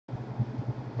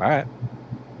right.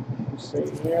 Let's see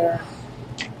here.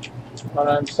 Hold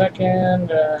on a second.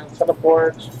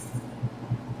 Teleport.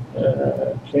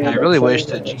 I really wish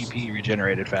the GP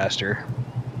regenerated faster.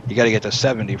 You got to get to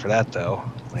 70 for that, though.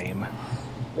 Lame.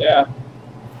 Yeah.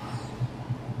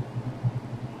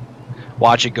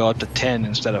 Watch it go up to 10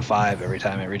 instead of 5 every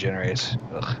time it regenerates.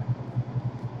 Ugh.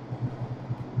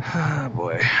 Oh,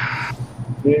 boy.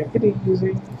 Take it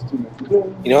easy.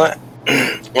 You know what?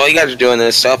 While you guys are doing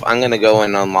this stuff, I'm gonna go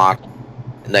and unlock.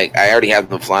 Like, I already have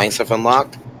the flying stuff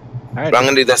unlocked. All right. But I'm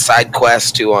gonna do the side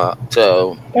quest to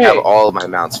have all of my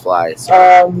mounts fly.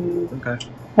 So. Okay.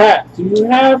 Pat, do you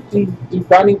have the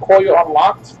binding coil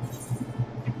unlocked?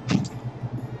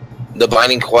 The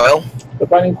binding coil? The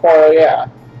binding coil, yeah.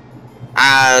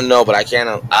 No, but I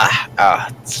can't.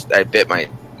 I bit my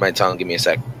tongue. Give me a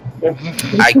sec.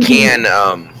 I can't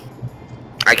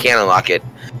unlock it.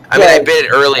 I mean, I bit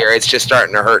it earlier. It's just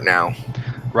starting to hurt now.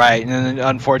 Right, and then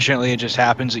unfortunately, it just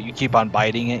happens that you keep on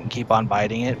biting it and keep on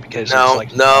biting it because no,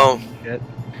 it's like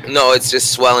no, it's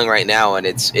just swelling right now, and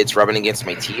it's rubbing against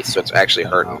my teeth, so it's actually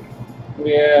hurting.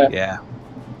 Yeah. Yeah.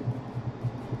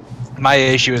 My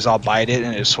issue is I'll bite it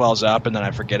and it swells up, and then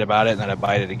I forget about it, and then I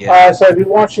bite it again. So if you're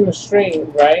watching the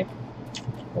stream, right?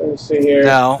 Let me see here.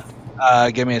 No.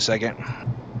 Give me a second.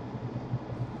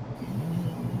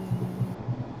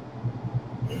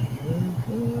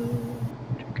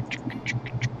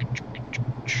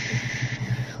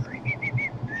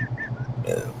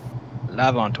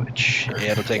 Live on Twitch.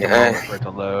 Yeah, it'll take a moment for it to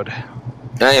load.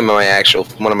 I am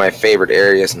one of my favorite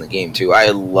areas in the game too. I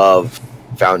love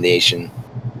Foundation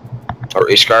or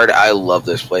Ishgard. I love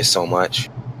this place so much.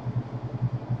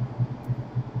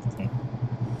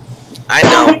 I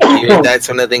know that's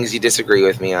one of the things you disagree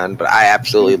with me on, but I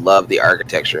absolutely love the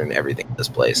architecture and everything in this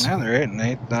place. Yeah, there ain't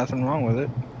nothing wrong with it.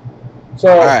 So,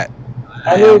 all right,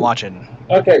 I'm watching.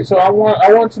 Okay, so I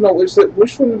want to know which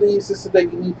one of these is it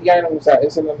that you need the items at?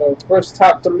 Is it in the first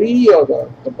top 3 or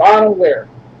the bottom? Where?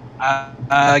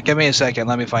 Give me a second.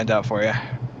 Let me find out for you.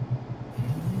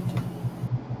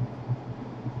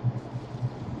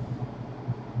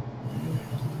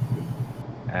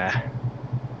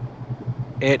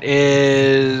 It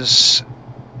is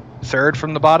 3rd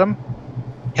from the bottom.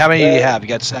 How many do you have? You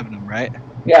got 7 of them, right?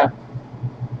 Yeah.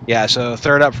 Yeah, so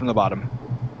 3rd up from the bottom.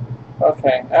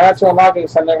 Okay, I had to unlock it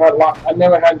because I never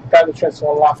had got the chance to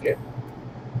unlock it.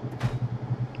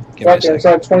 Okay, it's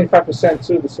at 25%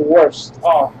 too. It's the worst.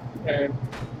 Oh man.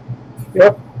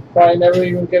 Yep. Probably never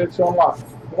even get it to unlock.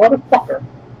 What a fucker.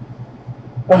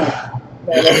 Man,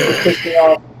 that's what pissed me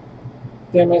off.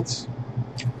 Damn it.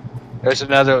 There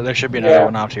should be another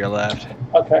one off to your left.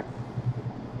 Okay.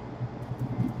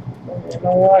 You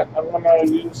know what? I'm gonna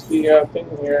use the thing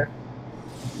here.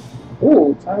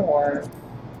 Ooh, time warner.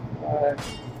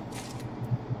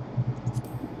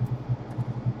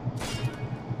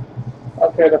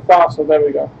 Okay, the fossil, there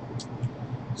we go.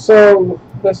 So,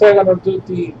 let's say I'm gonna do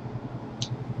the, you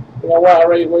know what, I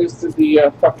already wasted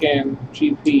the fucking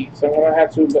GP, so I'm gonna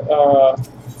have to,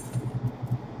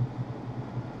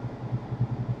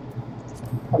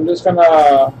 I'm just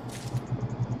gonna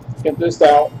get this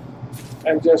out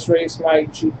and just raise my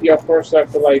GP up first so I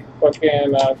could, like,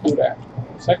 fucking do that.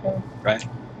 1 second. Right.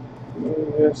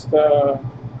 Just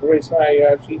raise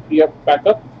my GP back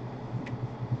up.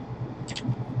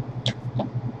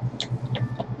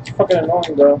 It's fucking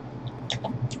annoying though.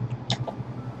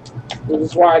 This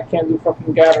is why I can't do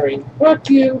fucking gathering. Fuck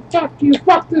you,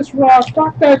 fuck this rock,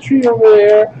 fuck that tree over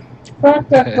there, fuck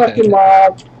that fucking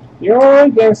mob. You're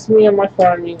against me and my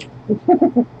farming.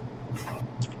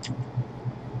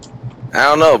 I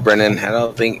don't know, Brennan. I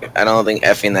don't think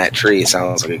effing that tree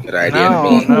sounds like a good idea to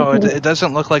me. No, it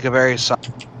doesn't look like a very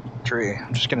solid tree.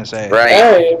 I'm just gonna say. Right.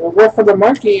 Hey, it will work for the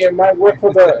monkey. It might work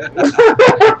for the.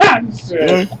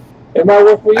 It might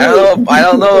work for you. I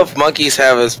don't know if monkeys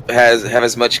have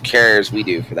as much care as we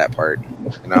do for that part.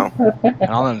 You know. And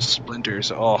all them splinters.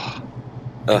 Oh.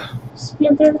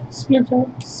 Splinter. Look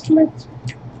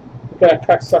at that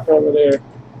cocksucker over there.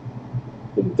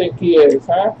 Who do you think he is,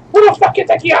 huh? Who the fuck you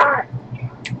think you are?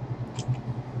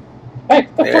 Hey,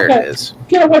 the there fuck it is.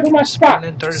 Get away from my spot!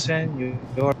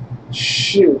 You're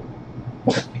Shoot.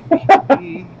 Let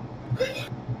me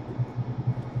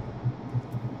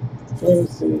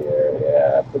see here.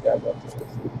 Yeah, I forgot about this.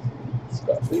 It's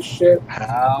got this shit.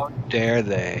 How dare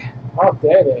they? How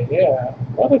dare they? Yeah.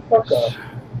 Motherfucker.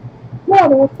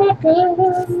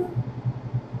 Motherfucker.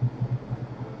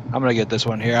 I'm gonna get this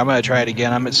one here. I'm gonna try it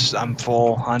again. I'm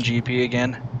full on GP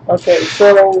again. Okay,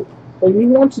 so what you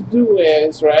want to do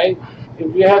is, right,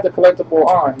 if you have the collectible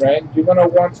on, right, you're gonna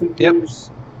want to use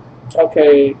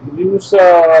use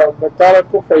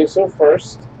methodical appraisal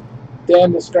first.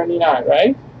 then discerning eye,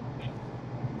 right?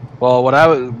 Well,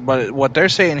 what they're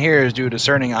saying here is do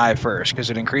discerning eye first, because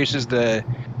it increases the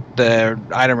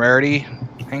item rarity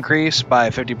increase by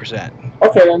 50%.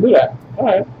 Okay, then do that. All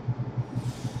right.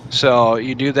 So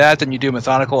you do that, then you do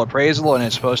methodical appraisal, and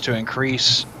it's supposed to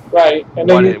increase Right, and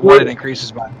then what it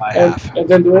increases by half. And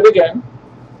then do it again.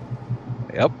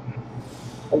 Yep.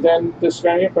 And then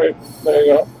discerning appraisal. There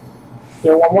you go.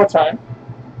 Do it one more time.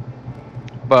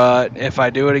 But if I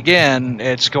do it again,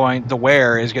 the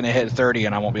wear is going to hit 30,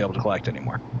 and I won't be able to collect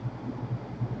anymore.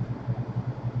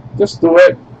 Just do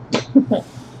it.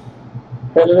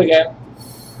 Hit it again.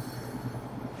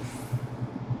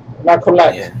 Now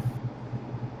collect. Yeah.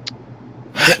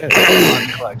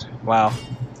 Collect. Wow.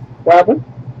 What happened?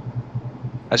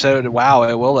 I said, wow,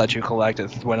 it will let you collect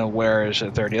it when a wear is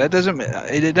at 30. That doesn't.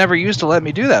 It never used to let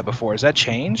me do that before. Has that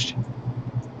changed?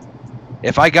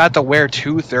 If I got the wear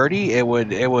to 30, it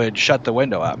would shut the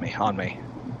window on me.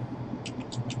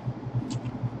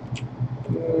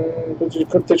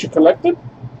 Did you collect it?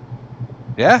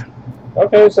 Yeah.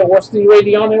 Okay, so what's the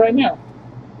rating on it right now?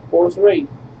 What was the rate?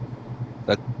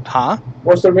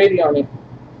 What's the rating on it?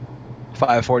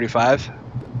 545.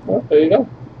 Well, there you go.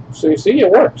 So you see,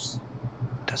 it works.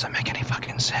 Doesn't make any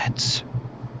fucking sense.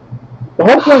 The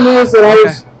whole point is that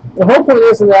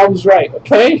I was right.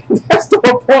 Okay, that's the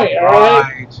whole point. All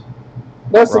right.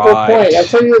 That's the whole point. I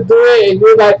tell you to do it, and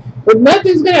you're like, "But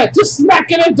nothing's gonna just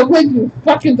smack it into it, you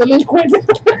fucking delinquent."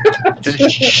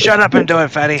 Just shut up and do it,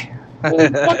 fatty.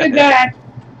 Fucking that.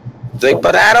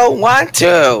 But I don't want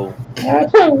to. I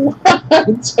don't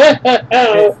want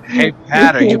to. Hey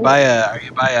Pat, are you by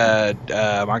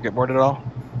a market board at all?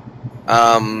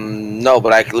 No,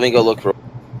 but let me go look for.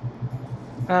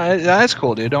 That's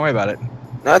cool, dude. Don't worry about it.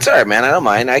 No, it's alright, man. I don't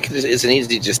mind. It's an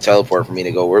easy just teleport for me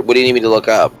to go. What do you need me to look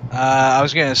up? I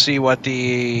was gonna see what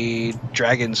the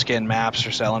dragon skin maps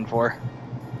are selling for.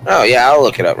 Oh yeah, I'll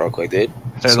look it up real quick, dude.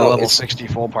 They're the level 60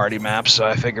 full party maps, so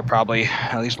I figure probably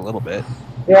at least a little bit.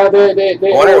 Yeah, they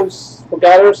always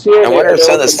gatherers here. I wonder if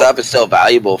some of the stuff is still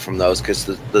valuable from those, because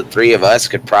the three of us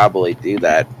could probably do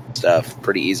that stuff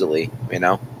pretty easily, you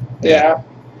know? Yeah.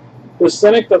 We're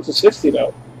cynicked up to 60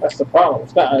 though. That's the problem.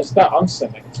 It's not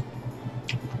uncynicked.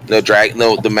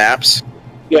 The maps?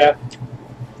 Yeah.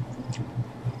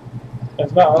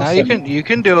 It's not uncynicked. No, you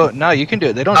can do it. No, you can do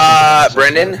it. They don't.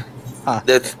 Brendan? Huh.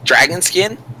 The dragon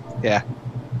skin? Yeah.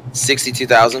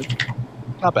 62,000.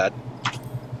 Not bad.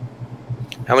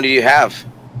 How many do you have?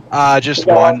 Just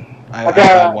one. I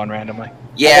got one randomly.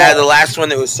 Yeah, the last one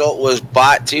that was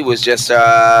bought too was just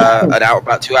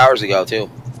about 2 hours ago too.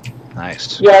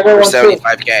 Nice. Yeah, I got one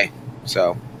 75K.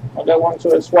 So. I got one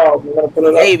too as well. I'm gonna put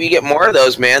it up. Hey, if you get more of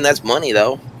those, man, that's money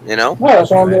though. You know. No, that's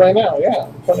what I'm doing right now. Yeah,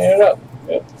 I'm putting it up.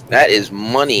 Yep. That is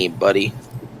money, buddy.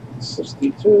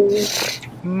 62.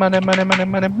 Money.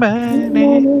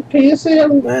 Can you say it?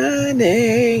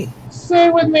 Money. Say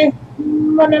it with me.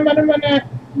 Money.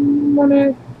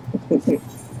 Money.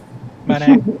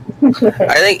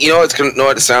 I think you know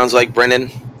what it sounds like,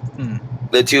 Brendan.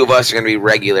 The two of us are gonna be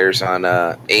regulars on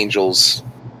Angel's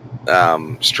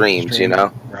streams, you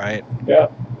know. Right. Yeah.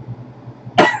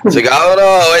 It's like, oh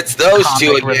no, it's those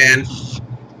two again.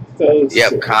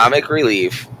 Yep, comic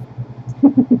relief.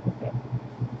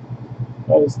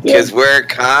 Because we're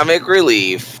comic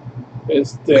relief.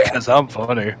 Because I'm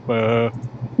funny.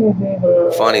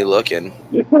 Funny looking.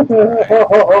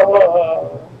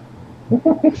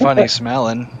 Funny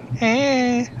smelling.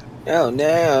 Oh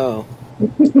no.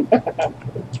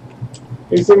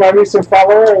 You see my recent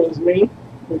follower? It was me.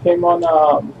 Who came on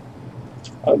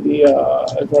as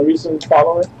my recent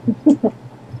follower. And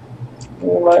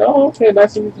we're like, oh, okay,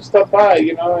 nice of you to stop by,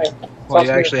 you know. And well,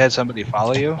 you actually had somebody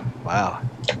follow you? Wow.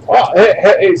 Oh,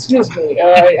 hey, excuse me.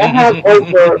 I have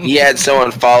over. He had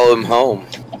someone follow him home.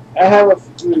 I have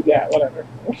whatever.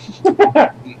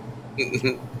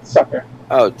 Sucker.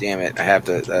 Oh, damn it. I have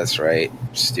to. That's right.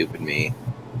 Stupid me.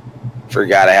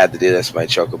 Forgot I had to do this with my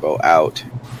chocobo out.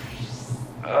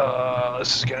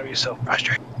 This is going to be so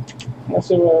frustrating.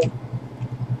 So,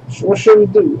 what shall we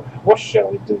do? What shall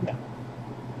we do now?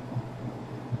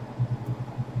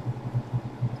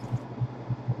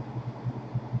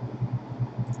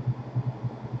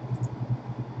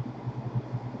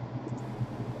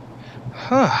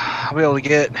 I'll be able to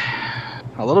get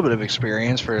a little bit of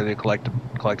experience for the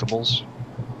collectibles.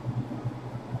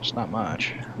 It's not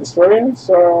much. Experience,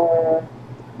 or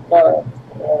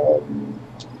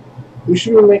we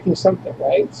should be making something,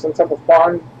 right? Some type of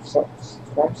farm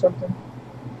something.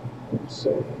 Let's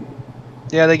see.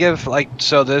 Yeah, they give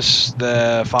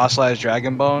the fossilized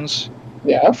dragon bones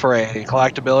Yeah. For a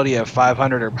collectability of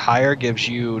 500 or higher, gives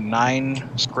you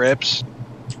 9 scripts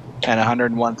and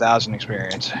 101,000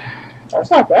 experience. That's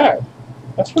not bad.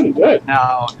 That's pretty good.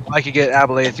 Now, if I could get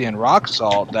Abalathian Rock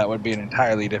Salt, that would be an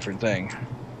entirely different thing.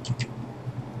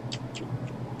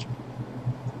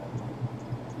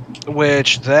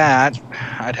 Which, that,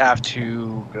 I'd have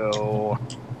to go...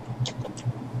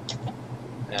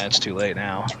 it's too late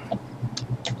now.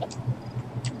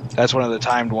 That's one of the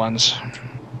timed ones.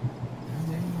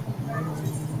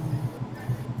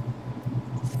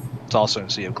 It's also in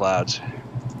Sea of Clouds.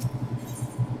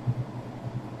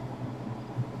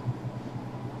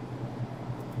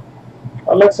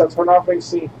 Alexa, turn off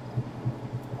AC.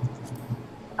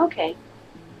 Okay.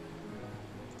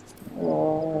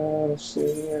 Let's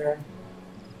see here.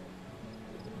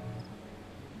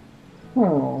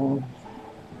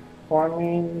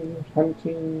 Farming,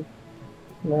 hunting,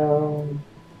 no.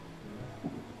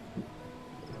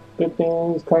 Good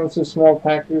things comes to small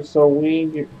packers, so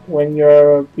when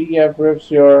your BF rips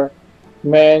your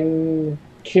man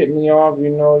kidney off, you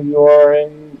know you're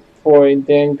in for a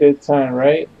damn good time,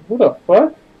 right? Who the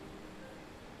fuck?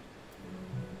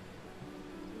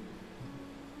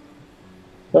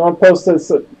 Someone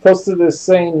posted this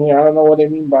saying here. I don't know what they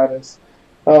mean by this.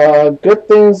 Good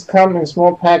things come in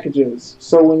small packages.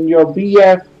 So when your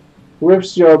BF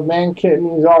rips your man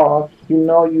kidneys off, you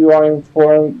know you are in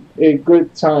for a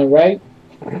good time, right?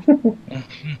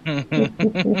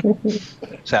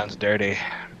 Sounds dirty.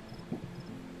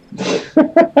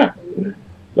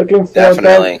 Looking for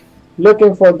Definitely.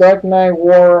 Looking for Dark Knight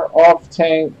War off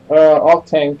tank.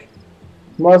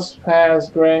 Must pass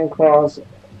Grand Cross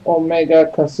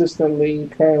Omega consistently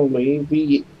currently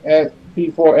be at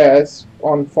P4S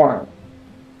on farm.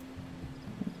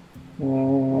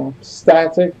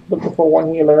 Static, looking for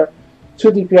 1 healer,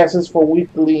 2 DPSs for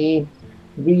weekly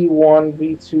V1,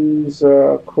 V2's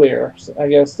clear. I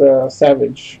guess the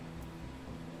Savage.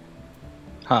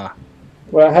 Huh.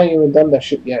 Well, I haven't even done that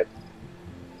shit yet.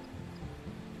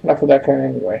 Not for that kind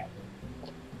anyway.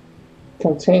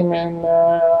 Containment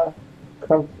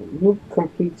loop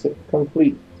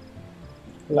complete.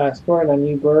 Last bird, I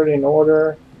need bird in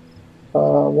order.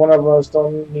 One of us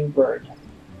don't need bird.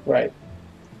 Right.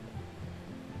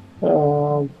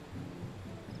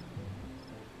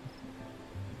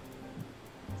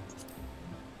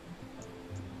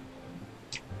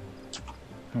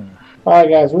 Alright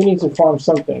guys, we need to farm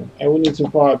something. And we need to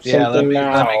farm something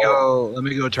now. Let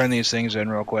me go turn these things in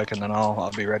real quick and then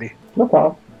I'll be ready. No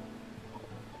problem.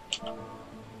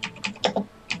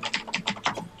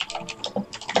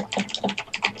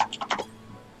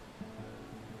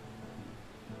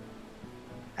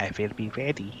 I will be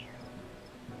ready.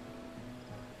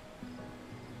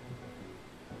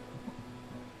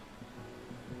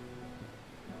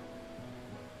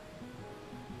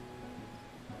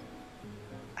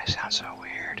 I sound so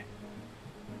weird.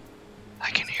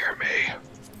 I can hear me.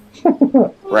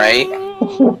 Right?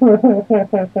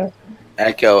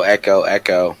 Echo, echo,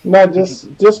 echo. No,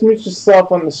 just mute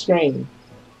yourself on the screen.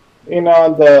 You know,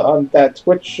 on that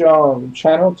Twitch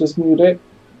channel, just mute it,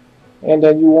 and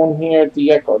then you won't hear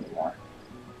the echo anymore.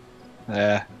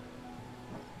 Yeah.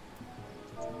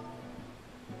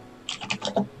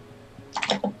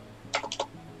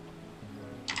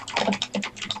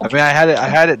 I mean, I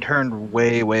had it turned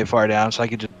way far down, so I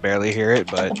could just barely hear it,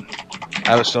 but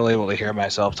I was still able to hear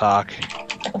myself talk,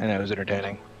 and it was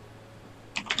entertaining.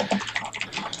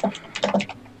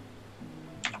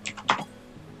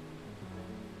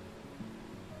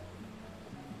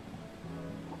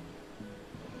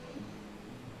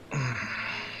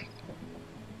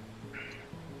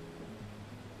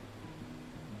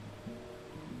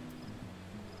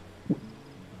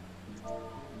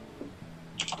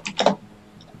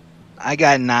 I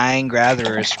got 9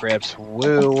 Gatherer scripts.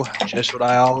 Woo! Just what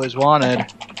I always wanted.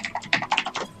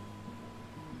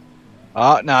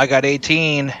 Oh, now I got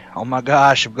 18. Oh my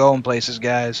gosh, I'm going places,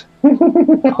 guys.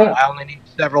 I only need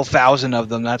several thousand of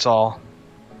them, that's all.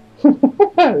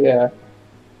 Yeah.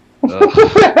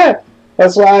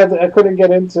 That's why I couldn't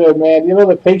get into it, man. You know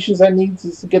the patience I need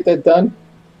to get that done?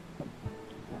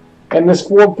 And there's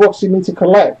 4 books you need to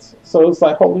collect. So it's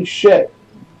like, holy shit.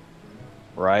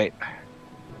 Right.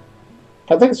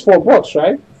 I think it's 4 books,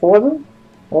 right? 4 of them?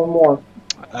 Or more?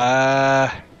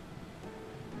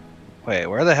 Wait,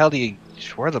 where the hell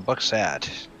where are the books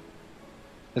at?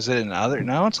 Is it another?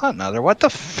 No, it's not another. What the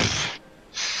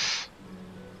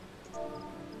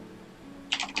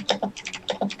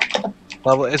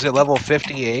is it level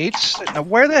 58? Now,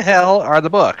 where the hell are the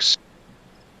books?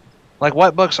 Like,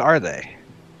 what books are they?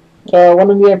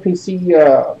 One of the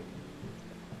NPC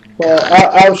Well,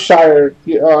 Outshire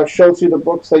shows you the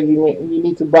books that you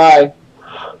need to buy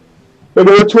in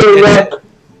order to unlock.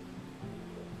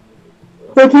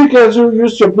 I think as you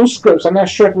use your blue scripts, I'm not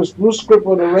sure if it was blue script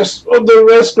or the rest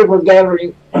script we're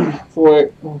gathering for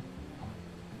it.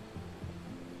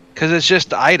 Because it's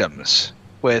just items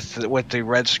with the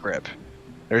red script.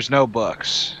 There's no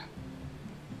books.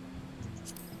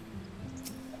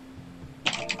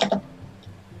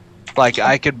 Like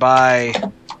I could buy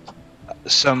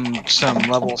some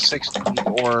level 60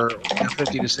 or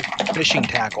 50 to 60 fishing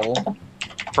tackle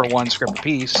for 1 script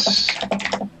apiece.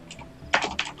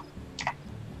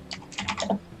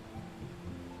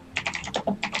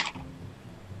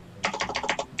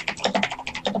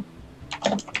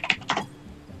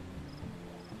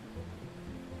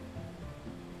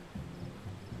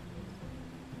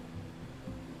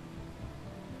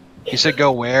 You said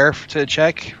go where to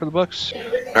check for the books?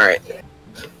 Alright.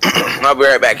 I'll be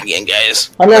right back again,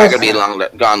 guys. I'm not going to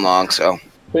be gone long, so.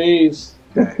 Please.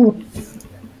 Okay.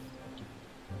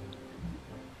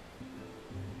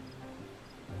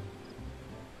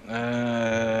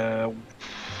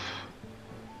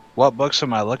 What books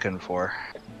am I looking for?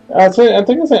 I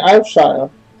think it's an Outshire.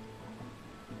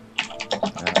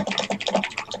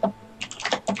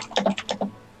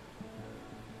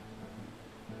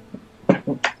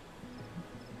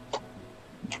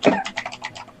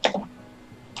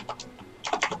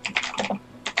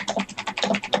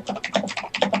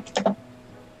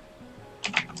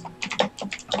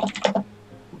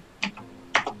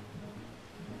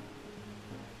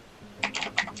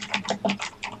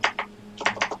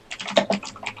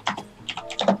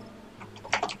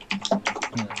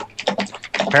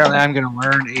 Apparently I'm going to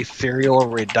learn ethereal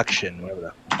reduction, whatever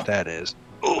the fuck that is.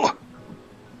 Ugh.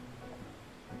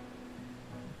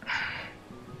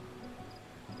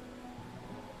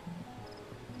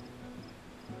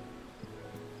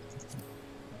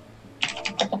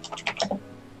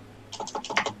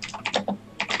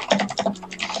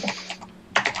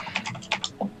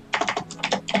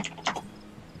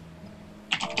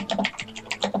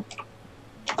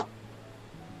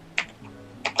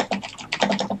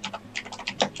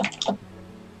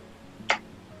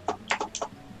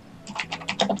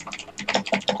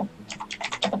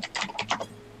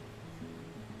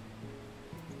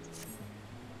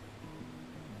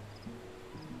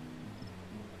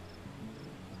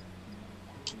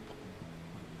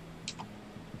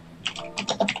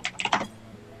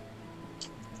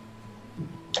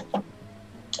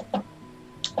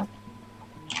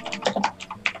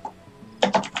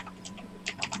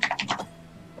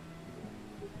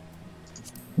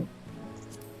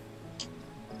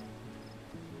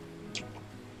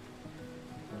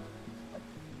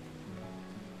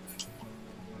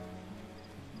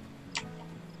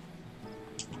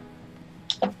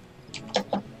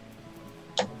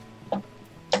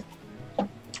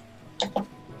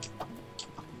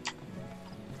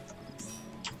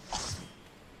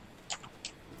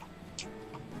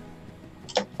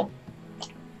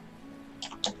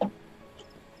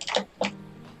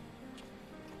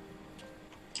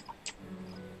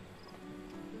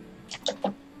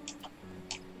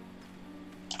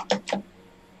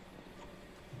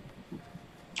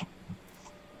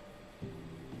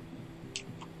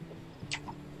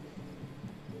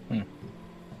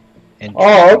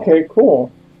 Oh, okay,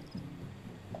 cool.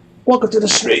 Welcome to the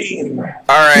stream.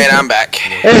 Alright, I'm back.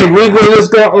 Hey, we're going to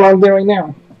go along there right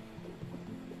now.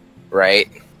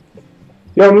 Right.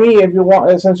 Yo, me, if you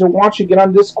want, since you're watching, get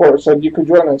on Discord so you can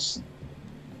join us.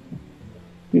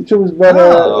 YouTube is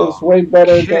better, is way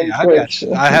better than Twitch.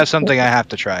 I have something I have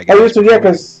to try. I used to, yeah,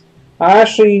 because I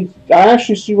actually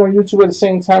see you on YouTube at the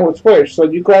same time with Twitch, so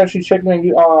you can actually check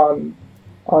me on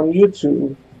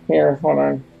YouTube. Here, hold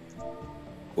on.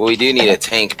 Well, we do need a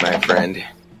tank, my friend.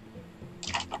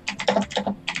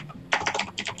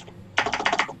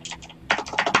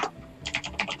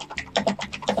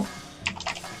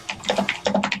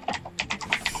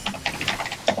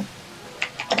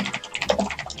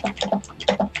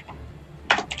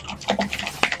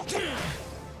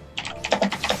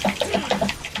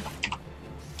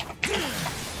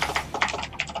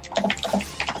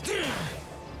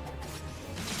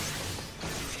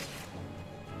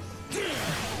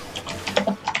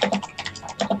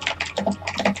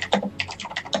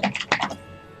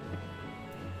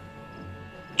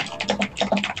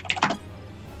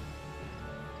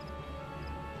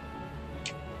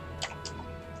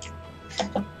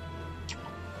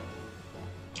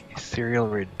 Ethereal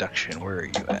reduction, where are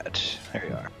you at? There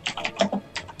you are.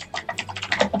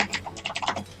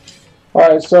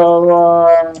 Alright,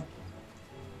 so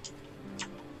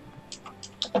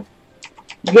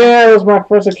Yeah, it was my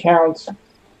first account.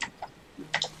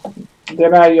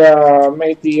 Then I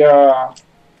made the other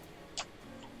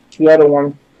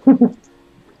one.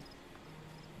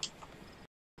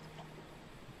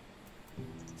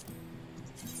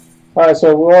 Alright,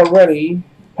 so we're all ready.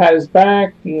 Pat is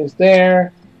back. He is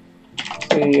there.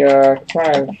 The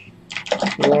Crash.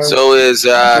 So is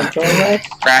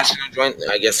Crash gonna join?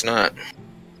 I guess not.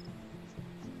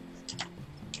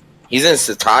 He's in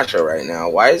Satasha right now.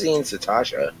 Why is he in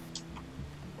Satasha?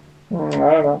 I don't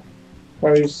know.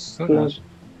 Who knows?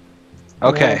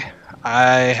 Okay,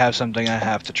 I have something I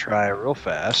have to try real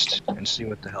fast and see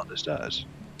what the hell this does.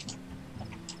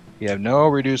 You have no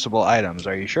reducible items.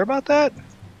 Are you sure about that?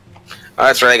 Oh,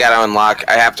 that's right. I gotta unlock.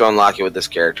 I have to unlock it with this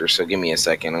character. So give me a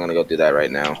second. I'm gonna go do that right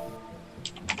now.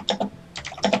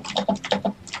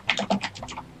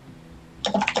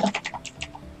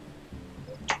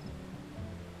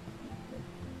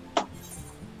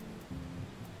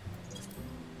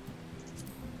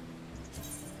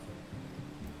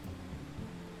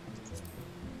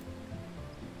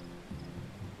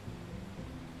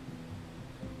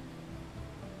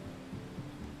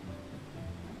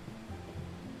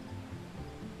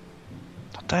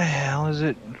 What the hell is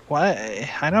it? What?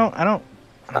 I don't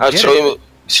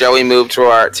Shall we move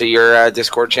to your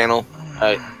Discord channel?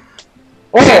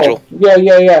 Oh,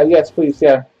 yeah, yes, please,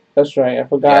 yeah. That's right, I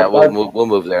forgot. Yeah, we'll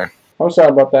move there. I'm sorry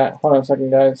about that. Hold on a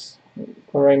second, guys.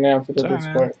 For right now, to the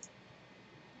Discord. Man.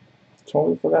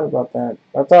 Totally forgot about that.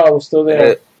 I thought I was still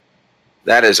there.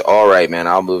 That is all right, man.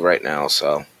 I'll move right now,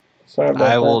 so. Sorry about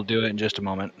that. I will do it in just a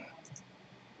moment.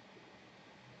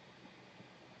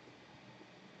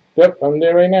 Yep, I'm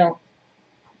there right now.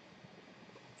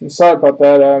 I'm sorry about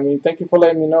that. I mean, thank you for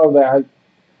letting me know that. I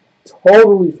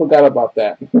totally forgot about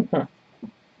that.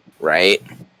 Right.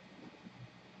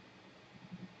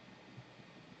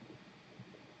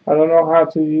 I don't know how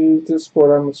to use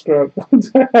Discord. I'm a scrub.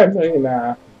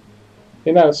 Nah,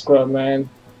 you're not a scrub, man.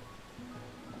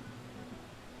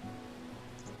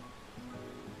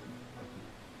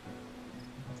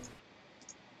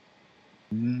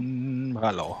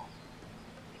 Hello.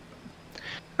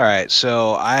 Alright,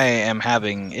 so I am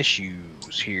having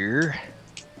issues here.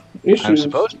 Issues? I'm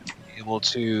supposed to be able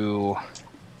to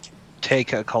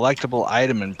take a collectible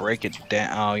item and break it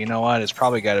down. Oh, you know what? It's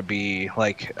probably got to be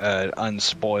like an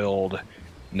unspoiled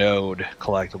node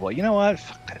collectible. You know what?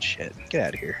 Fuck that shit. Get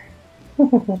out of here.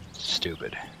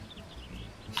 Stupid.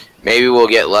 Maybe we'll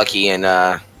get lucky and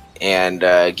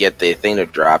get the thing to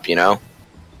drop, you know?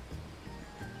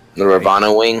 The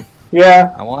Ravana wing.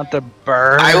 Yeah. I want the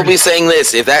bird. I will be saying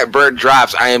this. If that bird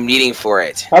drops, I am needing for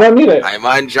it. I don't need it. I'm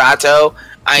on Jato.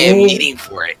 I am needing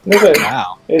for it. Listen,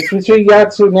 wow. It's between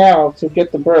Yatsu now to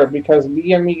get the bird because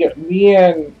me and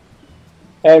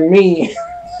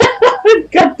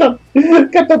got the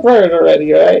bird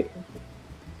already, right?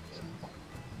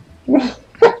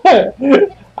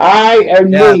 I am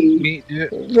me.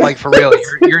 Like for real,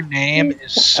 your name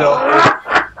is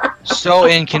so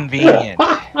inconvenient.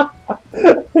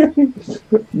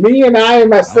 Me and I and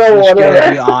myself. I'm just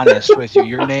gonna be honest with you.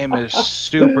 Your name is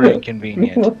super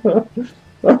inconvenient.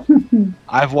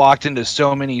 I've walked into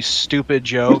so many stupid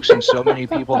jokes and so many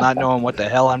people not knowing what the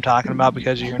hell I'm talking about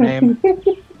because of your name.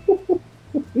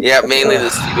 Yeah, mainly the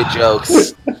stupid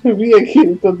jokes. We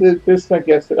accused of this Bismack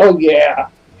yesterday. Oh yeah,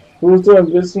 we was doing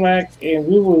Bismack and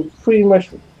we were pretty much.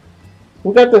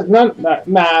 We got this.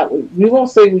 Nah, we won't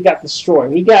say we got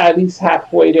destroyed. We got at least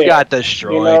halfway there. You got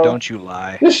destroyed. You know? Don't you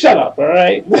lie. Just shut up, all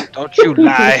right? Don't you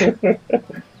lie. The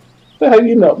hell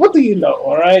you know? What do you know?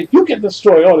 All right, you get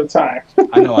destroyed all the time.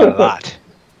 I know a lot.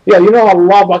 Yeah, you know a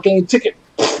lot about getting ticket.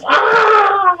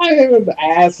 In the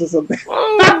ass or something.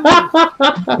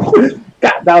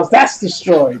 God, that's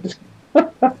destroyed.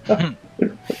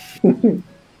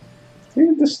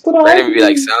 You destroyed. I'd even be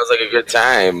like, sounds like a good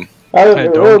time. Hey,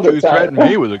 don't you threaten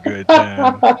me with a good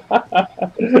time.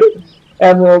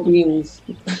 Emerald beans.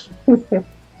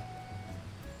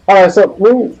 Alright, so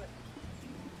we'll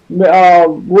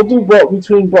do both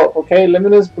between both, okay?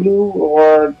 Limitless blue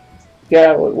or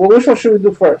yeah. Well, which one should we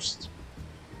do first?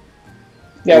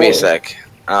 Yeah, give me a sec.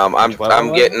 I'm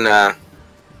getting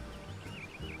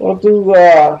We'll do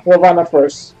Ravana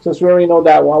first, since we already know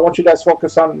that one. I want you guys to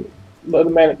focus on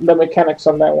the mechanics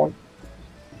on that one.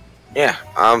 Yeah,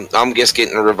 I'm just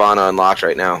getting Ravana unlocked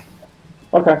right now.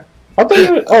 Okay. I thought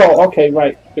you. Oh, okay,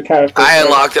 right. The character. I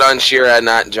unlocked it on Shira,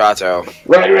 not Jato.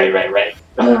 Right.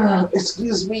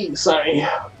 Excuse me, sorry.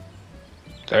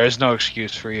 There is no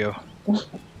excuse for you.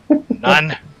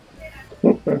 None.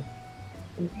 None.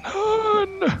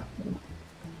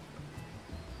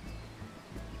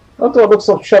 I thought it looked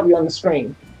so chubby on the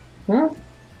screen. Huh?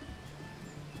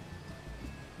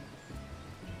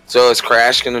 So is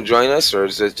Crash gonna join us, or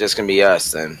is it just gonna be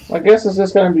us then? I guess it's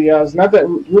just gonna be us. Not that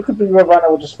we could be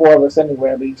Ravana with just 4 of us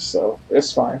anyway, at least, so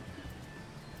it's fine.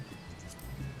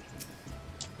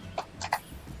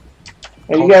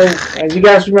 And you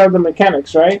guys remember the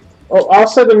mechanics, right? Oh, I'll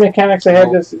set the mechanics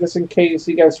ahead just in case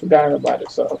you guys forgotten about it,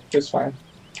 so it's fine.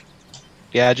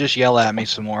 Yeah, just yell at me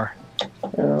some more.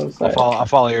 Like, I'll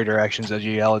follow your directions as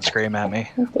you yell and scream at me.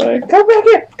 Like, come back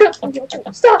here!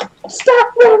 Stop!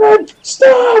 Stop, Roman!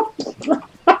 Stop!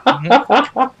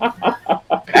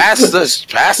 Pass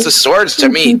the swords to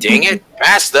me, dang it!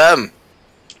 Pass them.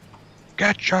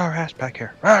 Get your ass back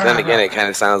here. Then again, it kind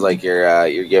of sounds like you're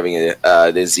giving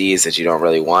a disease that you don't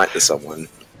really want to someone.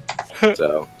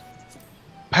 So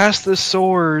pass the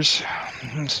swords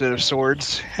instead of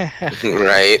swords.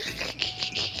 Right.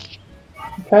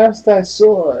 Pass that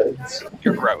swords.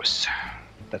 You're gross.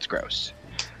 That's gross.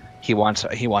 He wants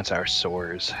our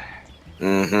swords.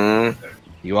 Mm-hmm.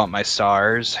 You want my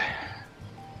SARS?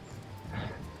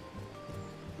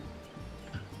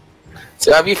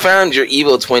 So have you found your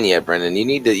evil twin yet, Brendan? You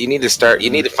need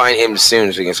to find him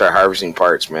soon so you can start harvesting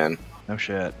parts, man. No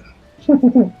shit.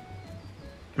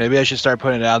 Maybe I should start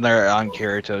putting it out there on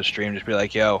Kirito's stream. Just be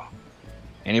like, yo,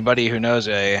 anybody who knows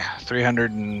a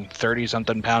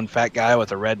 330-something pound fat guy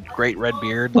with a great red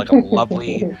beard, like a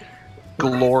lovely,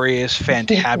 glorious,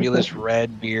 fantabulous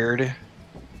red beard,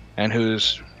 and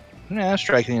who's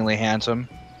strikingly handsome.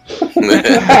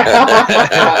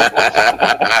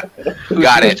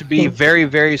 Got it. To be very,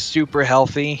 very super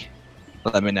healthy.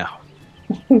 Let me know.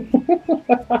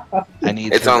 I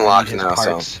need. It's unlocked now,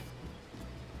 so.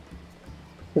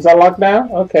 Is that locked now?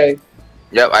 Okay.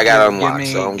 Yep, I got it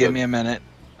unlocked. Give me a minute.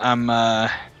 I'm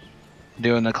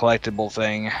doing the collectible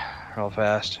thing real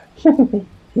fast. And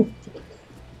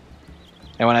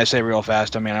when I say real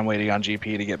fast, I mean I'm waiting on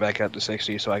GP to get back up to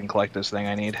 60 so I can collect this thing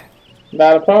I need.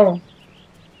 Not a problem.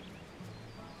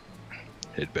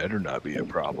 It better not be a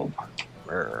problem.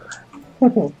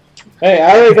 Hey,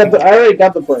 I already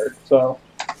got the bird, so.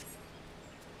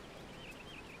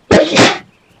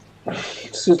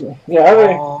 Excuse me. Yeah, I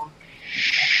already.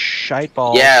 Shite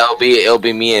ball. Yeah, it'll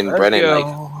be me and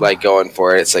Brennan like going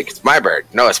for it. It's like it's my bird.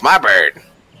 No, it's my bird.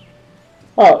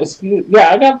 Oh,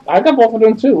 yeah. I got both of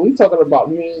them too. What are you talking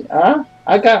about me? Huh?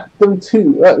 I got them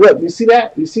too. Look, you see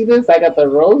that? You see this? I got the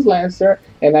Rose Lancer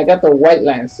and I got the White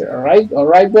Lancer. All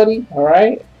right, buddy. All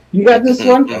right. You got this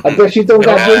one? I bet you don't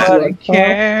got this one. Nobody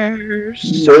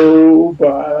cares.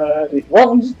 Nobody.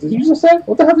 What did you just say?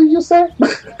 What the hell did you just say?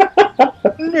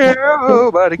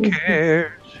 Nobody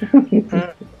cares.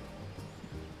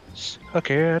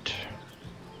 Suck it.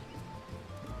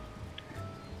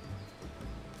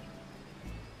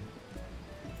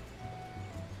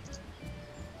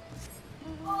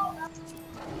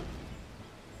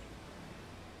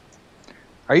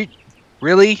 Are you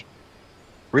really?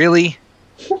 Really?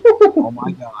 Oh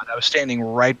my god, I was standing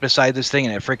right beside this thing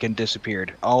and it freaking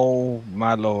disappeared. Oh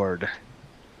my lord.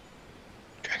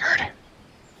 Triggered.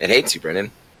 It hates you, Brennan.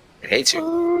 It hates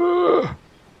you.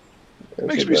 It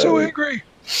makes me so angry.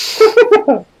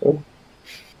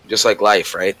 Just like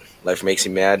life, right? Life makes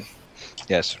you mad.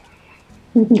 Yes.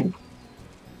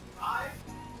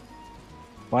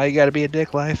 Why you gotta be a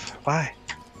dick, life? Why?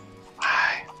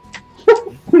 Why?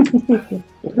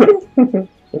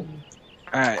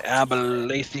 Alright,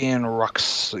 Abelathian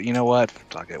Rocks. You know what?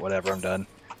 Fuck it, whatever, I'm done.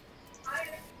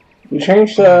 You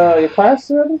changed your class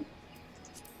already?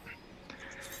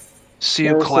 Sea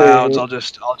of Clouds, I'll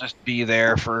just be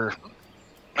there for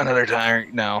another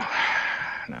time. No.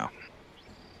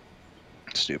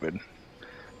 Stupid.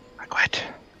 I quit.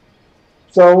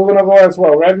 So we're gonna go as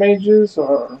well, red mages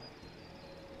or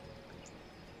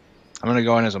I'm gonna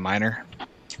go in as a miner.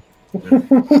 You're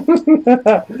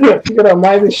gonna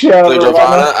mine the shell. So,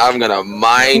 Giovanna, I'm gonna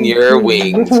mine your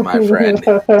wings, my friend.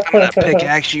 I'm gonna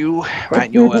pickaxe you right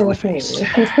in your ugly face.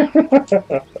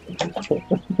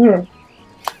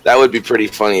 That would be pretty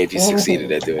funny if you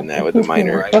succeeded at doing that with the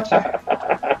miner.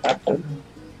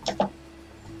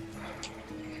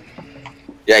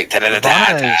 Yeah,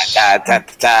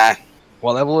 ta-da-da-da-ta-ta-ta-ta.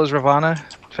 What level is Ravana?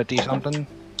 50 something?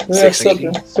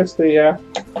 60, yeah.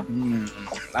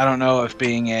 I don't know if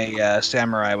being a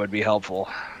samurai would be helpful.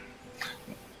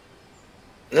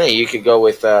 No, you could go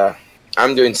with.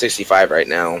 I'm doing 65 right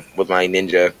now with my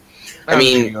ninja. I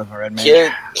mean,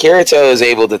 Kirito is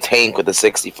able to tank with the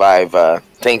 65,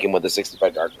 tanking with the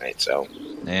 65 Dark Knight. So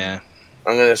yeah,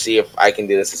 I'm gonna see if I can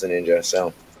do this as a ninja.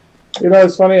 So you know,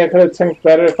 it's funny. I could have tanked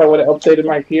better if I would have updated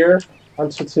my gear.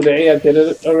 Until today, I did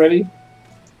it already.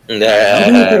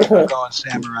 We're going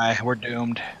samurai. We're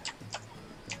doomed.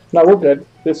 No, we're good.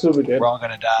 This will be good. We're all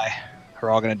gonna die. We're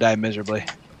all gonna die miserably.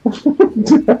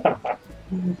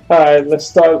 Alright, let's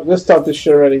start this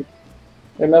shit already.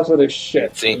 Enough of this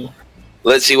shit.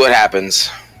 Let's see what happens.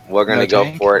 We're gonna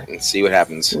go for it and see what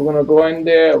happens. We're gonna go in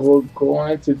there. We're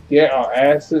going to get our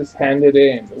asses handed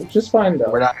in, which is fine though.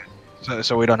 We're not.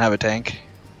 So we don't have a tank.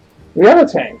 We have a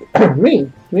tank.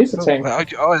 Me's a tank.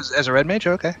 Oh, as a red mage,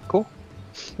 okay, cool.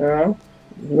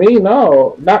 Me,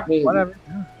 no, not me. Whatever.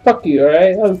 Fuck you,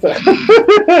 alright?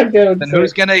 Then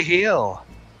who's gonna heal?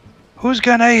 Who's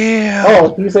gonna heal?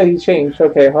 Oh, you said he changed.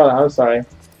 Okay, hold on. I'm sorry.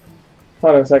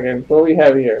 Hold on a second. What do we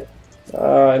have here?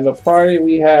 In the party,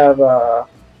 we have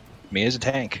me as a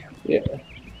tank. Yeah,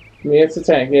 me as a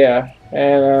tank. Yeah,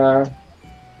 and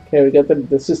okay, we got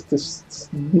this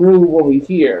move over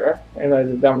here, and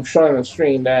I'm showing on the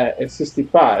screen that it's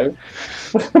 65.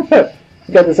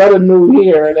 You got this other move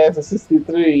here, and that's a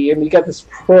 63, and you got this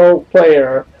pro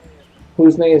player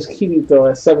whose name is Kirito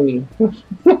at 70.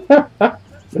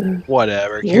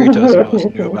 Whatever. Kirito's the most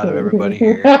noob out of everybody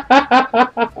here.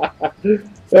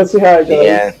 Let's see how it goes.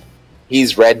 Yeah,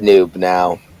 he's red noob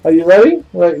now. Are you ready?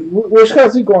 Like, which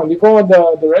class are you going? You going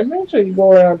the red mage, or you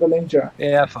going the ninja?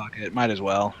 Yeah, fuck it. Might as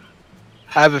well.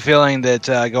 I have a feeling that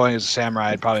going as a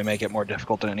samurai would probably make it more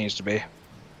difficult than it needs to be.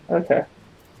 Okay.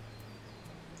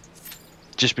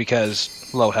 Just because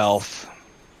low health,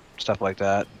 stuff like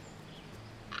that.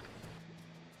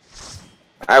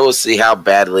 I will see how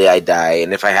badly I die,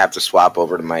 and if I have to swap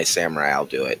over to my samurai, I'll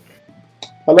do it.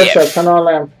 Alexa, turn on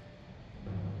lamp.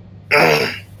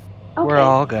 Okay. We're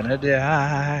all gonna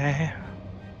die.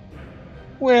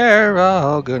 We're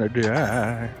all gonna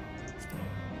die.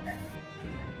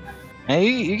 Hey,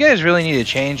 you guys really need to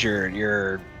change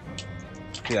your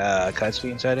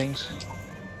cutscene settings.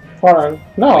 Hold on.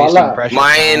 No, I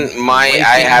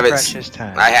have it.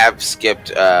 I have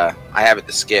skipped. I have it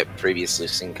to skip previously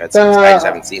seen cutscenes. I just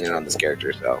haven't seen it on this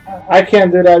character, so I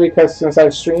can't do that because since I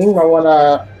stream, I want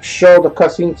to show the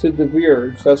cutscene to the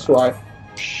viewers. That's why.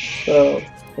 So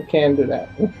I can't do that.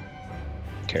 Who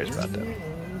cares about that?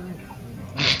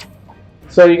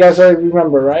 So you guys already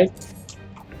remember, right?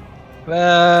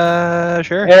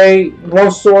 Sure. A,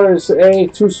 1 sword is A,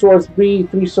 2 swords B,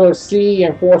 3 swords C,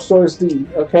 and 4 swords D.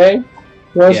 Okay.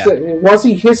 Once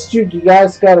he hits you, you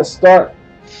guys gotta start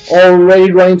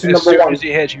already running to number 1. As soon as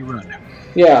he hits, you run.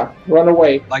 Yeah, run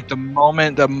away. Like the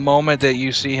moment that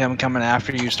you see him coming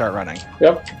after you, start running.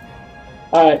 Yep.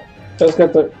 All right. Let's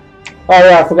get the. Oh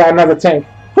yeah, I forgot another tank.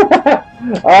 All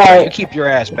right. You keep your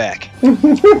ass back.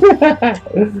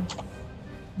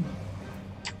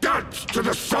 Dance to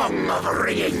the song of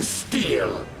ringing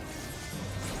steel.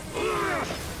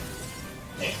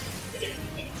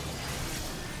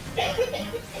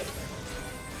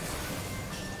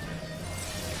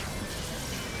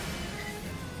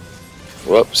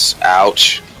 whoops,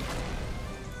 ouch.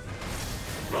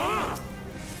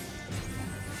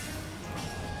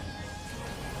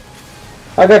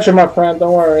 I got you, my friend.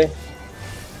 Don't worry.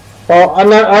 Oh, I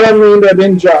don't mean the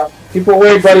ninja. Keep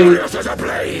away, buddy.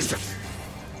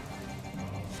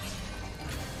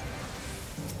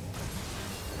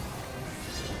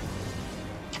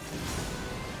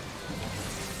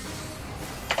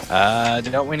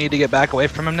 Don't we need to get back away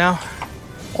from him now?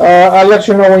 I'll let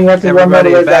you know when you have to run all the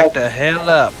way back. Everybody back the hell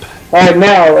up. Alright,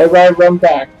 now, everybody run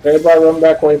back. Everybody run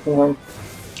back away from him.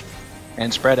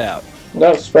 And spread out.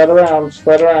 No, spread around,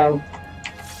 spread around.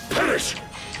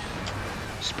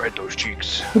 Spread those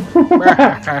cheeks.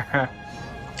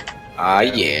 Ah,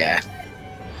 yeah.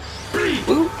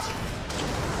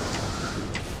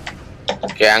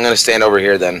 Okay, I'm gonna stand over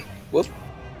here then. Whoop.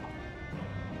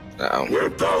 Uh-oh.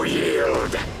 Wilt thou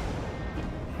yield?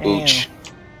 Ooch.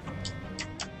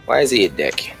 Why is he a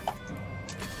dick?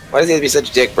 Why does he have to be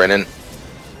such a dick, Brennan?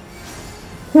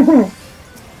 I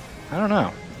don't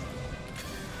know.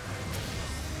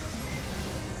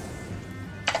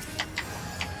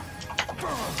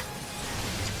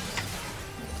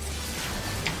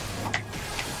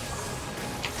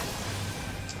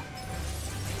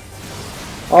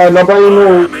 Oh, nobody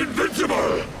moved.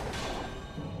 Invincible.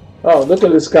 Oh, look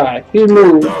at this guy. He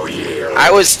moved. I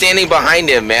was standing behind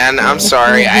him, man. I'm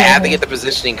sorry. I had to get the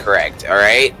positioning correct,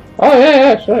 alright? Oh,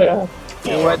 yeah, sure, yeah.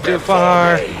 You went too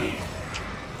far.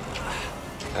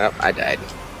 Oh, I died.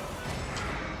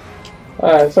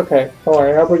 Alright, it's okay. Don't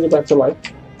worry, I'll bring you back to life.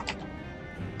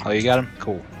 Oh, you got him?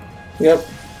 Cool. Yep.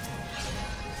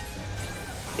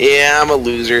 Yeah, I'm a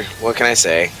loser. What can I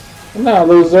say? I'm not a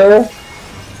loser.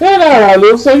 You're not a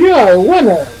loser, you're a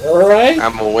winner, alright?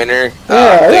 I'm a winner.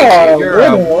 Yeah, you. You're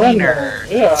a winner.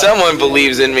 Yeah. Someone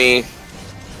believes in me.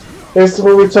 This is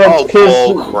where we talk kids.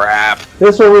 Oh, crap.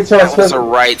 This is where we talk That was the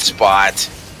right spot.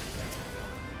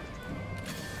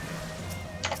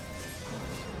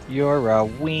 You're a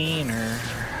wiener.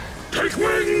 Take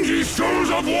wing, ye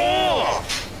souls of war!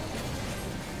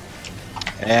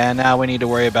 And now we need to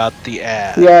worry about the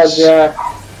ads. Yeah.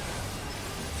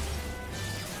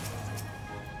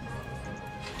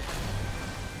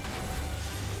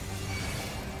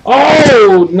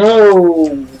 Oh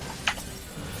no!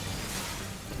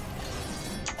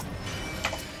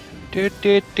 We're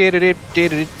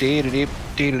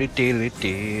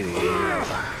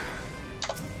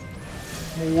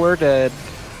dead.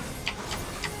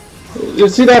 You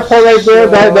see that part right there?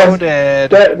 So dead.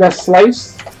 That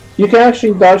slice? You can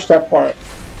actually dodge that part.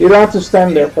 You don't have to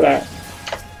stand there for that.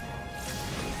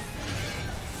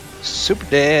 Super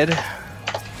dead.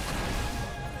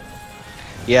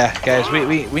 Yeah, guys,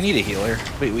 we need a healer.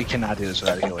 We cannot do this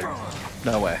without a healer.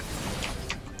 No way.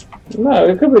 No,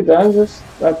 it could be done.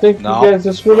 I think you guys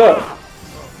just screwed up.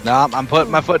 No, I'm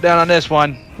putting my foot down on this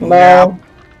one. No.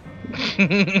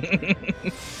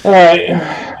 Alright.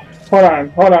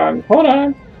 Hold on.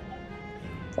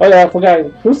 Oh yeah, I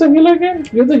forgot. Who's the healer again?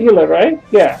 You're the healer, right?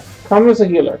 Yeah. Come as a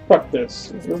healer. Fuck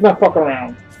this. Let's not fuck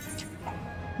around.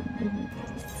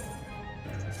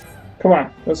 Come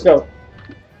on, let's go.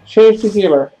 Change to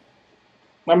healer.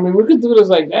 I mean, we could do this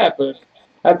like that, but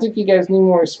I think you guys need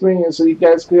more experience so you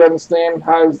guys could understand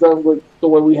how it's done with the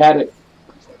way we had it.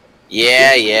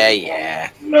 Yeah.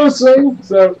 No saying,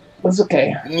 so it's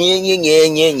okay.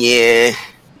 Yeah.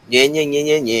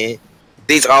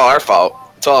 These all our fault.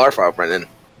 It's all our fault, Brendan.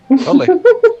 Totally.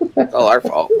 It's all our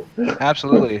fault.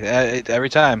 Absolutely. Every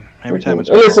time it's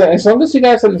Listen, as long as you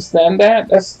guys understand that,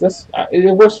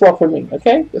 it works well for me.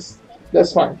 Okay,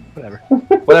 that's fine.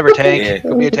 Whatever. Tank. Yeah.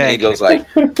 Go be a tank. He goes like,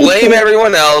 blame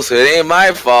everyone else. It ain't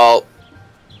my fault.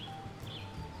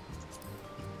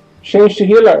 Change to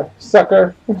healer,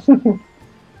 sucker.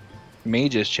 Me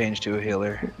just changed to a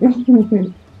healer.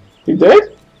 You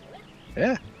did?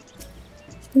 Yeah.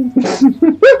 Who's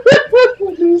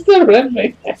the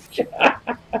redneck?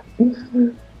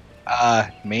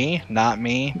 Me, not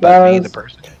me, but me, the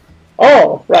person.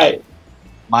 Oh, right.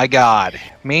 My God,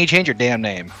 me, change your damn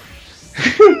name.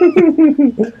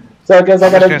 So I guess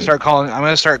I'm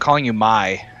gonna start calling you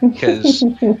Mai, because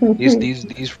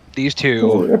these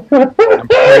two, I'm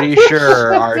pretty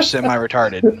sure are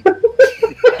semi-retarded.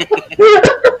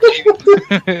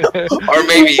 Or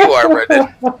maybe you are, Brendan.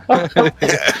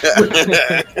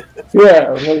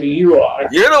 Yeah, maybe you are.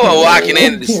 You're the one walking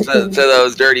into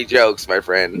those dirty jokes, my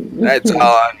friend. That's all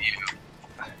on you.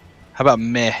 How about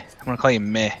meh? I'm gonna call you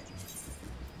meh.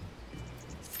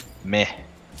 Meh.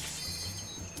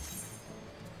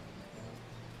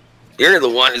 You're the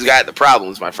one who's got the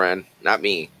problems, my friend, not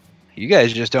me. You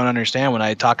guys just don't understand when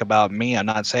I talk about me. I'm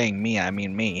not saying me, I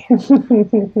mean me.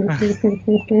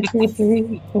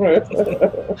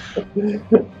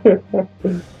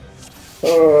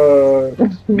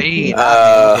 Me.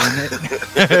 I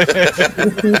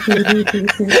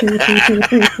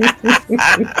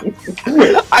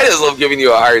just love giving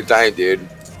you a hard time, dude.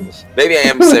 Maybe I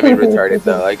am semi-retarded,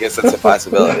 though. I guess that's a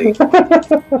possibility.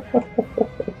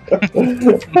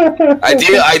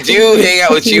 I do hang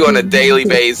out with you on a daily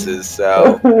basis,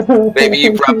 so maybe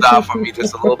you rubbed off on me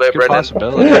just a little bit, Brendan.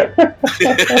 Possibility.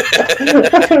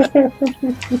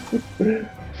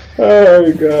 Oh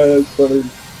my God, that's funny.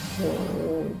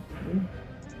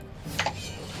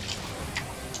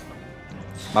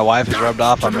 My wife has rubbed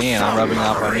off on me, and I'm rubbing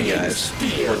off on you guys.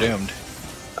 We're doomed.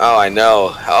 Oh, I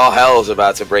know. All hell is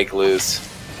about to break loose.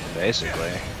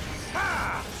 Basically.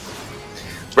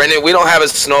 Brendan, we don't have a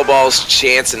snowball's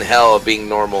chance in hell of being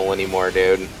normal anymore,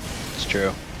 dude. It's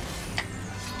true.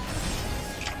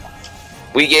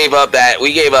 We gave up that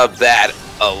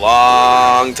a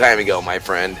long time ago, my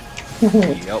friend.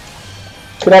 Yep.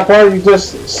 So that part, you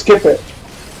just skip it.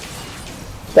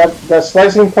 That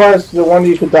slicing part is the one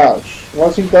you can dodge.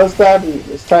 Once he does that,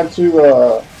 it's time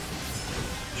to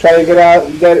try to get out,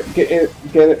 get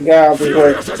out of the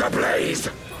way.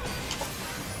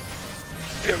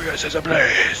 Furious as a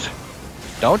blaze.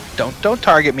 Don't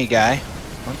target me, guy.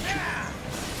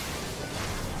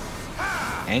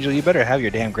 Angel, you better have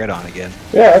your damn grid on again.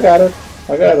 Yeah, I got it.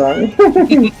 I got it on.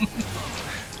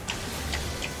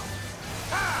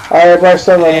 Alright, everybody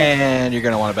start running. And you're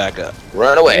gonna want to back up.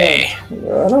 Run away.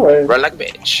 Run away. Run like a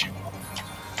bitch.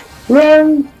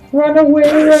 Run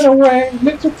away.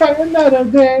 Let's find another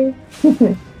day.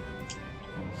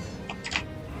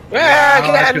 Get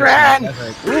out, run!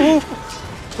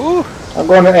 Ooh. I'm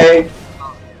going to A.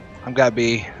 I've got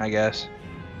B, I guess.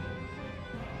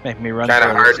 Make me run. Kind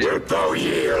of hard. Wilt thou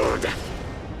yield?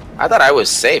 I thought I was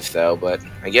safe though, but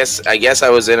I guess I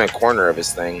was in a corner of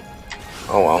his thing.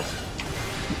 Oh well.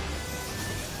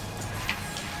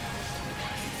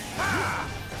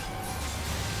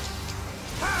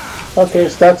 Okay,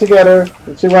 start together.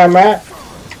 Let's see where I'm at.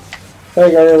 There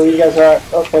you go, you guys are.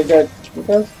 Okay, good. You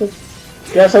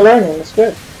guys are learning, that's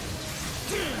good.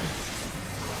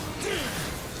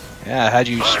 Yeah, I had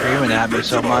you screaming at me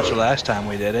so much the last time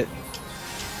we did it.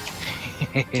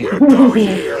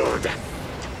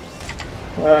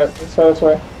 Alright, let's go this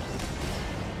way.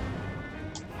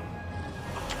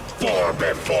 Far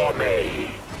before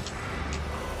me.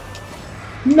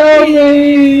 No,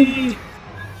 me!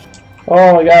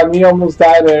 Oh my god, me almost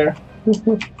died there.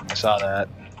 I saw that.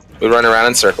 We run around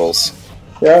in circles.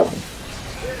 Yep.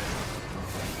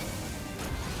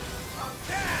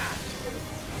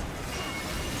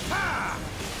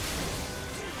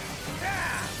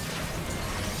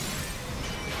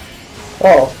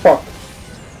 Oh, fuck.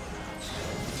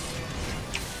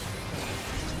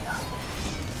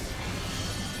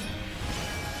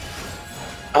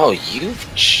 Oh, you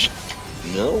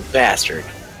no bastard.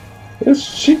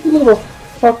 This cheeky little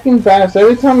fucking bastard.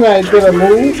 Every time that I did a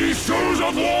move,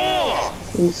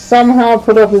 he somehow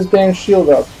put up his damn shield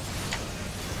up.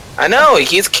 I know,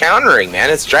 he's countering, man.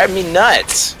 It's driving me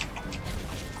nuts.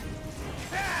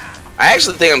 I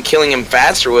actually think I'm killing him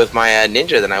faster with my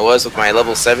ninja than I was with my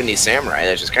level 70 samurai.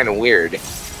 That's just kind of weird.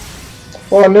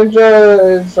 Well,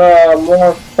 ninja is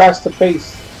more faster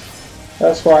paced.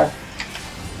 That's why.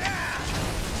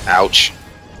 Ouch.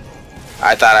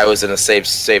 I thought I was in a safe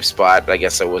spot, but I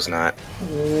guess I was not.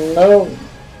 No.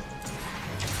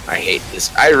 I hate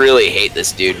this. I really hate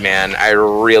this dude, man. I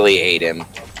really hate him.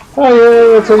 Oh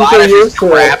yeah, it's a lot of his used to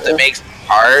crap it. that makes it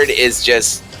hard is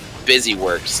just busy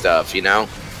work stuff, you know?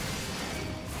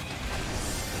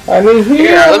 I mean,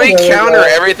 Here, let me counter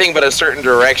everything but a certain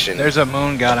direction. There's a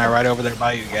moon gunner right over there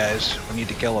by you guys. We need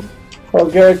to kill him.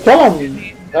 Okay, kill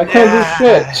him. I can't do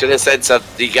shit. Should have said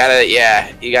something. You gotta,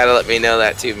 yeah, you gotta let me know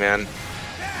that too, man.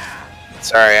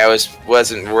 Sorry, I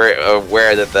wasn't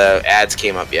aware that the ads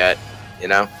came up yet. You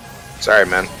know, sorry,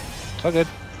 man. It's all good.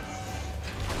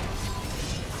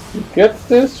 Get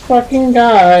this fucking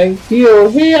guy. Heal,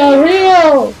 heal,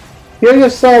 heal! Heal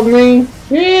yourself, me.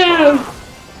 Heal!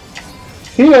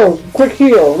 Heal, quick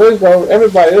heal. Let's go,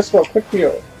 everybody. Let's go, quick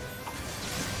heal.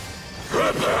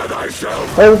 Prepare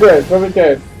thyself. Very good, very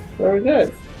good, very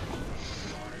good.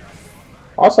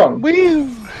 Awesome.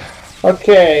 Woo!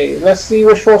 Okay, let's see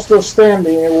which one's still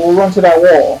standing, and we'll run to that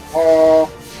wall.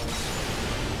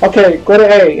 Okay, go to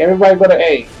A. Everybody go to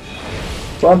A.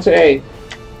 Run to A.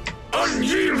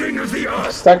 Unyielding as the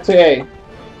earth. Stack to A.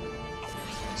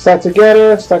 Stack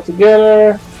together, stack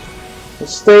together.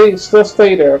 Still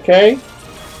stay there, okay?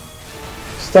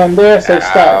 Stand there, stay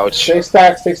stacked. Ouch. Stay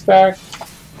stacked, stay stacked.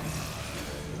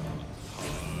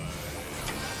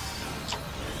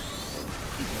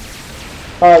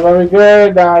 Alright, very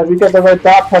good. If you get the red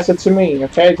dot, pass it to me,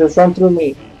 okay? Just run through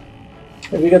me.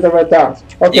 If you get the red dot.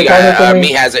 Okay, You pass it got to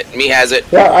me has it. Me has it.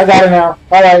 Yeah, I got it now.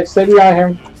 Alright, stay behind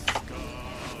him.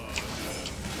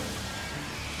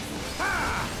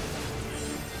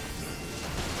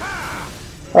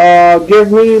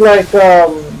 Give me like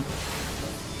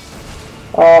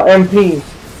MP.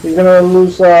 You're gonna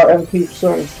lose MP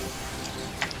soon.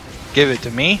 Give it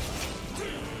to me?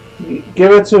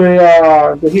 Give it to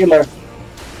the healer.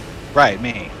 Right,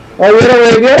 me. Oh, get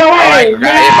away! Get away! I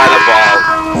got hit by the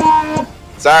ball.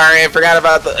 Sorry, I forgot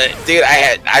about the dude.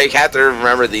 I have to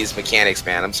remember these mechanics,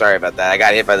 man. I'm sorry about that. I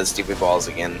got hit by the stupid balls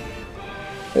again.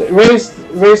 Race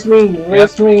me!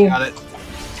 Race me! Got it.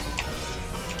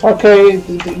 Okay,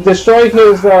 destroy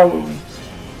his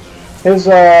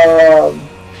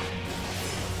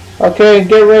Okay,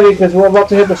 get ready because we're about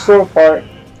to hit the sword part.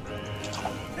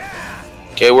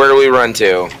 Okay, where do we run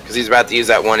to? Because he's about to use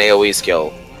that one AoE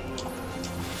skill.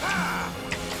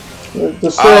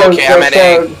 The sword. Oh, okay, I'm at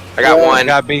A. sword. I got Yeah. one. I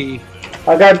got B.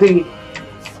 I got D.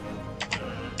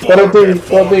 Go to D.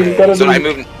 Go to D. Go to D. So I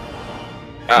moved.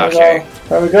 There you Okay.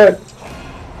 go. Very good.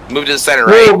 Move to the center,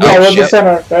 right? Move, Oh, to the shit.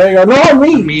 center. There you go. No,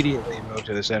 me. Immediately move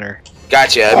to the center.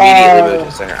 Gotcha. Immediately move to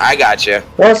the center. I gotcha.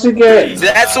 Once you get.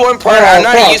 That's the one part. Oh, I'm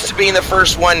not fuck. used to being the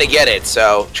first one to get it,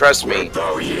 so trust me.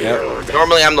 Yep.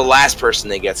 Normally, I'm the last person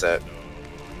that gets it.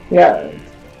 Yeah.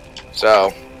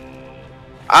 So,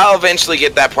 I'll eventually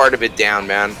get that part of it down,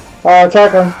 man.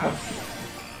 Attack him.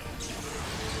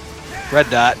 Red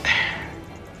dot.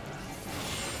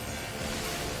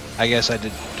 I guess I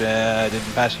didn't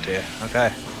pass it to you.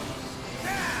 Okay.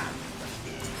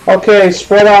 Okay,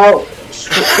 spread out.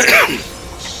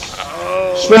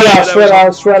 Spread out, spread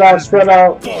out, spread out, spread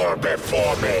out. Far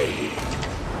before me.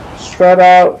 Spread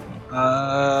out.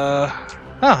 Huh,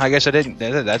 I guess I didn't.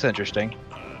 That's interesting.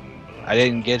 I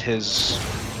didn't get his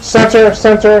Center.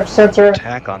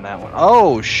 Attack on that one.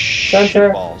 Oh, shit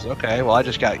Center. balls. Okay, well, I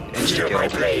just got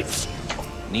insta-killed.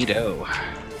 Neato.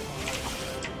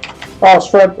 Oh,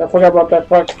 Fred, I forgot about that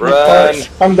part. Run.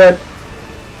 I'm dead.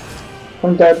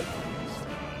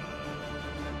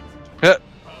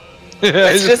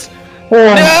 It's just...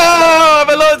 Oh. No! I'm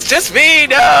alone. It's just me.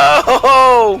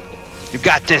 No! You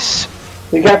got this.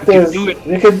 You got this. do it.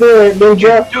 You can do it,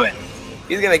 Ninja. Do it.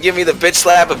 He's gonna give me the bitch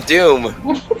slap of doom.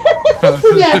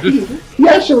 Yeah, he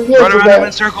actually is. Run around him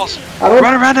in circles.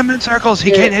 Run around him in circles.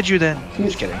 He can't hit you then. I'm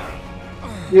just kidding.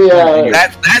 Yeah.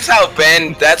 That's how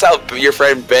Ben. That's how your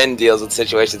friend Ben deals with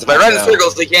situations. If I run in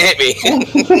circles, they can't hit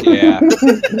me. Yeah.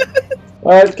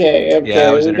 Okay. Yeah,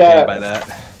 I was entertained by that.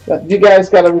 You guys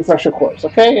got to refresh your course,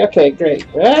 okay? Okay, great.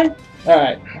 All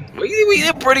right. We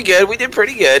did pretty good. We did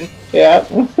pretty good. Yeah.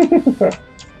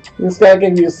 Just gotta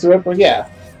get used to it, but yeah.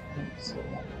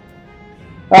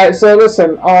 Alright, so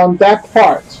listen, on that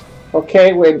part,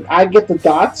 okay, when I get the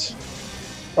dots,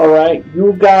 alright,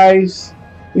 you guys,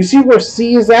 you see where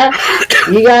C is at?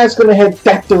 You guys gonna head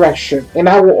that direction, and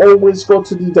I will always go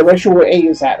to the direction where A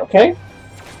is at, okay?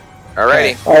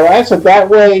 Alrighty. Alright, so that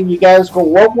way you guys go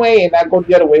one way and I go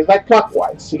the other way. It's like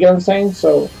clockwise, you get what I'm saying?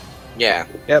 So Yeah.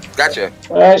 Yep. Gotcha.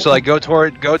 alright. So like go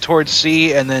towards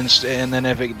C, and then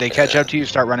if they catch up to you,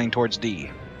 start running towards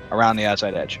D, around the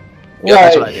outside edge. Yeah,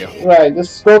 that's what I do. Right,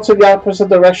 just go to the opposite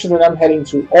direction that I'm heading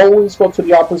to. Always go to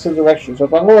the opposite direction. So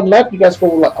if I'm going left, you guys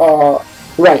go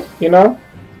right, you know?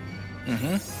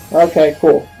 Mm-hmm. Okay,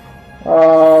 cool.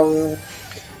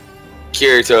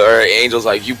 Kirito or Angel's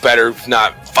like, you better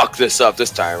not fuck this up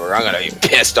this time, or I'm gonna be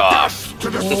pissed off.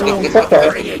 It's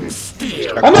okay.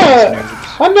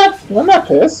 I'm not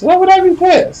pissed. Why would I be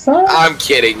pissed, huh? I'm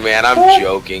kidding, man. I'm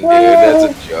joking, dude.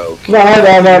 That's a joke. No.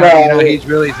 You know, he's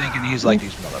really thinking he's like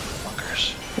these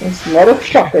motherfuckers. These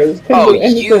motherfuckers can Oh, do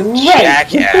anything you right.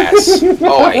 jackass.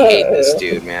 Oh, I hate this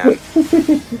dude, man.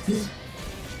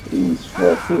 These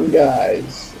fucking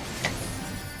guys.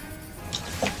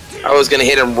 I was gonna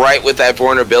hit him right with that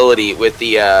vulnerability with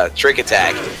the trick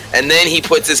attack, and then he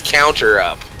puts his counter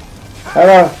up. I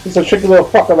know, he's a tricky little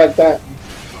fucker like that.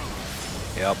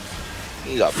 Yep.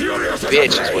 He's a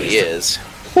bitch, is what he is.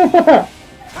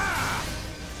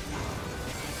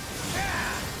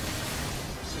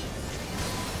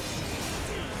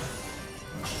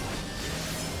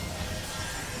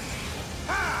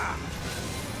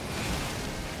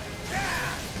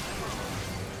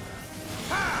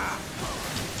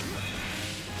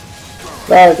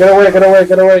 Alright,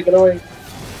 get away.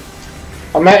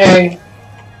 I'm at A.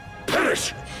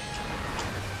 Perish.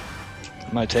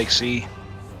 I might take C.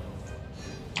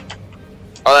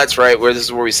 Oh, that's right. This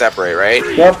is where we separate, right?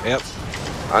 Yep. Yep.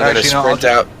 I'm gonna sprint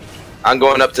out. I'm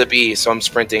going up to B, so I'm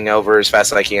sprinting over as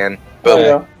fast as I can. Boom.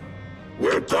 Yeah.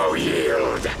 Will go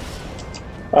yield.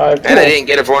 Alright, And I didn't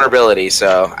get a vulnerability,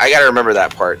 so I gotta remember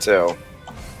that part too.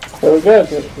 Very good.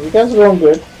 You guys are doing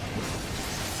good.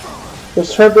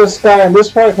 Just hurt this guy, and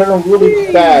this part hurt him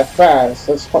really bad, fast,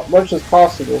 as much as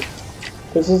possible.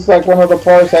 This is like one of the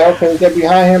parts that, okay, we get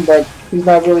behind him, but he's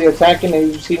not really attacking, and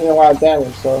he's receiving a lot of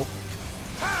damage, so.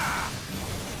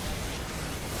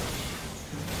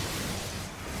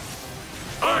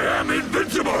 I am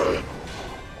invincible.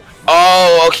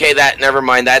 Oh, okay. Never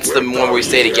mind. That's the one where we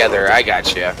stay together. I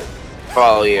got you.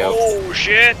 Follow you. Oh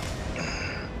shit!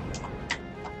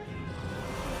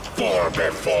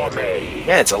 Before me.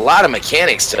 Yeah, it's a lot of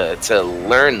mechanics to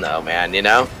learn, though, man. You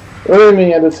know. What do you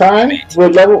mean? At the time,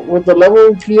 with the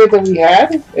level gear that we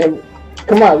had, and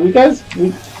come on, we got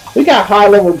high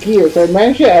level gear, so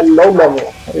man, shit at low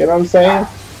level. You know what I'm saying?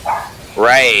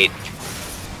 Right.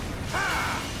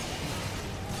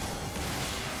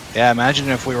 Yeah, imagine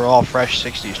if we were all fresh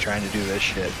 60s trying to do this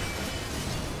shit.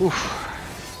 Oof.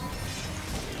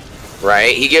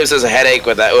 Right. He gives us a headache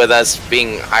with that, with us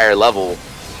being higher level.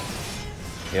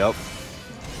 Yep.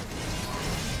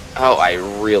 Oh, I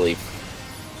really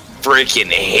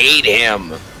freaking hate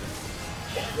him.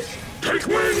 Take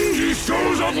wing, ye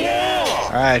souls of war.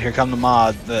 Alright, here come the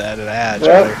ads.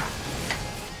 Yep.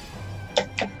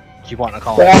 Keep wanting to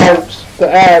call The them ads, the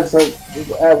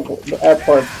ad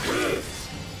part.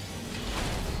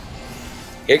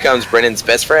 Here comes Brennan's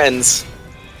best friends.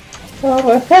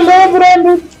 Hello,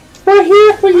 Brandon. We're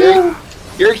here for you.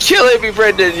 You're killing me,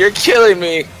 Brendan. You're killing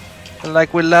me.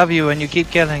 Like we love you and you keep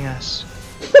killing us.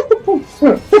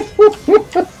 You're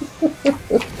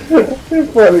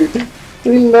funny.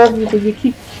 We love you, but you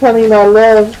keep killing our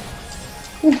love.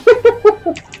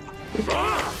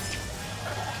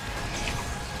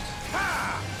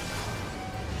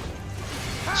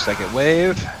 Second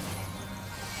wave.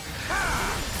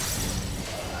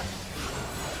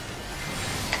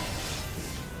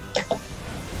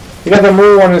 You got the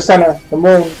moon one in the center. The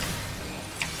moon.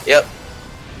 Yep.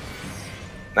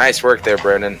 Nice work there,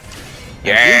 Brendan.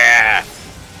 Yeah.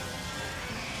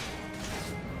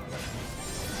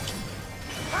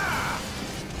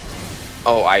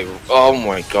 Oh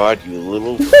my god, you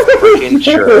little freaking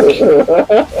jerk.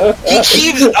 He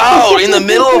keeps, in the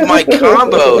middle of my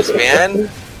combos, man.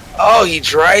 Oh, he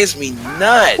drives me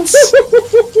nuts.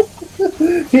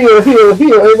 Heal,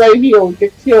 everybody heal.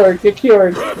 Get cured.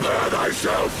 Prepare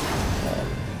thyself.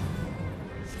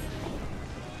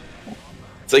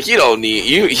 It's like you don't need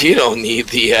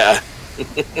the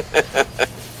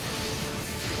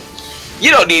you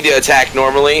don't need to attack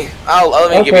normally.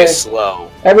 Let me give you a slow.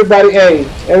 Everybody A.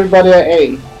 Everybody at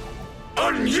A.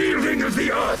 Unyielding of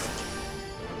the earth.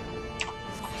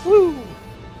 Woo.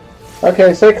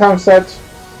 Okay, stay calm, set.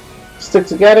 Stick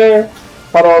together.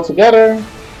 Huddle all together.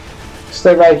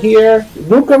 Stay right here.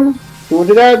 Nuke them. Do what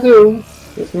you gotta do.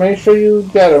 Just make sure you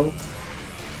get them.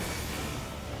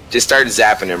 Just start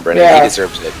zapping him, Brennan. Yeah. He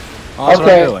deserves it. Oh, that's what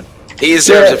I'm doing. He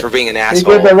deserves it for being an You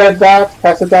asshole. get the red dot.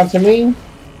 Pass it down to me. Me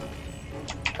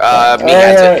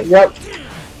has it. Yep.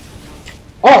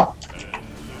 Oh!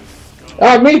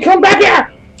 Me, come back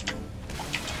here!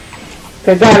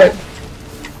 Okay, got it.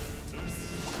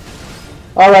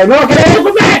 Alright, no, get away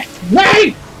from me!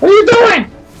 Nate! What are you doing?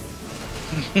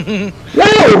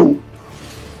 Yo!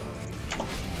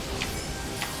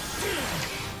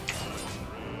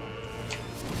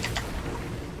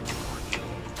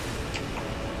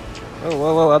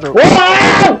 Whoa, other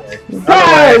Whoa!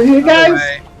 Guys, you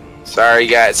guys! Sorry,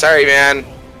 guys. Sorry, man.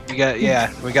 We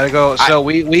gotta go. So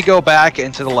we go back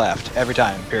and to the left every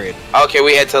time. Period. Okay,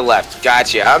 we head to the left.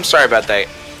 Gotcha. I'm sorry about that,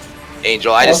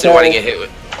 Angel. I just didn't want to get hit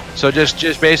with. So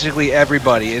just basically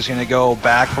everybody is gonna go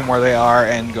back from where they are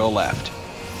and go left.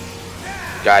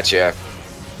 Gotcha.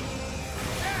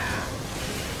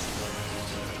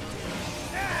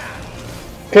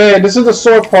 Okay, this is the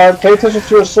sword part. Pay attention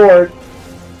to your sword.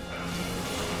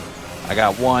 I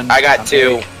got one. I got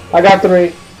two. I got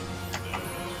 3.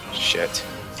 Shit.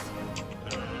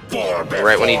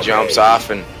 Right when he jumps off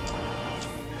and.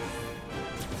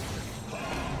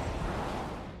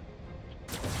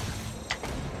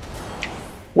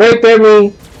 Wait there,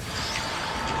 me.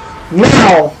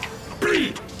 Now!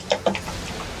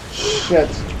 Shit.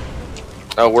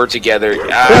 Oh, we're together.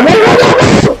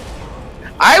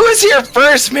 I was here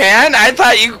first, man. I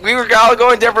thought we were all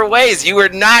going different ways. You were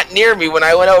not near me when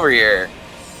I went over here.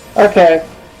 Okay.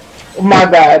 My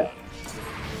bad.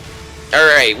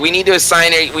 Alright, we need to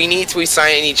assign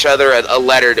each other a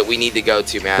letter that we need to go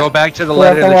to, man. Go back to the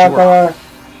letter that you were.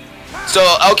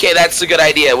 So, okay, that's a good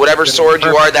idea. Whatever sword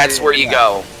you are, that's where you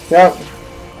go. Yep.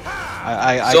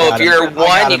 So if you're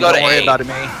 1, you go to Don't worry A. about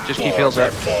me. Just keep heals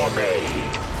up.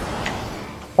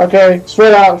 Okay,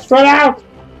 straight out. Straight out!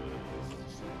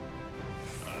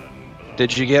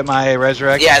 Did you get my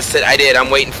resurrection? Yes, I did. I'm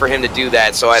waiting for him to do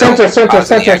that, so I Center, don't cause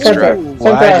any extra.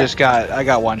 Well, I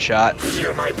got one shot.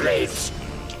 Feel my blades.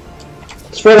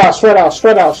 Straight out, straight out,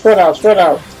 straight out, straight out, straight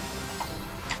out.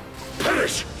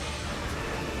 Perish.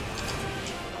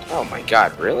 Oh my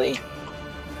god, really?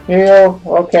 Heal.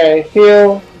 Okay,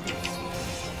 heal.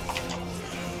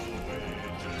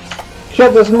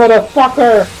 Kill this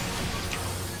motherfucker!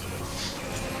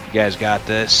 You guys got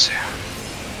this.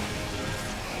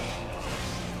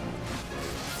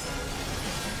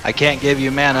 I can't give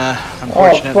you mana,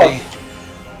 unfortunately.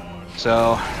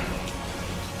 So.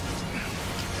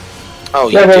 Oh,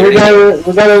 yeah, but we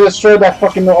gotta destroy that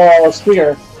fucking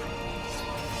spear.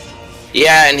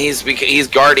 Yeah, and he's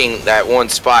guarding that one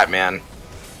spot, man.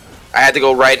 I had to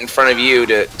go right in front of you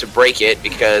to break it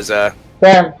because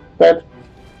Damn, dead.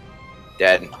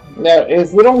 Dead. Yeah,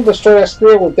 if we don't destroy that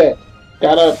spear, we're dead.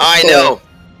 I know,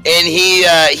 and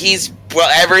he's well,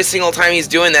 every single time he's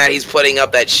doing that, he's putting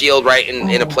up that shield right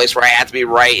in a place where I have to be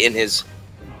right in his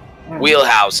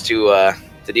wheelhouse to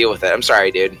deal with it. I'm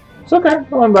sorry, dude. It's okay,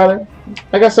 don't worry about it.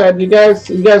 Like I said, you guys,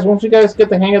 once you guys get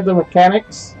the hang of the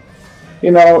mechanics,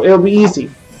 you know, it'll be easy.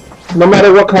 No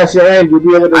matter what class you're in, you'll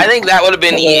be able to. I think that would have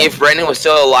been if Brendan was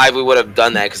still alive. We would have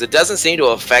done that because it doesn't seem to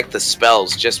affect the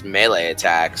spells, just melee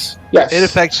attacks. Yes, it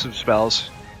affects some spells.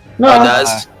 No, it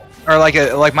does. Or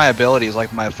like my abilities,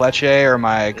 like my Fletche or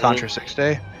my Contra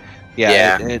 6-Day.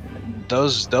 Yeah.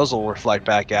 Those will reflect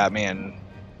back at me and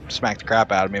smack the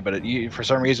crap out of me. But for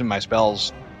some reason, my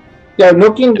spells. Yeah,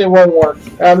 nuking they won't work.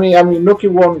 I mean,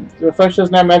 nuking won't. The flesh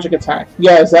doesn't have magic attack.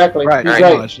 Yeah, exactly. Right. He's right.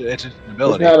 right. No, it's an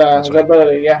ability. It's not an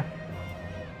ability. Yeah.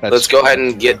 Let's go ahead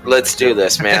and let's do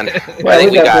this, man. Yeah, I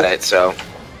think we got it. So.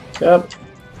 Yep.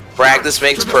 Practice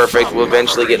makes perfect. We'll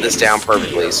eventually get this down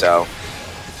perfectly. So.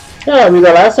 Yeah, I mean,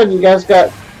 the last time you guys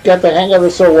got got the hang of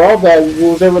it so well that we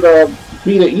was able to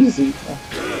beat it easy.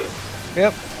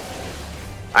 Yep.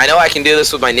 I know I can do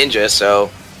this with my ninja, so...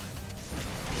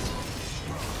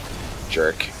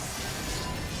 Jerk.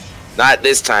 Not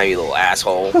this time, you little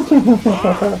asshole.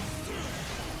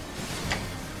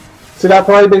 See that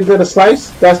part they did a slice?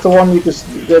 That's the one you could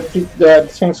that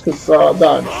things could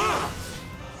dodge.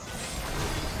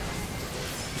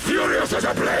 Furious as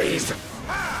a blaze.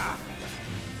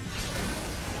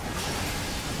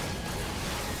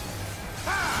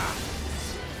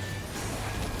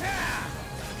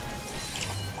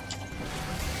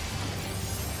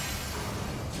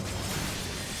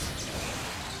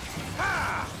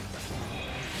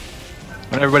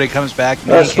 When everybody comes back,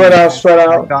 Spread out.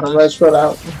 Let's spread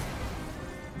out.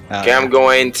 Okay, I'm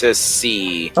going to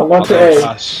C. I'm going to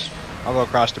A. I'll go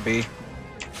across to B.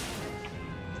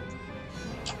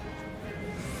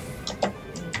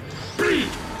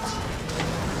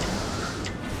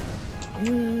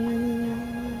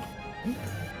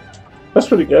 That's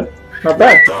pretty good. Not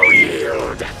bad.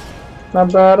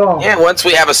 Not bad at all. Yeah, once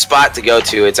we have a spot to go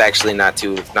to, it's actually not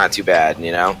too bad,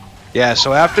 you know? Yeah,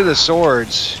 so after the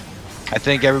swords, I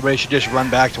think everybody should just run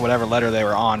back to whatever letter they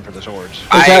were on for the swords.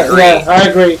 I agree. Yeah, I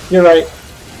agree. You're right.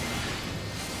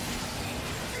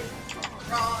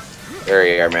 There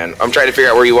you are, man. I'm trying to figure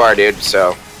out where you are, dude,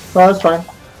 so... No, that's fine.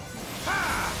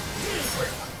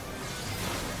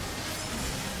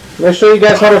 Make sure you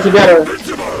guys hold it together.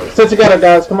 Sit together,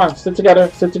 guys. Come on. Sit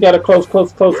together. Sit together. Close,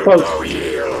 close, close, close.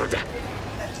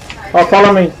 Oh,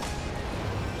 follow me.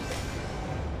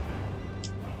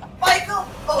 Michael!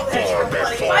 Oh, that's so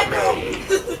funny. Michael!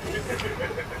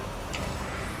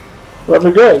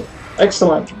 Very good.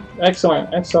 Excellent.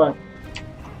 Excellent. Excellent.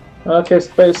 Okay,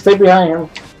 stay behind him.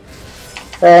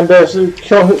 And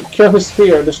kill his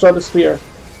spear. Destroy the spear.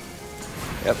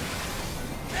 Yep.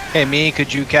 Hey, me,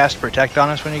 could you cast Protect on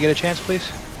us when you get a chance, please?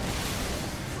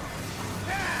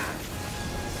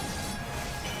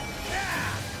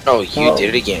 Oh, you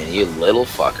did it again, you little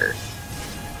fucker.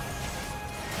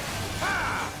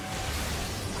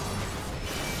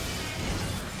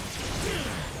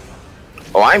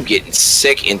 Oh, I'm getting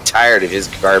sick and tired of his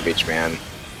garbage, man.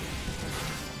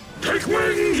 Take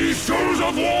wing, ye souls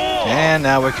of war! And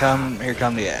now here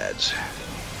come the ads.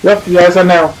 Yep, the ads are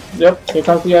now. Yep, here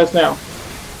comes the ads now.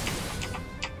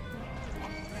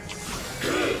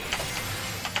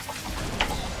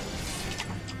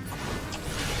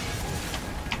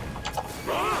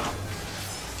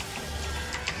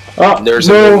 Oh, there's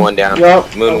a moon one down.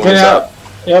 Yep, Moon one's up.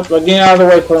 Yep, we're getting out of the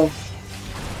way for him.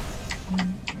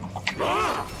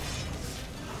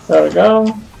 There we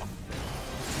go.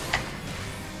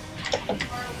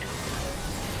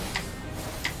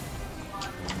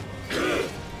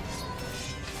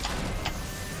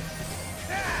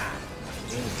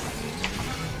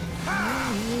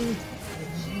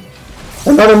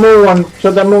 Another moon one.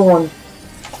 Show that moon one.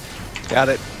 Got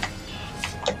it.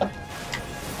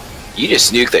 You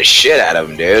just nuked the shit out of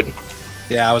him, dude.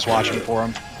 Yeah, I was watching for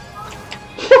him.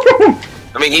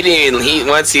 I mean, he didn't even.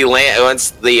 Once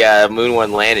the moon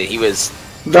one landed, he was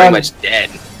pretty Done. much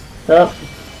dead. Yep.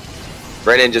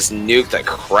 Brennan just nuked the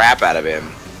crap out of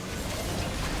him.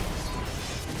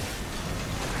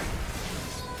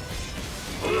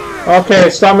 Okay,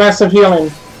 stop massive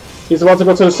healing. He's about to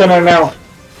go to the center now.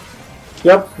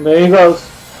 Yep, there he goes.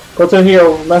 Go to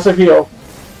heal, massive heal.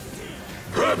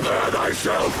 Prepare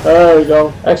thyself. There we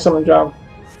go. Excellent job.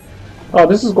 Oh,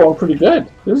 this is going pretty good.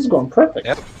 This is going perfect.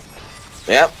 Yep.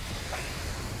 Yep.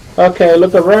 Okay,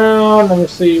 look around. Let me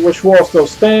see which wall still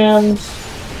stands.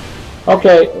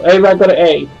 Okay, everybody go to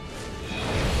A.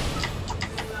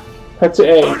 Head to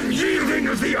A. Unyielding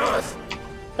as the earth.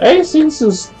 A seems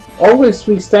to always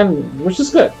be standing, which is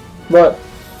good. But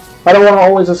I don't want to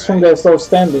always assume that it's still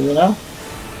standing, you know?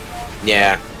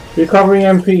 Yeah. Recovery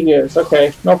MP years.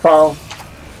 Okay, no problem.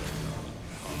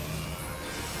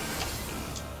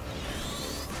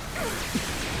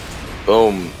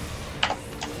 Boom.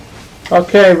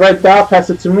 Okay, red dot, pass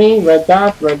it to me. Red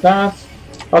dot, red dot.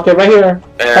 Okay, right here.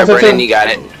 Pass it Brennan, to... you got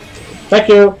it. Thank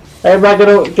you.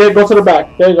 Everybody go to the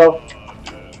back. There you go.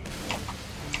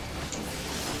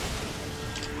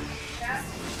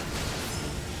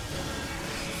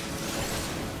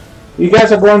 You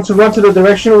guys are going to run to the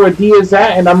direction where D is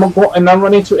at, and I'm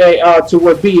running to A to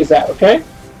where B is at. Okay.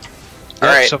 All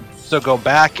right. So go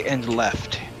back and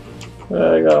left.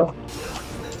 There you go.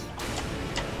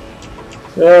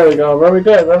 There we go. Very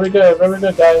good. Very good. Very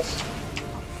good, guys.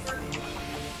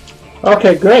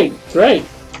 Okay, great. Great.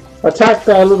 Attack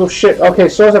that little shit. Okay,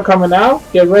 swords are coming out.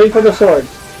 Get ready for the swords.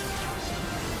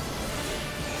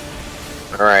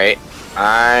 All right.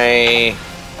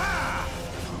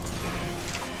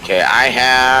 Okay, I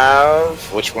have...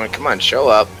 Which one? Come on, show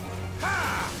up.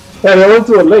 Yeah, they went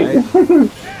to it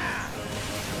late.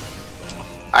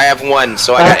 I have one,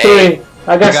 so I I got got three.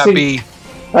 A. I got C. B.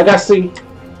 I got C.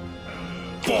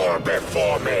 Far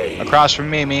before me. Across from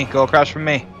me. Go across from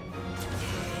me.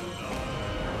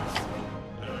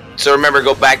 So remember,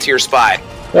 go back to your spot.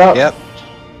 Yep. Yep.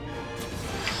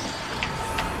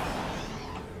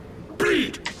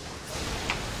 Bleed.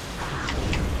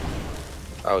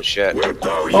 Oh, shit. We'll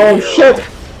go Oh heal. shit.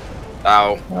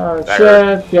 Oh. Oh That shit.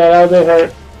 hurt. Yeah, that did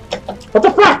hurt. What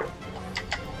the fuck?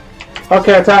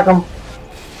 Okay, attack him.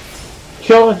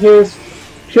 Kill this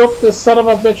son of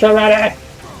a bitch already.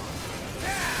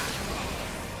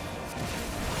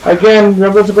 Again,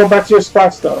 remember to go back to your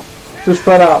spots though. To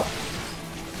spread out.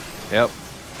 Yep.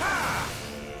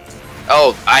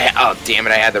 Oh, damn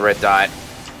it, I had the red dot.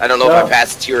 I don't know if I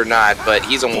passed it to you or not, but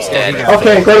he's almost dead.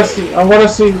 Okay, go to C. I want to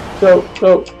see. Go.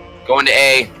 Going to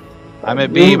A. I'm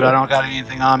at B, but I don't got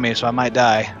anything on me, so I might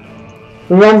die.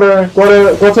 Remember,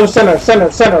 go to the center.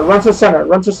 Run to center.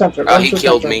 Oh, he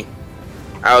killed me.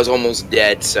 I was almost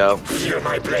dead, so. Feel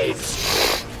my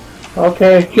blades.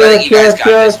 Okay, You guys got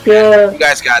this. You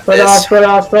guys got this. Spread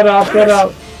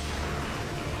out.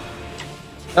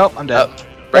 Nope, I'm dead. Oh,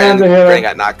 Brandon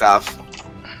got knocked off.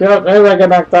 Yep, everybody got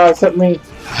knocked out except me.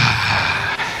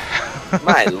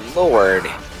 My lord.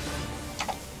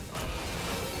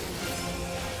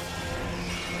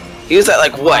 He was at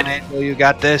like what? Angel, you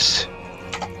got this.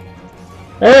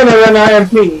 And I ran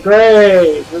IMP.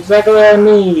 Great. Exactly what I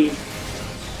need.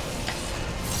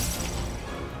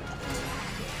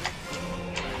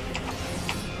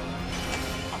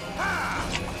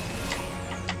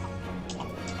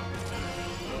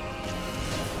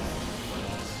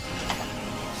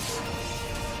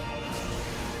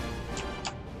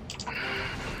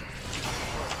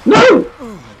 No!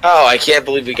 Oh, I can't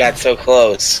believe we got so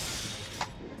close.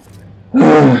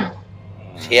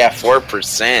 Yeah,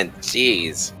 4%.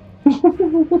 Jeez.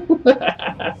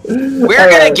 We're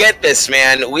gonna get this,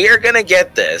 man. We are gonna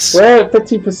get this. We're at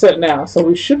 15% now, so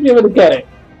we should be able to get it.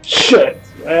 Should.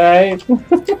 Alright?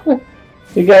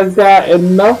 You guys got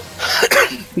enough?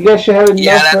 You guys should have enough.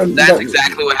 Yeah, that's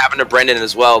exactly what happened to Brendan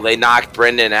as well. They knocked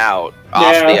Brendan out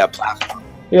off the platform.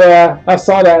 Yeah, I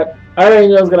saw that. I didn't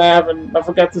know it was gonna happen. I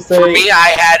forgot to say. For me,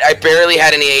 I barely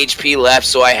had any HP left,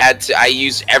 so I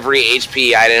used every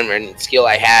HP item and skill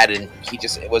I had, and he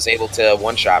just was able to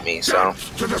one-shot me. So.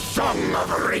 To the song of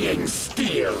ringing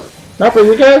steel. No, but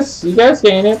you guys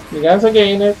gain it. You guys are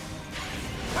gaining it.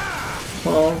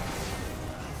 Oh.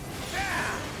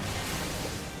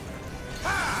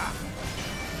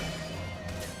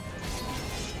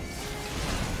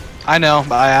 I know,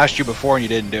 but I asked you before and you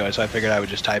didn't do it, so I figured I would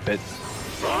just type it.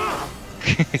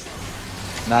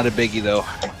 Not a biggie though.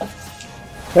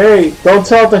 Hey, don't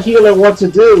tell the healer what to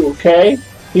do, okay?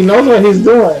 He knows what he's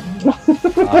doing.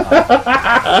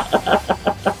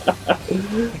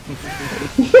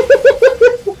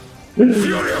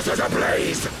 Furious as a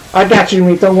blaze. I got you,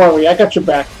 me. Don't worry. I got your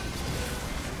back.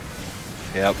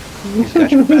 Yep. He's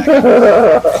got your back.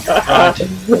 Front.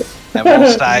 And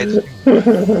both sides.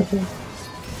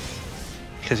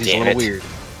 Because he's a little weird.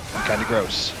 And kind of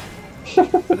gross.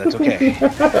 But that's okay.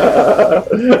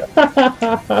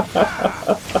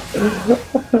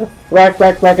 Back.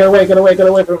 Get away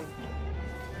from him.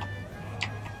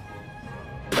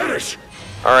 Perish.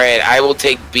 Alright, I will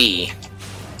take B.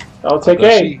 I'll take Go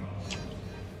A. see.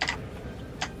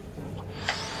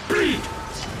 Bleed.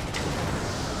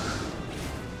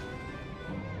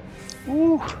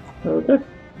 Ooh. Okay.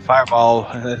 Fireball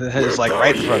is like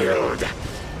right in front of it. Healed.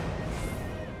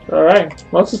 Alright.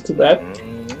 Well, this is too bad.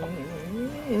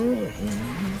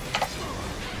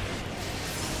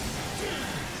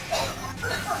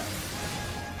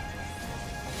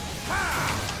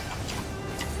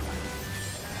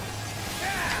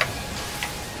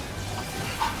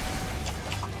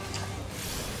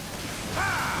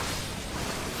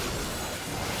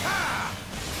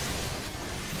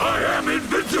 I am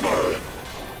invincible.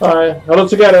 Alright. Huddle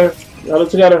together.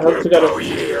 Will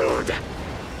yield.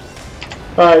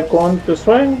 Alright, going this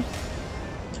way.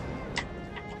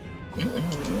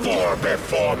 For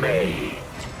before me.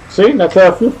 See, that's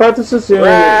a few practices here.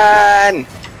 Run!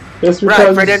 Just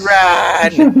Run, because... Brendan, run!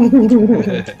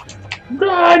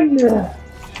 Run!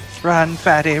 Run,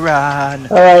 fatty, run!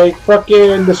 Alright,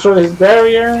 fucking destroy his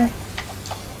barrier.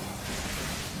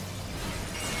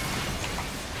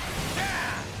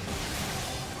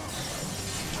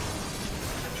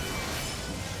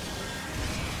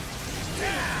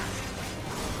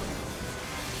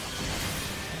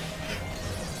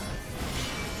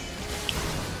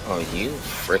 Oh, you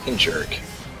freaking jerk.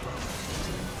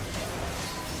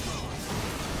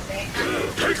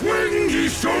 Renji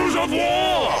Stones of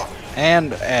War!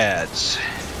 And ads.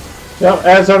 Yep,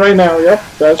 ads are right now. Yep,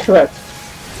 that's correct.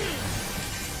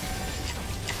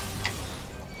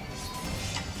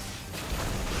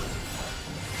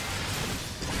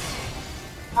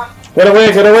 Get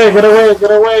away, get away, get away,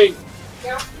 get away!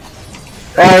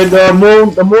 Alright,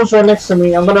 the moon's right next to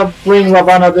me. I'm gonna bring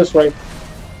Ravana this way.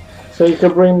 So you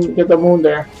can get the moon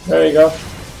there. There you go.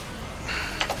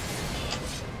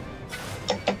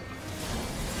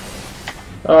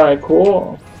 Alright,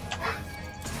 cool.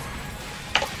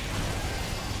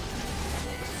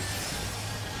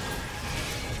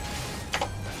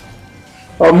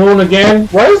 Oh, moon again?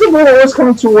 Why is the moon always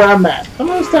coming to where I'm at? I don't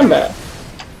understand that.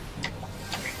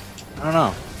 I don't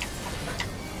know.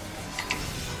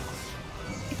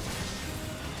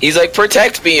 He's like,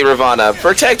 protect me, Ravana,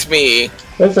 protect me.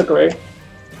 Basically.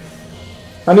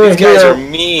 I need These guys are heals.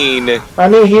 mean. I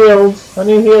need heals. I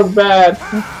need heals bad.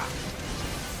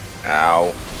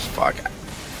 Ow. Fuck.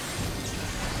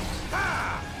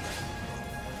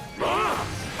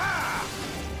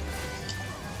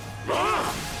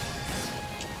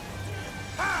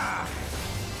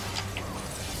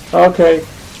 Okay.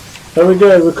 Very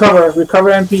good. Recover. Recover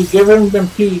MP. Give him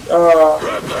MP.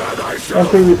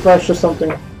 MP refresh or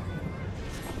something.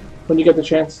 When you get the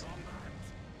chance.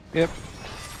 Yep.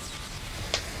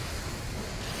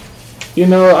 You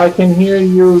know, I can hear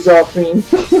you, Zalfine.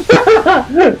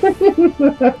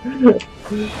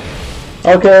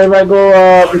 Okay, if I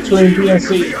go between B and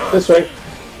C. This way.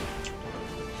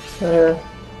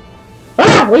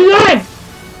 Ah! Where you going?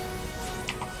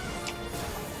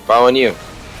 Following you.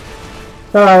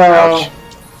 No. Ouch.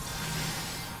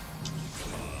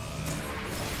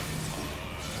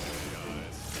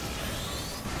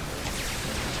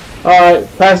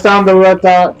 Alright, pass down the red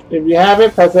dot. If you have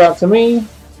it, pass it out to me.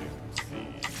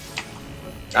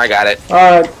 I got it.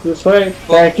 Alright, this way.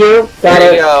 Thank you. Got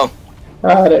There it. you go.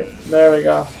 Got it. There we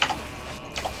go.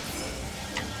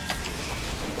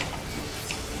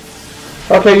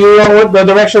 Okay, you know what the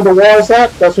direction of the wall is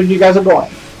at? That's where you guys are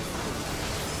going.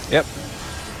 Yep.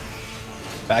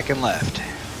 Back and left.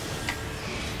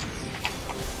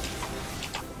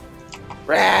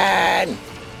 Run!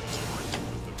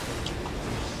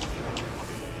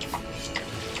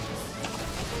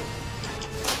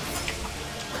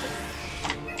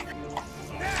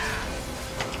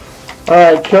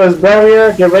 Alright, kill his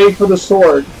barrier. Get ready for the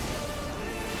sword.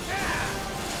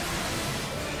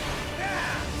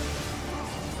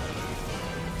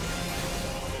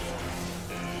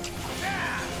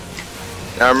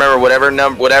 Now remember,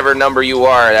 whatever number you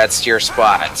are, that's your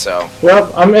spot. So.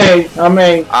 Yep, I'm A. I'm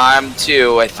A. I'm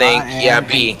 2, I think. I Yeah, am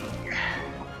B.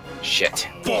 Shit.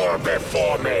 For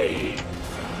before me.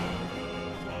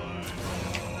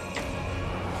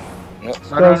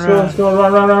 Nope. Let's go,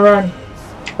 run.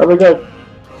 Very good.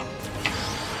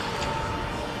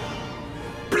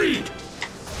 Bleed.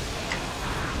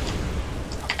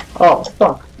 Oh,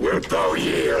 fuck. Wilt thou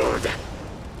yield?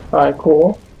 Alright,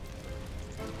 cool.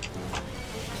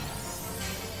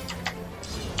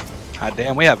 God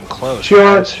damn, we have them close.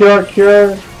 Cure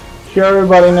guys.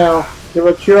 everybody now. Give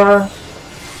a cure.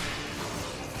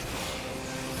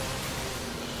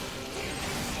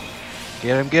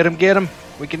 Get him.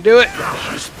 We can do it.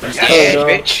 Yeah, go.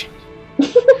 bitch.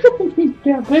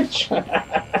 Yeah, bitch.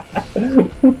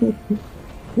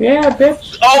 Yeah,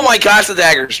 bitch. Oh my gosh, the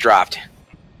daggers dropped.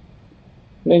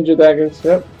 Ninja daggers,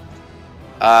 yep.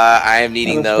 I am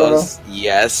needing Let's those.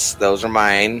 Yes, those are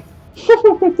mine.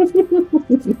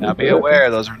 Now be aware,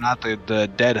 those are not the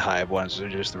dead hive ones. They're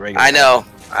just the regular.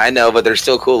 I know, but they're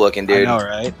still cool looking, dude. I know,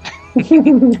 right?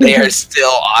 They are still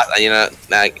awesome. You know,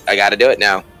 I gotta do it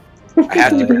now. I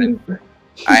have to, Brennan.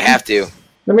 I have to.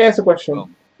 Let me ask a question. Oh.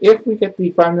 If we get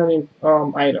the 5 million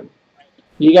item,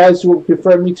 you guys would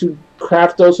prefer me to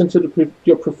craft those into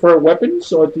your preferred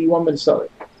weapons, or do you want me to sell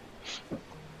it?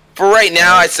 For right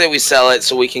now, I'd say we sell it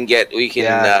so we can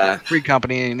Free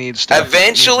company needs stuff.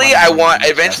 Eventually, I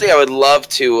would love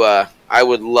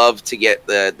to get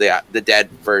the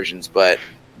dead versions, but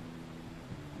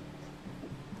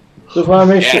Just want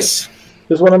to make sure. yes.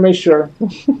 Just want to make sure.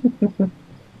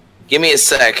 Give me a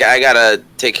sec. I gotta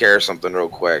take care of something real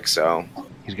quick. So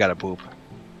He's got to poop.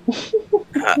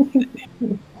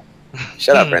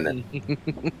 shut up, Brendan.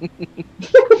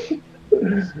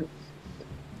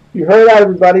 You heard that,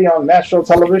 everybody, on national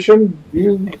television.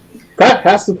 Crap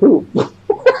has to poop.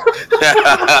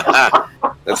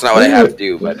 That's not what I have to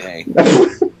do, but hey,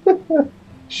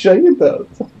 Show you those.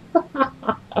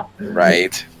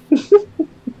 right.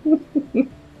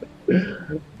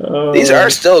 These are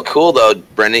still cool though,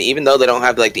 Brendan. Even though they don't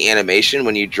have like the animation,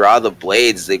 when you draw the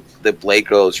blades, the blade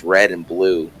goes red and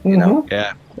blue. You know?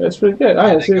 Yeah, that's pretty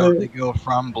good. they go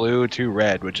from blue to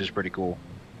red, which is pretty cool.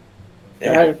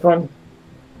 Yeah, having fun.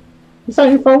 He's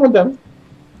having fun with them.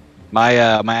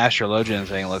 My my astrologian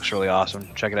thing looks really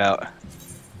awesome. Check it out.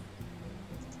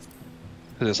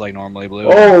 Cause it's like normally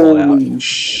blue. Holy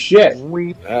shit!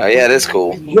 Yeah, it is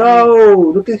cool.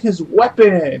 Yo, look at his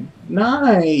weapon.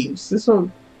 Nice. This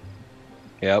one.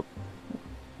 Yep.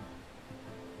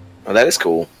 Oh, that is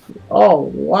cool. Oh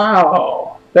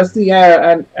wow, that's the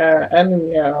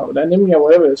anemia,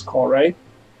 whatever it's called, right?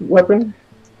 Weapon.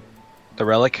 The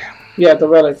relic. Yeah, the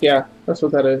relic. Yeah, that's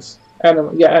what that is.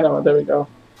 Anima. Yeah, anima. There we go.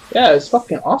 Yeah, it's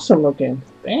fucking awesome looking.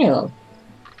 Damn.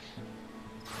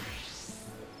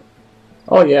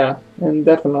 Oh yeah, and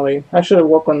definitely. I should have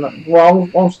worked on that. Well,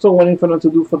 I'm still waiting for them to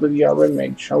do for the red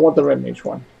mage. I want the red mage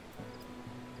one.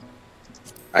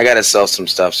 I gotta sell some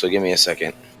stuff, so give me a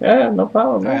second. Yeah, no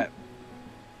problem. All right.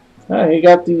 Yeah, he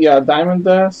got the diamond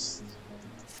dust.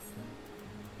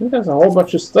 He has a whole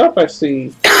bunch of stuff I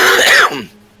see.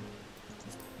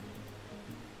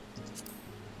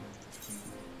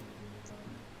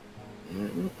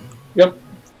 Yep.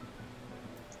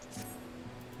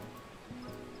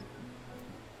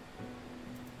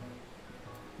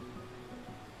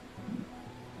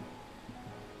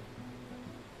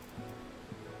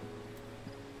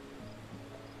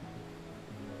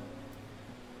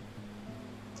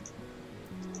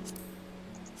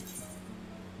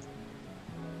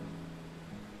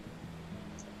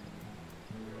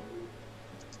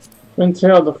 Twin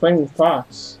Tail, the Flaming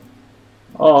Fox.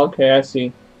 Oh, okay, I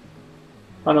see.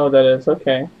 I know what that is.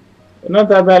 Okay. They're not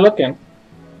that bad looking.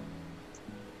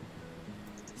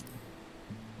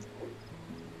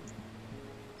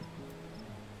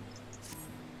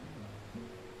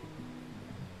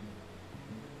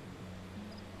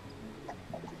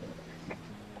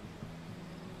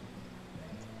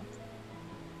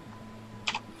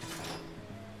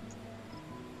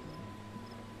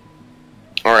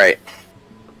 Alright.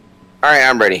 Alright,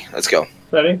 I'm ready. Let's go.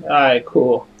 Ready? Alright,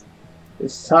 cool.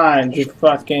 It's time to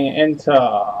fucking enter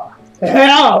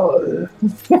hell!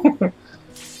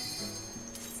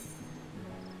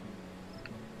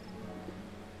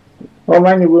 Well,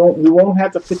 mind you, we won't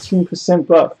have the 15%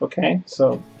 buff, okay?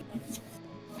 So,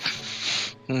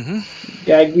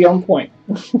 gotta be on point.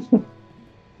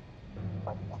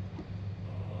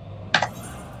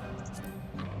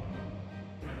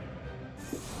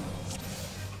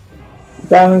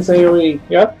 Balance AoE.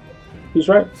 Yep, he's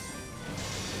right.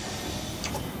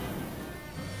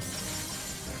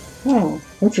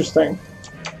 Interesting.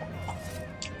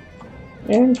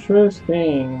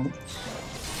 Interesting.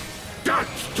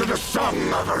 Dance to the song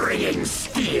of ringing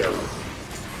steel.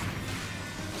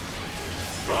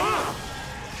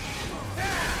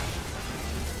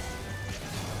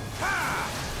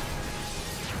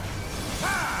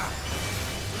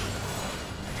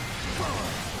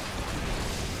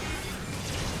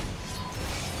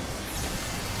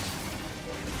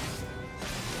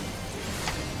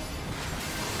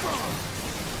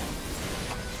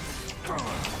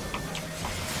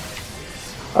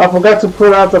 I forgot to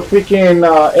put out the freaking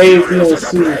A, B, and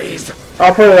C.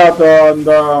 I'll put it out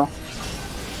the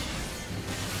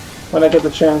when I get the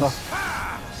chance.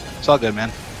 It's all good,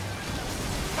 man.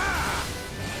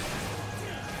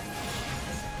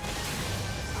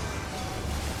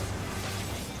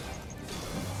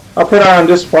 I'll put it on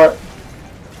this part.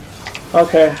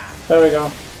 Okay, there we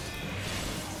go.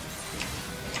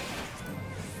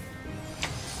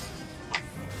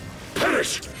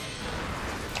 Perish.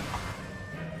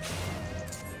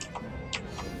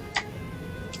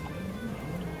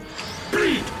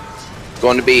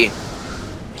 Going to be.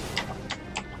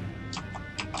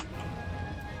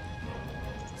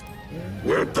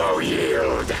 Wilt thou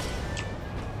yield?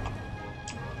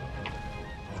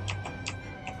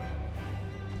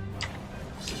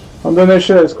 I'm doing this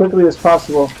shit as quickly as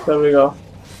possible. There we go.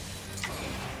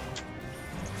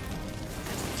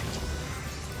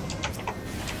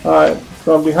 Alright,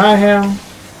 going behind him.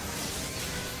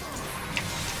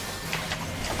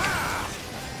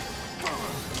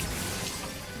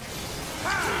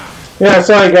 Yeah,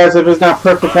 sorry guys if it's not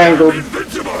perfect angled.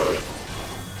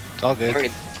 It's all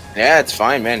good. Yeah, it's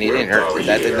fine, man. He didn't hurt.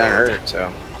 That did not hurt,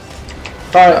 so.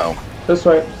 Alright, this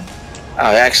way.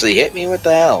 Oh, he actually hit me? What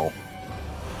the hell?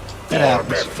 It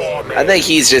happens. I think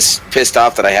he's just pissed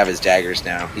off that I have his daggers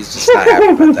now. He's just not happy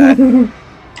about that.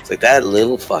 It's like, that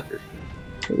little fucker.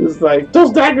 It's like,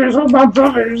 those daggers are my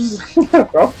brothers.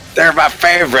 They're my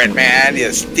favorite, man.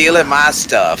 You're stealing my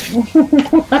stuff.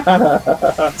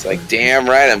 It's like, damn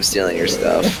right I'm stealing your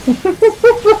stuff.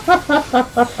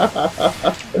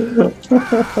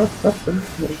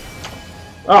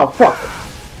 Oh, fuck.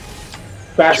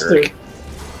 Bastard. Jerk.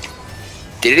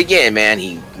 Did it again, man.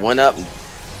 He went up and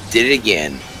did it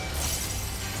again.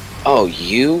 Oh,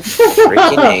 you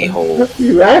freaking a-hole.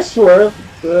 You asked for it.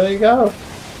 There you go.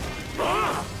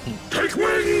 Take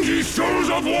wing, ye souls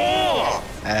of war!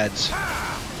 Ads.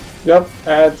 Yep,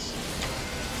 ads.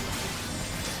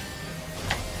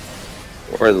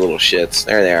 Where are the little shits?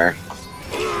 There they are.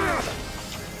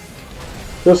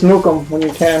 Just nuke them when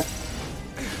you can.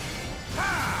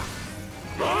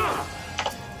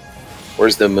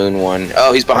 Where's the moon one?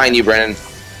 Oh, he's behind you, Brennan.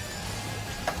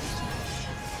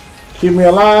 Keep me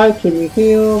alive, keep me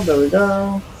healed. There we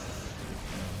go.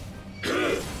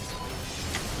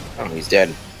 Oh, he's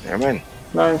dead. Never mind.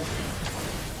 Nice.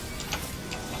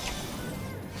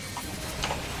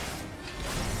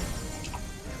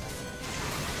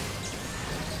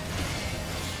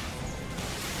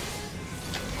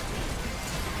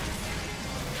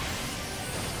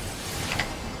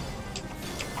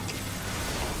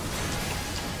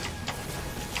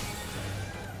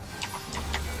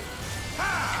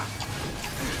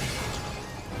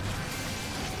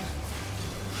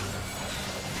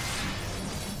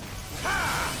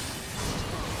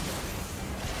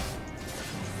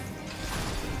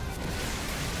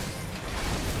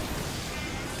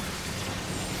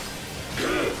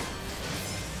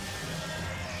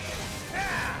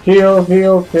 Heal,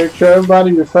 heal, take care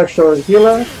everybody, refresh your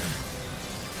healer.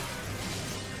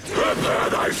 Prepare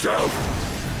thyself!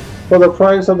 For the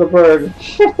price of the bird.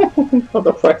 For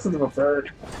the price of the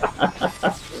bird.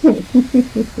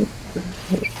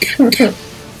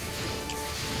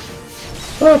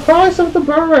 For the price of the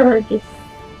bird.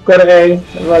 Go to A.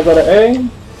 Everybody go to A.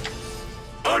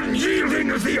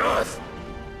 Unyielding of the earth!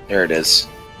 There it is.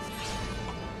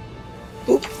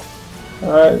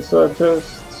 Alright, so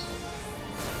just...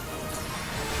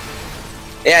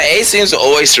 Yeah, A seems to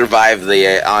always survive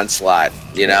the onslaught,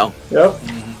 you know? Yep.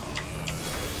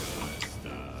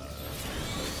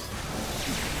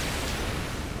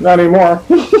 Not anymore.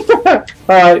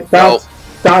 Alright, dots,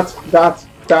 dots, dots,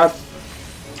 dots.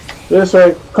 This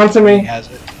way. Come to me. He has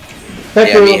it. Thank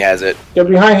Yeah, you. he has it. Get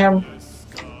behind him.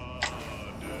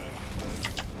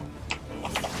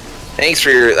 Thanks for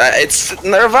your... it's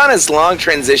Nirvana's long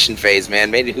transition phase,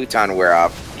 man. Made Huton wear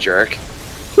off, jerk.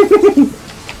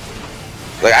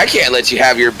 Like, I can't let you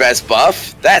have your best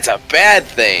buff. That's a bad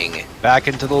thing. Back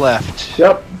into the left.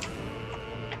 Yep.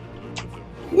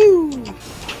 Woo.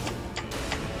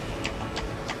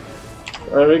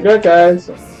 Very good,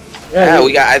 guys. Yeah,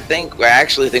 we got... I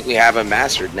actually think we have him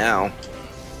mastered now.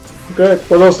 Good.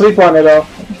 Well, don't sleep on it, though.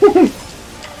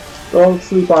 Don't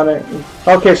sleep on it.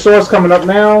 Okay, sword's coming up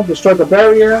now. Destroy the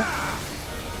barrier.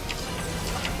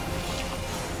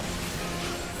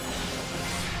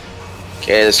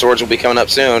 Okay, the swords will be coming up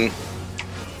soon.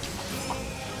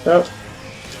 Yep.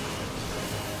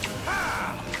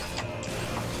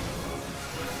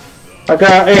 I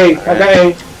got A. I got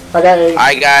A. I got A.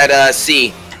 I got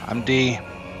C. I'm D.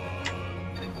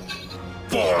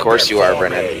 Of course you are,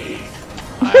 Brennan.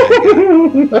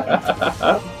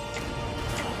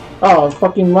 Oh,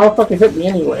 fucking motherfucker hit me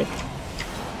anyway.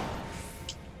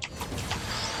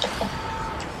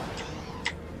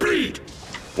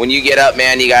 When you get up,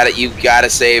 man, you gotta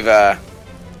save. Yep.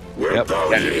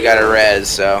 You gotta res.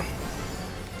 So.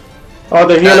 Oh,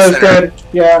 the healer's dead.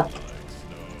 Yeah.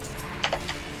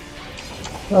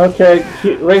 Okay,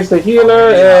 raise the healer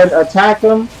and attack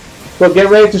him. So get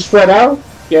ready to spread out.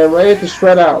 Get ready to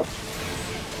spread out.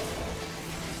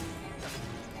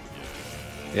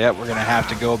 Yeah, we're gonna have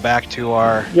to go back to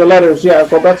our... Your letters, yeah.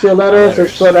 Go back to your letters and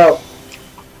spread out.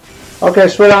 Okay,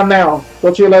 spread out now.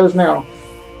 Go to your letters now.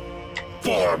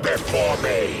 For before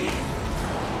me.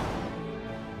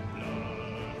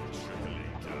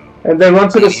 And then run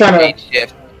to the center.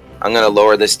 I'm gonna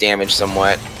lower this damage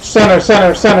somewhat. Center,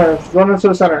 center, center. Run into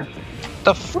the center.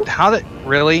 How that...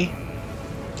 Really?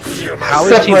 How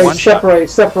is he one shot?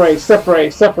 Separate.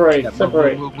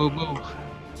 Move.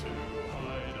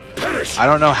 I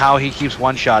don't know how he keeps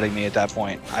one-shotting me at that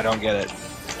point. I don't get it.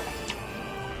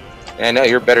 I know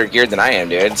you're better geared than I am,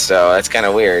 dude, so that's kind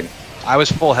of weird. I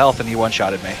was full health and he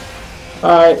one-shotted me.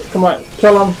 Alright, come on.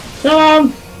 Kill him. Kill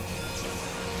him!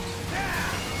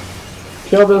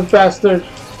 Kill this bastard.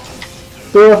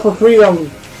 Do it for freedom.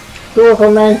 Do it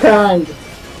for mankind.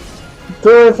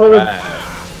 Do it for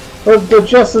the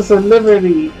justice and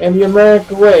liberty and the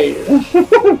American way.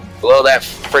 Blow that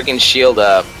freaking shield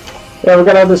up. Yeah, we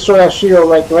gotta destroy that shield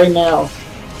like right now.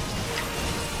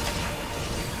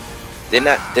 Did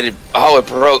it? Oh, it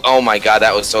broke. Oh my god,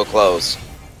 that was so close.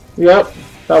 Yep,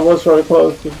 that was really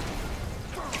close.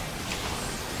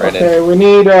 Brendan. Okay, we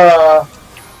need Damn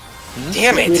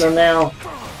it! Peter now.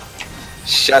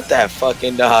 Shut that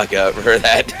fucking dog up for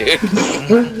that, dude.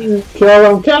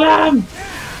 Kill him! Kill him!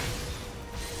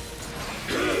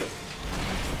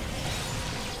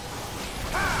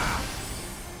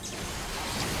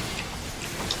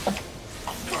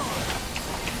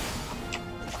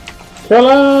 Kill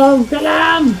him! Kill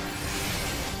him!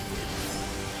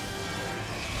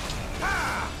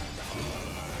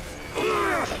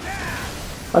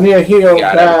 I need a heal,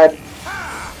 bad.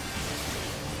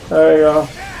 There you go.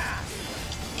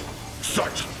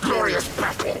 Such glorious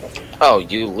battle. Oh,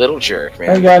 you little jerk,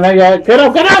 There you man. go, there you go. Get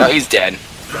up, get Oh, up! he's dead.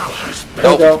 Thou hast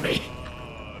There you go. me.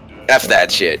 F that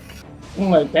shit. I'm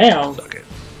like, damn. Look it.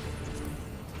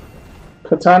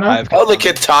 Katana? Oh, the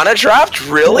katana dropped?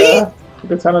 Really? Yeah,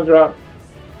 katana drop.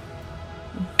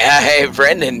 Hey,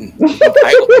 Brendan. I'm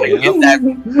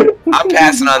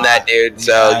passing on that, dude.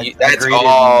 So that's agreed.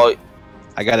 all.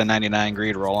 I got a 99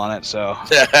 greed roll on it, so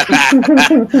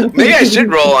Maybe I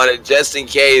should roll on it just in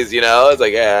case, you know? It's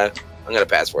like, yeah, I'm gonna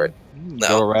pass for it. No.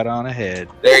 go right on ahead.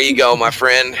 There you go, my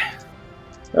friend.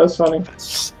 That was funny.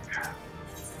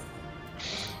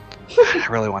 I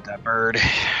really want that bird.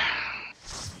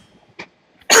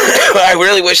 I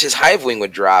really wish his hive wing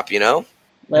would drop, you know?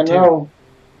 I know.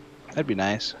 That'd be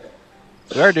nice.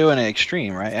 We are doing an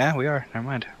extreme, right? Yeah, we are. Never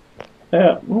mind.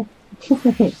 Yeah.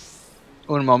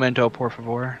 Un momento, por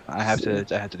favor. I have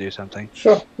to do something.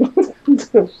 Sure.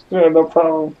 Sure, no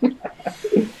problem.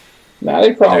 Not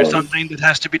a problem. There's something that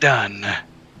has to be done.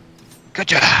 Good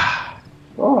job.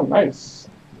 Oh, nice.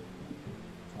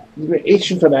 You've been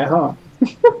itching for that, huh?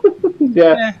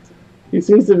 Yeah. Eh. He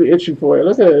seems to be itching for it.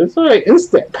 Look at it. It's like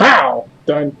instant. Pow!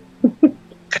 Done.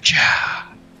 Good job.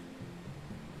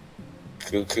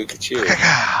 Coo-coo-coo-choo.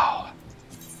 Cacao.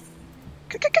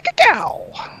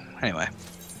 Cacao. Anyway.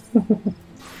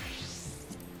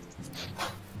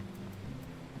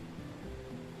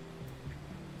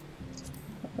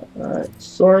 Alright,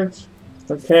 swords.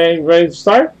 Okay, ready to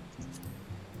start?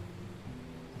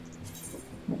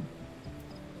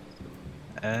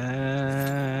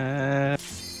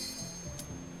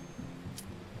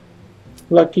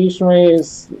 Lucky Ishmael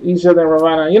is easier than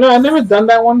Ravana. You know, I've never done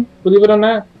that one, believe it or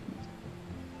not.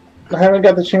 I haven't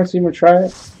got the chance to even try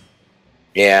it.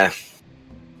 Yeah.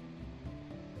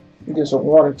 Get some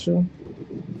water too.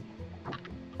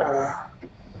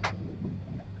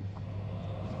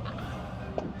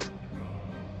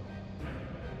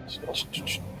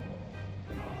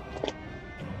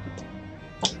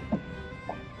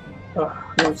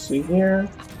 Let's see here.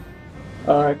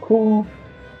 Alright, cool.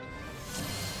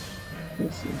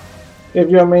 Let's see. If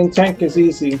your main tank is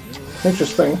easy.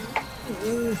 Interesting.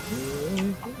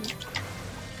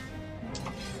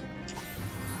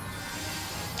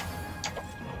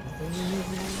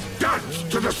 Dance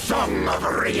to the song of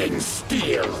ringing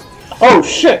steel. Oh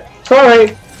shit!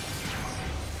 Sorry!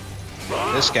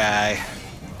 This guy.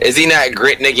 Is he not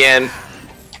gritting again?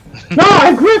 No,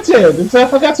 I gritted! I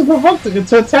forgot to provoke it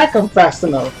to attack him fast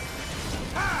enough.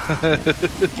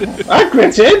 I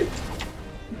gritted!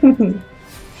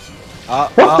 I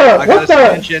What got his the?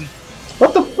 attention.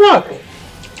 What the fuck?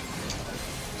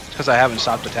 Because I haven't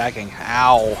stopped attacking.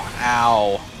 Ow.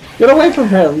 Ow. Get away from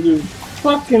him, you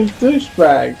fucking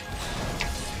douchebag.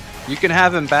 You can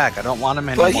have him back. I don't want him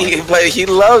anymore. But he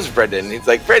loves Brendan. He's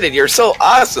like, Brendan, you're so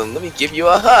awesome. Let me give you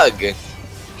a hug.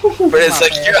 Brendan's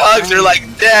like, your hugs are like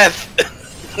death.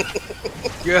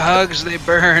 Your hugs, they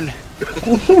burn.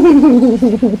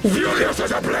 Furious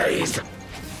as a blaze.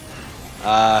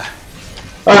 Alright,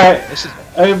 This is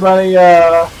everybody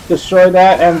destroy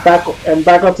that and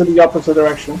back up to the opposite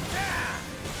direction.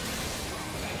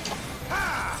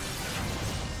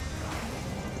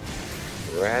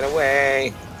 Right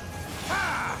away.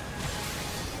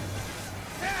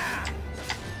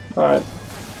 Alright.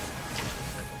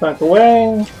 Back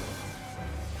away.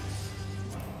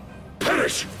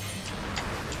 Perish.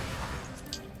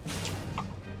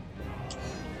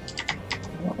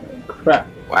 Crap.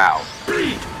 Wow.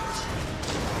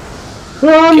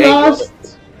 We're all Okay, lost.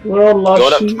 We're all lost.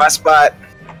 Going up to my spot.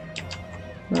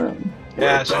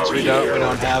 yeah. Since we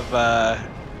don't have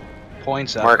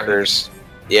points up. Markers.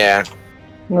 Yeah.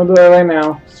 I'm gonna do it right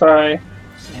now. Sorry.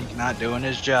 Tank not doing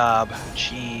his job.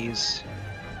 Jeez.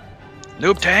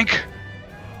 Noob tank.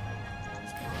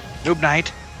 Noob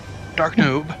knight. Dark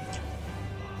noob.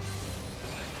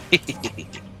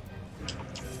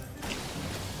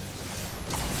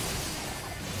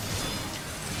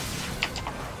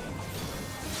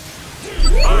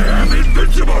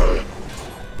 Invincible!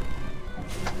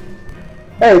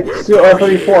 Hey,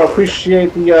 CR34,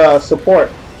 appreciate the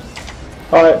support.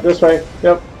 Alright, this way.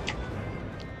 Yep.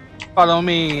 Follow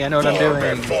me. I know what I'm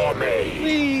doing. Before me.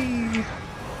 Whee!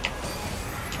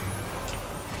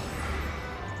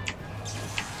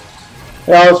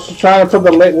 Yeah, I was trying to put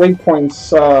the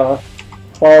waypoints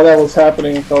while that was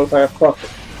happening, so I was like, fuck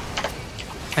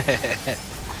it.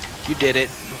 You did it.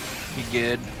 You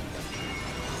good.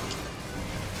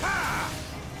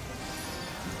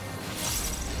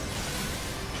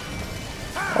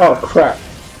 Oh crap.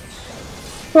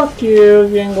 Fuck you,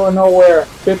 you ain't going nowhere,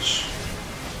 bitch.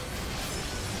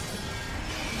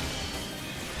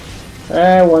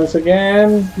 And once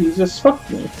again, he just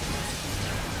fucked me.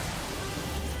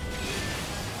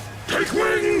 Take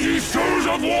wing, ye souls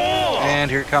of war!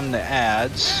 And here come the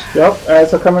ads. Yep,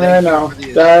 ads are coming in now.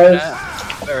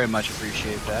 Guys, Very much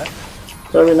appreciate that.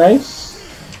 very nice.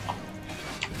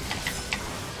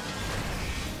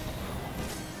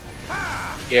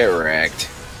 Get wrecked.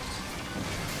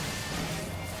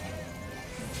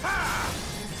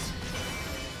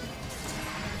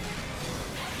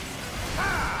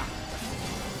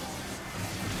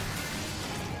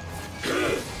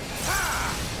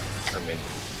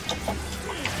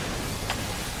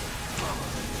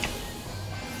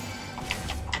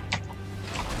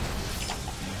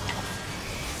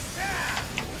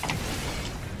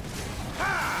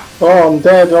 Oh, I'm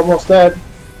dead, almost dead.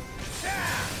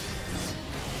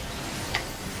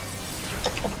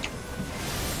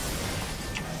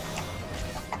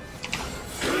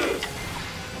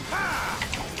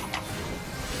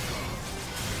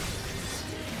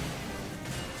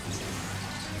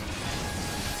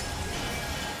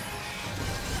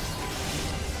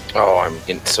 Oh, I'm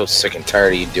getting so sick and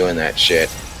tired of you doing that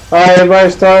shit. Alright, everybody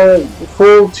start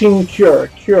full team cure.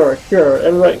 Cure.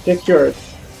 Everybody get cured.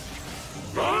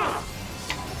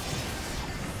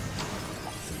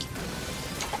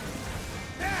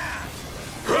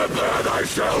 Prepare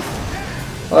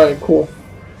thyself! Alright, cool.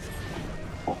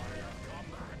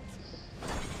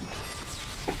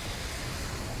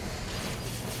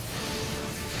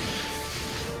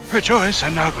 Rejoice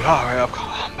in the glory of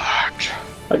combat.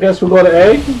 I guess we'll go to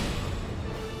A?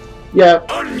 Yeah,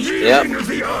 Unyielding of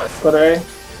the earth! go to A.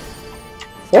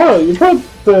 Whoa, you put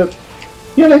the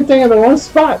healing thing in the wrong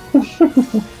spot.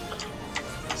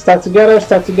 Stack together,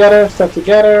 stack together, stack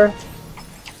together.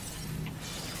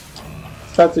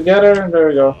 Stack together, there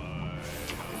we go.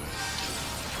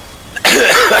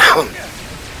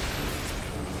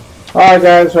 Alright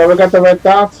guys, whoever got the red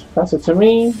dot, pass it to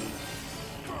me.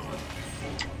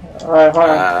 Alright, hold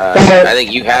on. I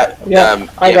think you have. Yeah,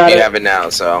 I got you it. have it now.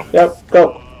 So. Yep,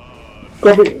 go.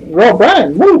 Go,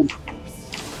 Brian, move!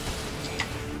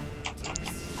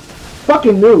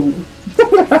 Fucking noob.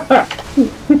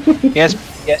 Yes,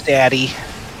 yes, Daddy.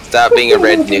 Stop being a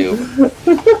red noob.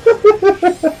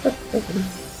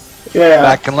 Yeah.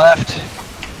 Back and left.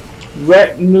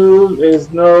 Red noob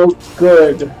is no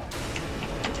good.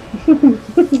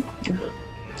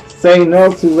 Say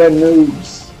no to red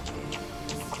noobs.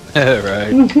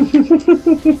 Right.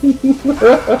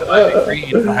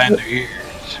 Green behind their ears,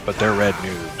 but they're red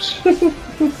noobs.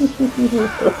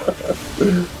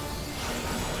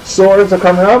 Swords are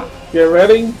coming up. Get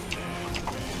ready.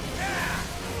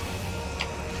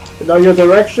 You know your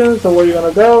directions, so where you're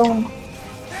gonna go.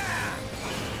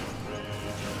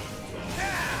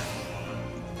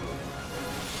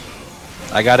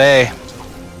 I got A.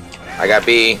 I got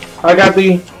B. I got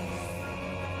the.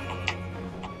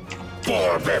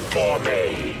 For before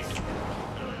me!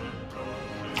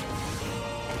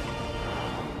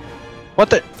 What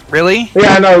the? Really?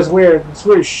 Yeah, I know it's weird. It's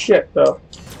weird shit though.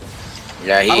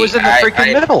 Yeah, I was in the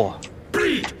freaking middle.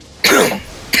 Bleed!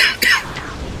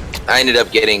 I ended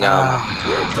up getting Will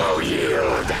thou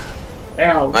yield?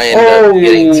 Ow. I ended up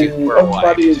getting two.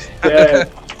 Everybody is dead.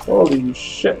 Holy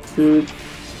shit, dude.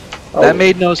 Oh. That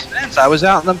made no sense. I was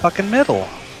out in the fucking middle.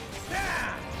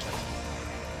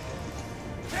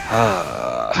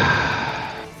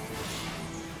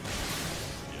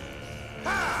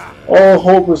 All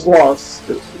hope is lost.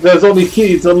 There's only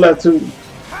kids left to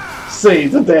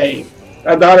save the day.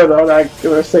 I don't know, I'm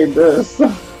gonna save this.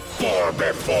 For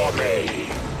before me!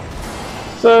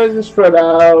 So just spread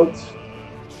out.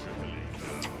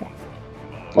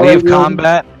 Leave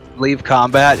combat. Leave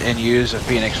combat and use a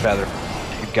phoenix feather.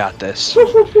 You got this.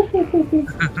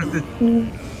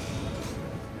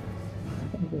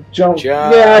 Jump.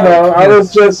 Yeah, I know. I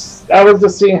was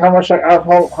just seeing how much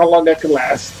how long that could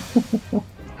last.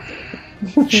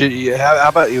 Should you? How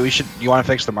about you? You want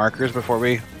to fix the markers before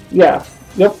we? Yeah.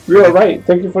 Yep. You're right.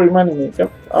 Thank you for reminding me.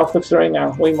 Yep. I'll fix it right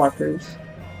now. Way markers.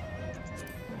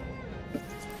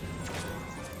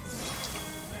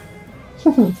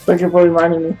 Thank you for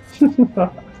reminding me.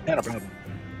 Yeah, no problem.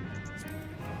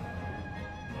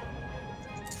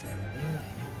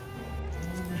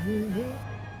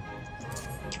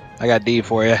 I got D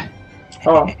for you.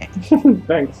 Oh,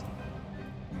 thanks.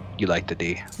 You like the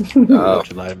D. Oh. Don't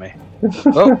you lie to me.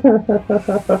 Oh,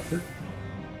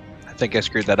 I think I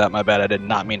screwed that up. My bad. I did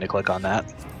not mean to click on that.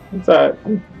 It's alright.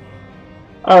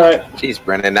 Alright. Jeez,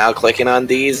 Brendan, now clicking on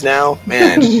these now?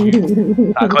 Man.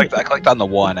 I clicked on the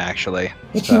 1 actually.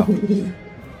 So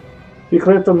You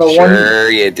clicked on the one. Sure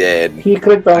you did. He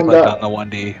clicked I on clicked the. on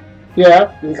the 1D.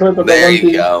 Yeah, you clicked on There the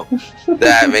you go.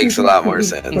 That makes a lot more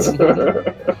sense.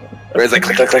 Where it's like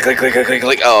click, click, click, click, click, click, click,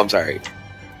 click. Oh, I'm sorry.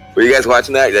 Were you guys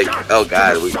watching that? Like, oh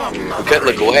god, we couldn't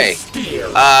look away.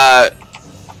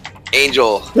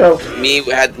 Angel, Yo.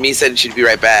 me said she'd be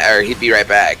right back, or he'd be right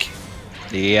back.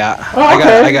 Yeah. Oh,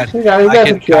 okay. I got You got I the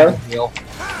can cure. kind of heal.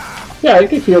 Yeah, you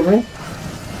can heal me.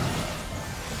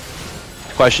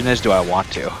 The question is, do I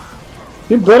want to?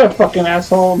 You better, fucking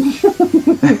asshole. You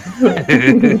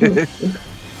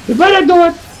better do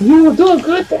it. You will do a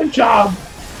good job.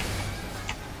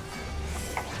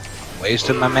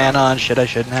 Wasting my mana on shit I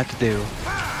shouldn't have to do.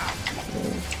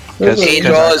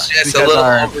 Angel is just a little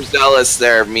overzealous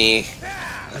there, me.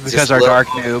 Because our dark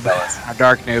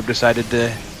noob decided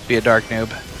to be a dark noob.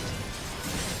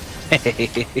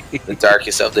 The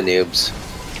darkest of the noobs.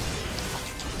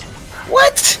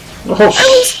 What?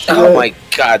 Oh my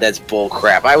god, that's bull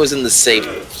crap. I was in the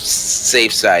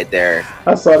safe side there.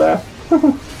 I saw that.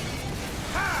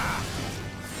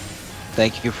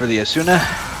 Thank you for the Asuna.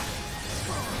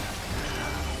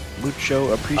 Mucho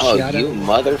Oh, appreciado. you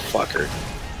motherfucker.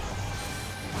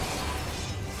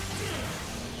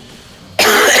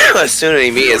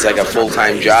 Assuming me is like a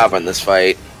full-time job on this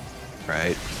fight.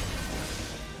 Right.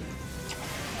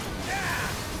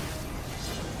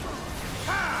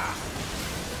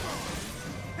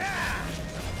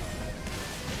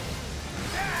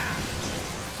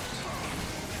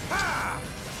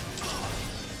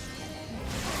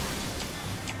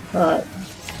 Alright.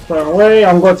 Run away.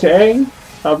 I'm going to A.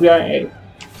 I'll be on A.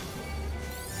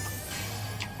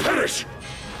 Perish.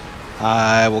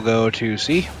 I will go to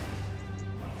C,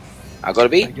 I'll go to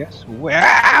B. I guess.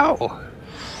 Wow!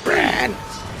 Brad.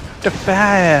 The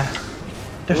fire!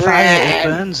 The fire, Red. it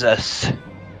burns us.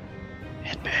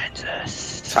 It burns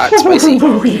us. It's hot, spicy.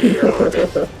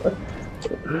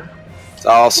 It's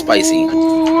all spicy.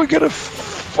 Ooh, I got a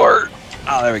fart.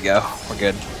 Oh, there we go. We're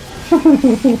good.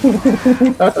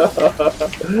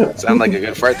 Sound like a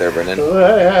good fart there, Brendan.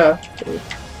 Yeah.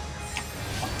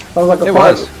 Sounds like a It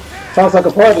party. was. Sounds like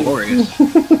a party. Glorious.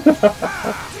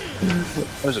 That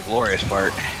was a glorious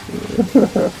fart.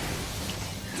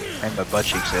 Made my butt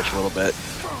cheeks itch a little bit.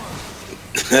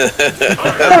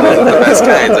 The best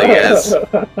kinds, I guess.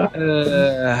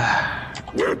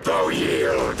 Wilt thou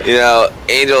yield? You know,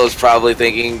 Angel is probably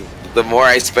thinking, the more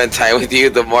I spend time with you,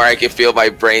 the more I can feel my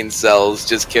brain cells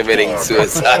just committing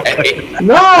suicide.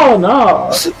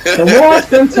 No. The more I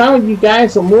spend time with you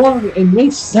guys, the more it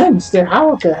makes sense that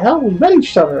how the hell we met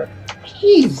each other.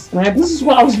 Jeez, man, this is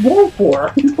what I was born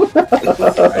for.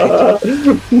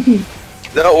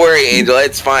 Don't worry, Angel,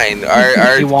 it's fine.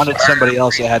 He wanted somebody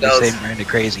else that had the cells- same brand of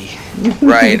crazy.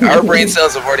 Right, our brain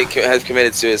cells have already have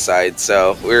committed suicide,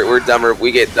 so we're dumber.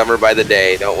 We get dumber by the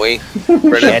day, don't we?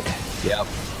 Shit. Yep.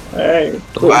 Hey,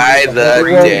 By the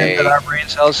day. That our brain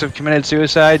cells have committed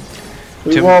suicide.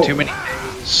 we Too won't. many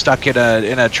days stuck in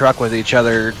a truck with each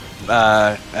other,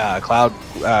 crop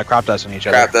dusting each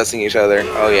other. Crap dusting each other.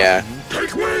 Oh yeah,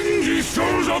 Take wing, ye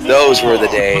souls of those war. were the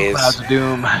days. Clouds of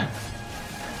doom.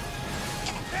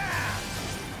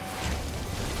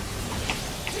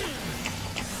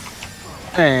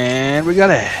 And we got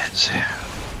heads.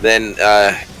 Then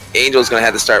Angel's gonna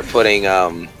have to start putting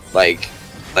like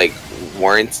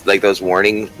warrants, like those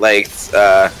warning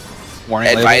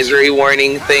Warning advisory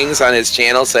warning things on his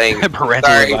channel saying parental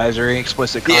sorry. advisory,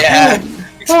 explicit content. Yeah,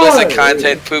 explicit Oh.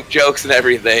 content, poop jokes, and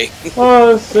everything.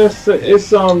 Oh, it's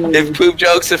If poop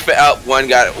jokes have one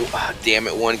got, damn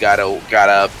it, one got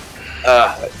up.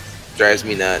 Drives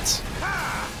me nuts.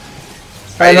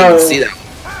 I know. didn't see that.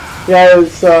 Yeah,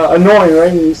 it's annoying,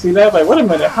 right? When you see that, like, wait a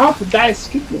minute, how did that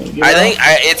skip me? You I know? think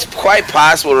it's quite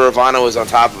possible Ravana was on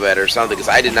top of it or something because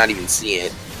I did not even see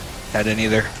it. I didn't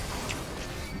either.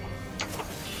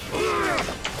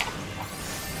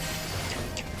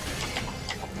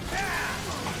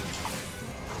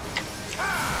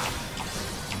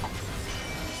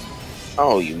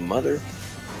 Oh, you mother.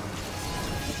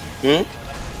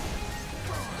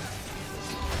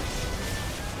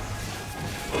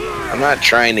 I'm not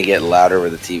trying to get louder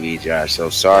with the TV, Josh, so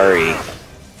sorry.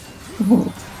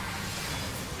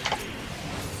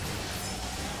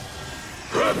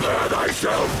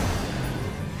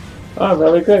 yourself. Oh,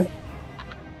 very good.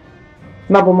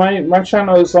 No, but my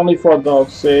channel is only for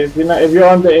adults. So if you're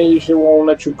underage, it won't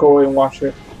let you go and watch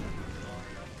it.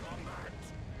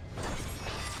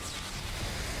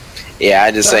 Yeah,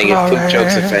 I just saying if poop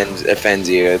jokes offends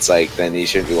you, it's like then you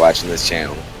shouldn't be watching this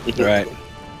channel. Right.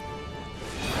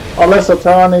 Alexa,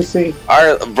 turn on AC.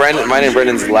 Mine and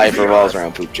Brendan's life revolves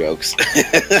around poop jokes.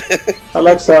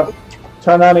 Alexa,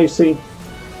 turn on AC.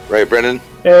 Right, Brendan?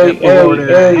 Hey,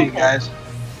 Hey, guys.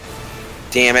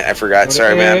 Damn it, I forgot.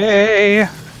 Sorry, man. Hey.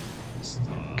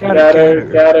 Got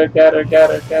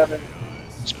her.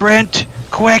 Sprint,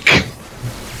 quick.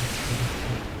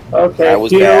 Okay, That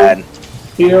was bad.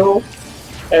 Heal,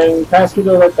 and pass me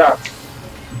the red dot.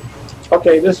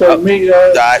 Okay, this is me.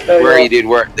 Dot, where are you, dude?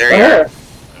 There you are.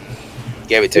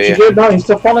 Gave it to you. Good? No, he's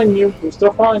still following you.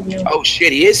 Oh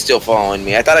shit, he is still following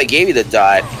me. I thought I gave you the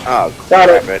dot. Oh, got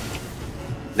crap it.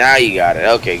 Now you got it.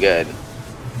 Okay, good.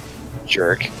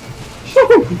 Jerk.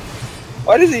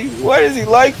 Why does he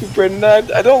like me,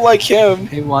 Brendan? I don't like him.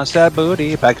 He wants that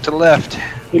booty. Back to the left.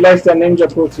 He likes that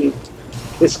ninja booty.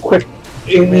 It's quick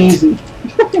and easy.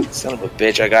 Son of a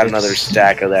bitch, I got another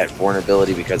stack of that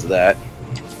vulnerability because of that.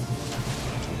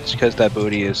 It's because that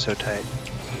booty is so tight.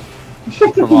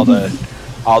 From all the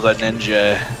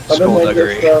ninja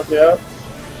skullduggery. Yeah.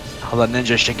 All the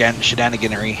ninja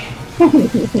shenaniganery.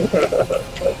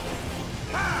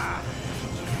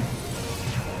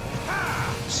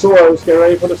 Swords, get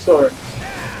ready for the sword.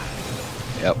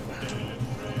 Yep.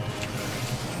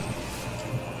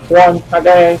 One, I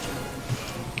got A.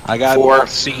 I got 4.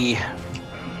 C.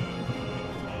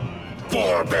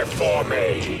 4 before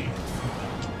me.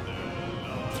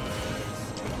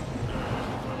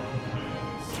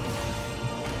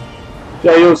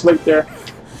 Yeah, you was late there.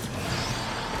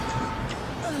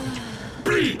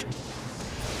 Bleed.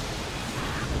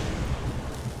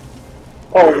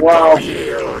 Oh wow.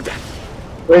 Yield.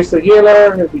 Raise the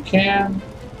healer if you can.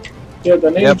 Heal the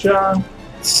ninja.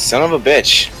 Son of a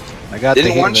bitch. I got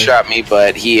Didn't the one shot me,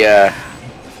 but he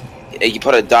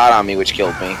put a dot on me, which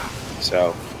killed me.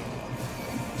 So.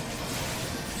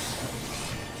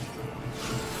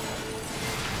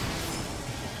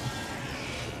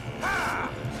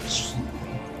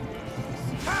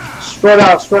 Spread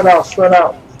out.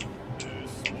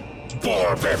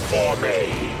 4 before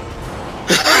me.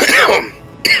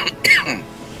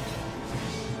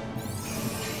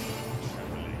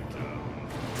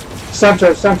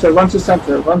 Center, run to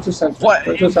center. What? Run to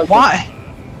center. Why?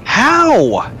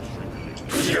 How?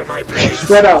 Feel my pain.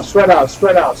 Spread out.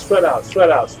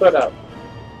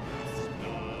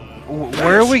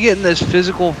 Where are we getting this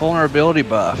physical vulnerability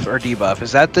buff or debuff?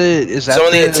 Is that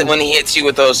So when he hits you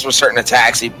with those certain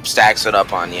attacks, he stacks it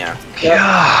up on you.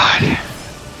 God.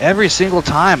 Every single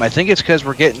time. I think it's because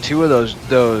we're getting 2 of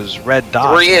those red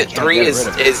dots. 3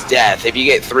 is death. If you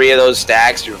get 3 of those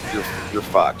stacks, you're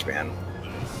fucked, man.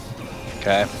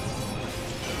 Okay.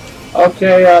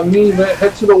 Okay, me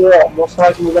head to the wall. Most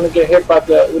likely we're gonna get hit by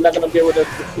we're not gonna be able to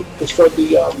destroy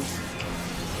the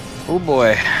Oh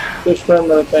boy. this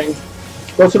perimeter thing.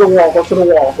 Go to the wall.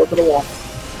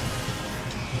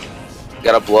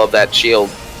 Gotta blow up that shield.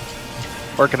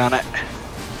 Working on it.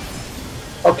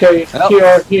 Okay,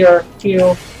 Oh. here.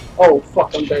 Oh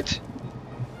fuck, I'm dead.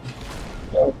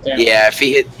 Oh damn. Yeah, if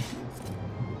he hit.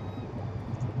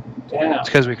 Damn. It's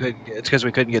because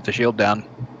we couldn't get the shield down.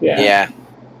 Yeah.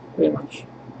 Pretty much.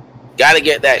 Gotta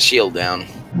get that shield down.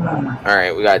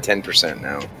 Alright, we got 10%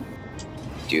 now.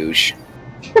 Douche.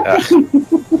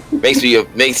 Makes me a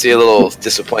little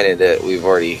disappointed that we've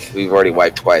already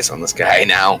wiped twice on this guy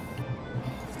now.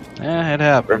 Yeah, it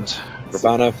happens.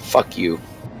 Ravana, fuck you.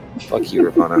 Fuck you,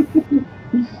 Ravana.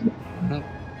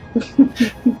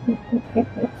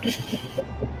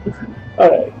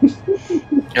 Alright.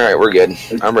 Alright, we're good.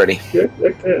 I'm ready. Good.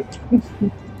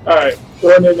 Alright,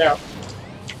 we're in there now.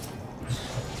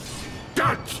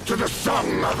 Dance to the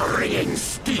song of ringing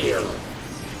steel.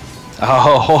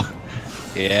 Oh,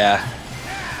 yeah.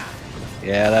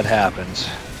 Yeah, that happens.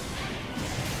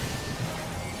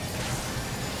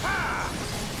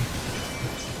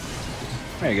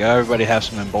 There you go. Everybody have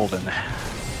some embolden.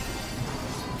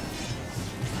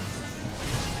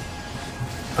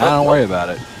 Don't worry about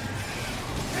it.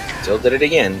 Still did it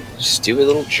again. Stupid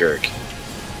little jerk.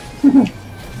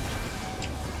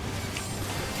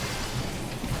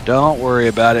 Don't worry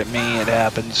about it, me. It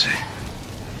happens.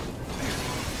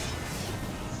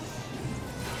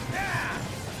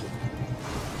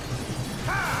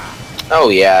 Oh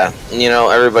yeah, you know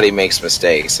everybody makes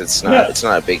mistakes. It's not. Yeah. It's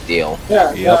not a big deal.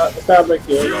 Yeah, Yep. it's not a big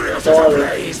deal. Furious Don't worry.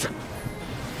 blaze.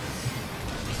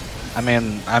 I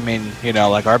mean, you know,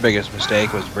 like our biggest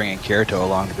mistake was bringing Kirito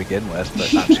along to begin with,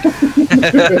 but not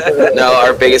just No,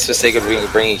 our biggest mistake would be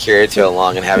bringing Kirito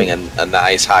along and having a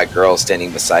nice hot girl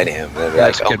standing beside him. They'd be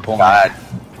That's like, a good point. God.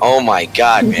 Oh my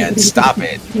God, man, stop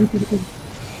it.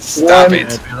 Stop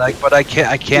it. I'd be like, but I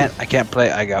can't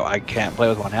play. I can't play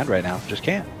with one hand right now. Just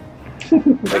can't.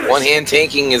 Like, one hand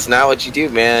tanking is not what you do,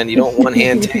 man. You don't one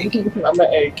hand tank. I'm an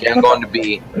A. Okay, I'm going to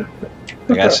B.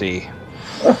 I gotta see.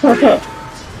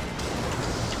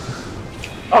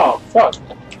 Oh, fuck.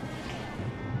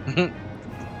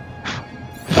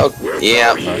 Oh,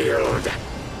 yeah.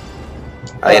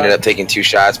 I ended up taking 2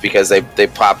 shots because he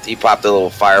popped a little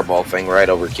fireball thing right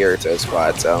over Kirito's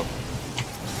squad, so.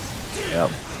 Yep.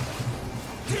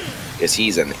 Because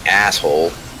he's an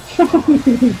asshole.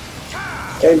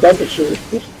 Ain't that the truth?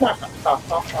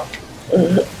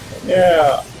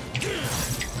 Yeah.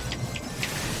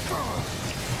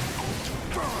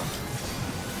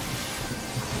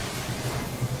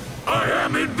 I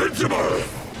am invincible.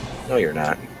 No, you're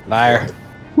not. Liar.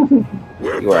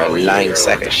 You are a lying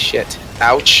sack of shit.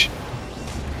 Ouch.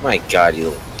 My God, you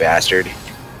little bastard.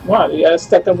 What? You gotta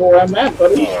stack up where I'm at,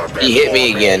 buddy. He hit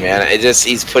me again, man.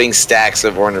 He's putting stacks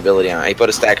of vulnerability on. He put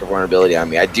a stack of vulnerability on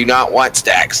me. I do not want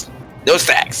stacks. No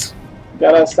stacks. You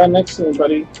gotta stand next to me,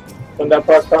 buddy. When that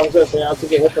part comes in, so you have to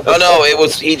get hit with Oh no, it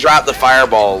was he dropped the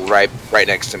fireball right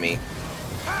next to me.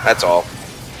 That's all.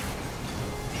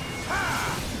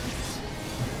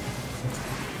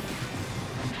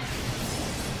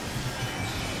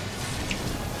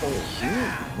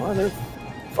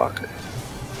 Motherfucker.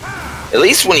 At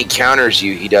least when he counters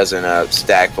you, he doesn't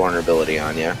stack vulnerability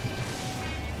on you.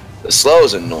 The slow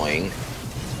is annoying.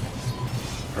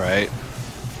 Right.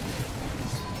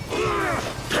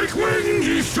 Take wing,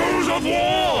 ye souls of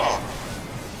war!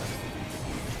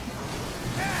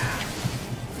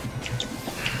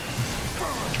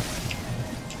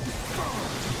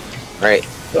 Right.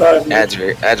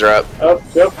 Ads are up. Oh,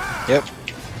 yep. Yep.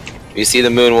 If you see the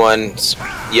moon one,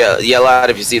 yell out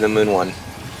if you see the moon one.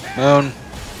 Moon.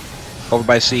 Over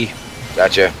by C.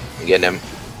 Gotcha. I'm getting him.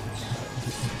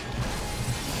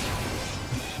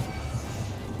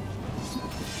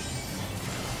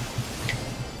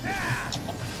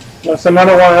 That's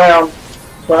another one around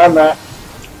where I'm at.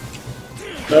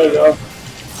 There you go.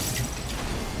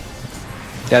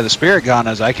 Yeah, the spirit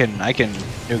ganas, I can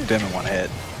nuke them in one hit.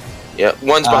 Yeah,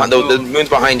 one's behind. The moon's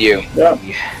behind you. Yep.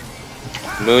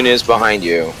 Moon is behind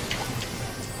you.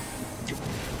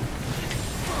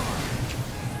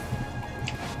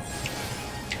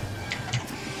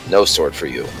 No sword for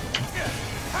you.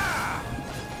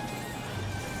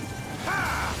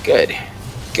 Good.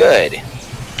 Good.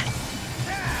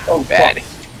 Oh, Bad. fuck.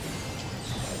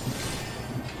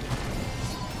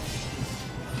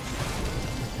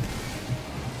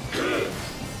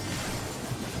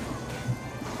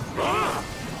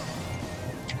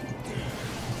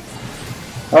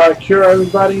 Alright, cure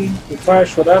everybody,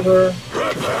 refresh, whatever.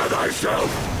 Prepare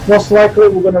thyself. Most likely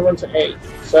we're gonna run to 8.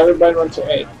 So everybody run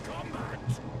to 8.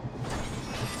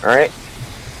 Alright.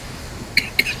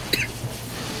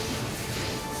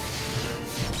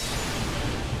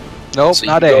 Nope, So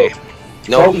not you A. go-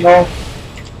 No, No. no.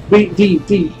 B, D,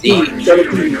 D, D. D. Go to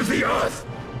King D. of the earth.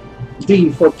 D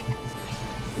for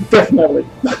definitely.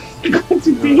 Go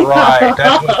to D. Right,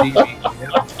 that's what D means.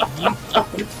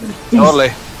 D,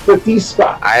 Totally. the D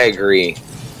spot. I agree.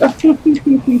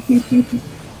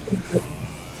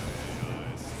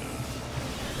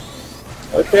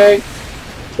 Okay.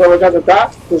 So we got the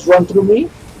dot. Just run through me.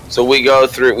 So we go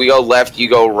left, you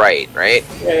go right, right?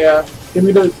 Yeah, yeah. Give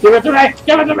it to me. Give it to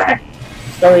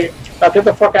me. Now get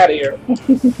the fuck out of here.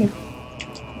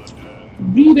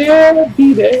 Be there,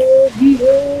 be there, be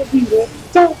there, be there.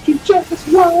 Don't you just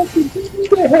want to be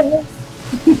there?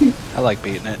 I like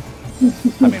beating it.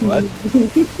 I mean, what?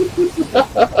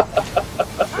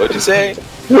 What'd you say?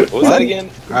 What was that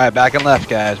again? Alright, back and left,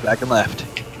 guys. Back and left.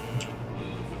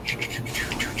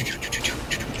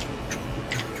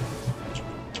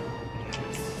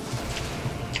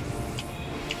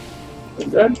 You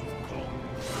good?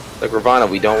 Look, Ravana,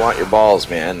 we don't want your balls,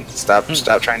 man. Stop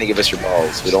trying to give us your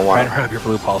balls. We don't Try want and them. rub your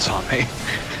blue pulse on me.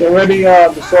 Get ready,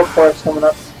 the sword part's coming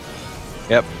up.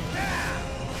 Yep.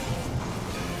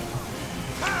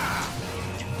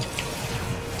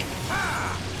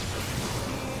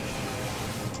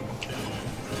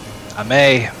 I'm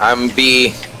A. I'm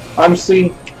B. I'm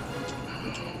C.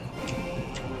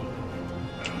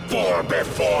 For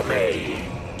before me.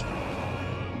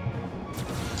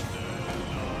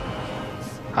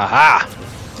 Haha!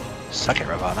 Suck it,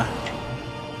 Ravana.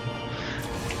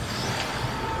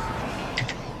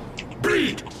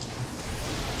 Bleed.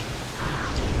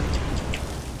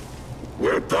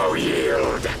 no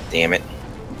yield. Damn it.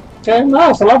 Okay, no,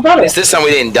 it's a lot At better. least this time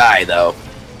we didn't die, though.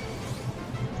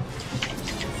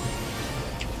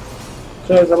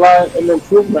 So there's an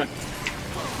improvement.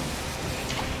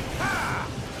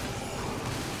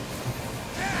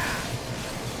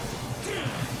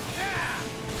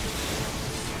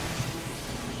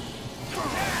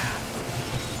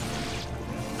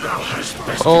 Thou hast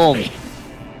bested Boom. me.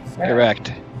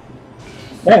 Correct.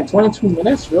 Man, 22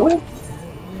 minutes, really?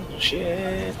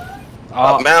 Shit.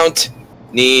 Oh, Mount.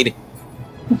 Need.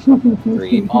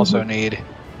 Greed. also need.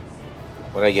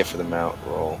 What did I get for the mount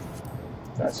roll?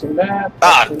 That's in that.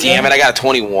 Ah, damn it, I got a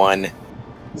 21.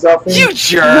 Zelfie. You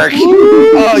jerk!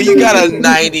 Oh, you got a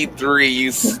 93, you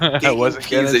I stinking wasn't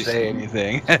piece gonna of say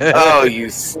anything. Oh, you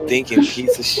stinking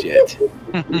piece of shit.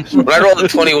 When I rolled a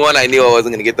 21, I knew I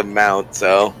wasn't gonna get the mount,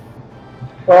 so...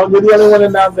 Well, you're the only one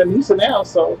in now than Lisa now,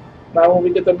 so now when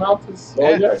we get the mount, it's all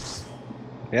Yeah. yours.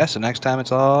 Yeah, so next time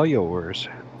it's all yours.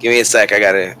 Give me a sec, I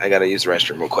gotta use the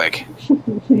restroom real quick.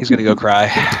 He's gonna go cry.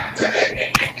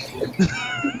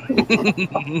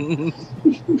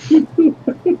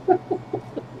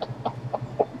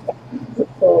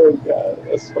 Oh god,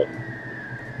 that's funny.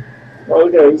 Well,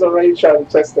 okay, he's already trying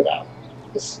to test it out.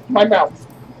 Just my mouth.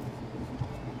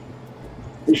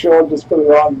 We should all just put it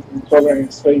on and covering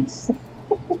his face.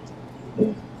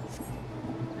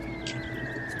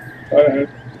 Alright.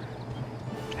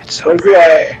 It's so Where's he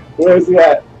at? Where is he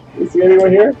at? Is he anywhere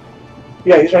here?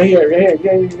 Yeah, he's right here. Right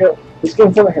here. Yeah, you go. Just get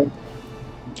in front of him.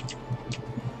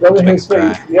 Rub in his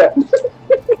face. cry. Yeah.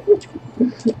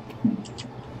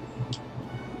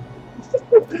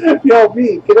 Yo,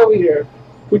 B, get over here.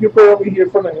 We can put it over here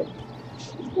in front of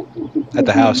him. at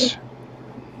the house.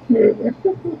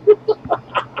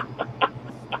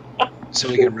 So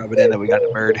we can rub it in that we got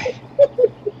the bird.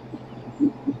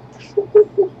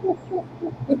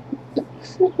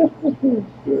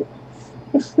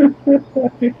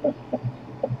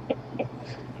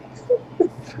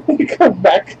 You come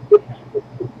back.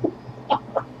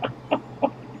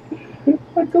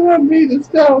 Come on, B, let's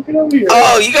go. Get over here.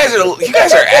 Oh, you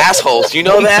guys are assholes. You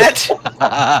know that?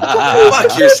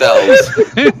 Fuck yourselves.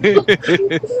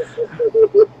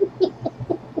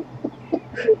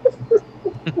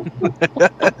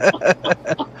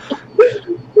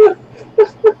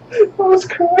 I was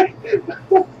crying.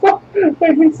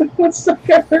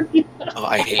 Oh,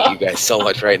 I hate you guys so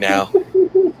much right now.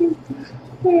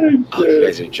 Oh, Oh, you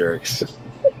guys are jerks.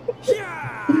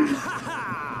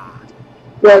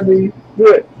 Grab me. Do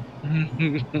it.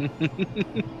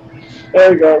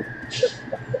 There you go.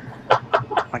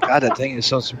 My God, that thing is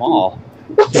so small.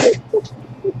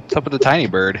 What's up with the tiny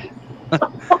bird?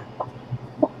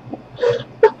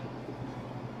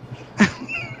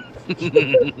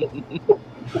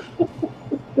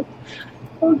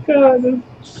 Oh god.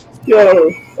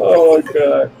 Yo. Oh my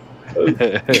god.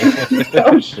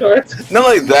 I'm short. Not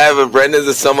like that, but Brendan's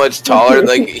is so much taller.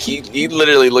 Like he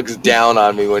literally looks down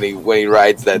on me when he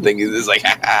rides that thing. He's just like,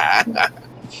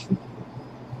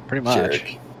 Pretty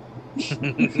much.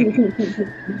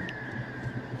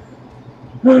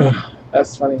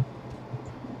 That's funny.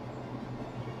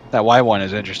 That Y one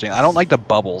is interesting. I don't like the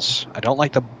bubbles.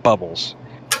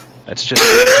 That's just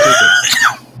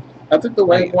stupid. I think the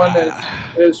white one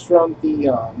is from the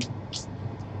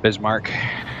Bismarck.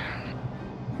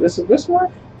 This is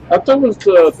Bismarck? I thought it was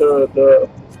the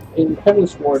in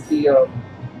Heaven's Ward, the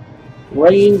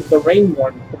rain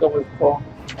one. I forgot what it's called.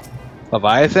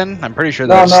 Leviathan? I'm pretty sure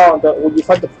No, that's... when you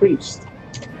fight the priest.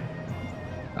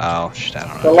 Oh, shit, I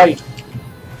don't know. The light.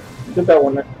 Get that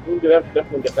one. We could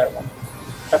definitely get that one.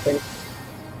 I think.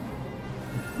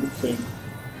 Let's see.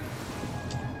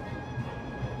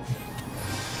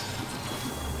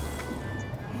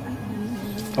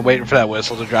 I'm waiting for that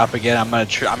whistle to drop again. I'm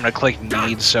gonna click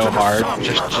need so hard,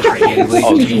 just repeatedly.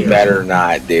 oh, you better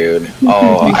not, dude.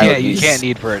 Oh, you can't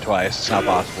need for it twice. It's not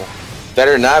possible.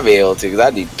 Better not be able to, because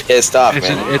I'd be pissed off, It's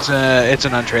man. it's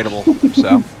an untradeable.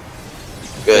 So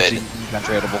Good. It's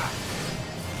untradeable.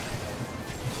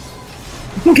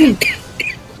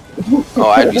 Oh,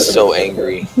 I'd be so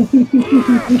angry.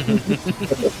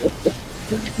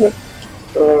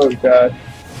 Oh god.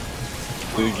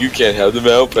 You can't have the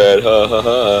mount pad, ha ha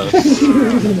ha.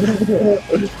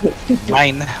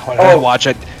 Mine. When I watch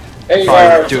it, Hey,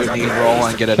 probably do a need roll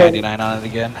and get a 99 on it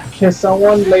again. Can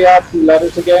someone lay out the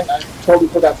letters again? I totally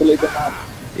forgot to lay them out.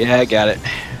 Yeah, I got it.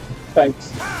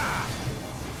 Thanks.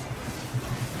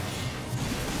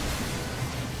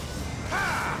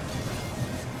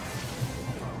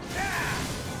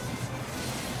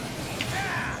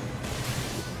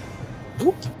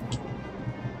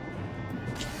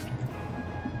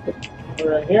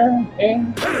 Right here,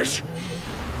 and Perish.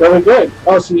 Very good.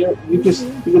 Oh, so you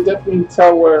can definitely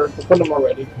tell where to put them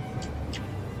already.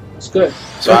 That's good.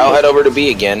 So I'll head over to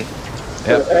B again.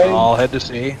 Yep, I'll head to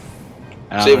C.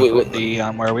 And See, I'm gonna put D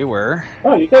on where we were.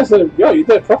 Oh, you guys did. Yo, you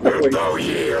did it perfectly.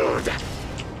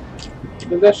 You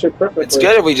did that shit perfectly. It's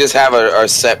good if we just have a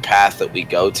set path that we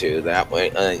go to. That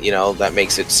way, you know, that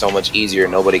makes it so much easier.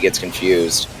 Nobody gets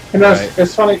confused. You know,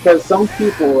 it's funny because some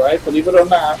people, right, believe it or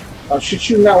not, I'll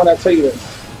shoot you now when I tell you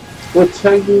this. We'll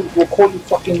call you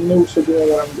fucking noobs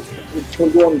for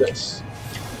doing this.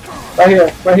 Right here,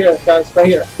 guys, right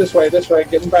here. This way,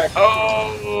 getting back.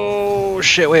 Oh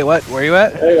shit! Wait, what? Where are you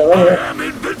at? There you go, right here.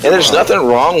 And there's nothing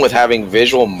wrong with having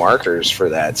visual markers for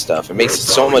that stuff. It makes it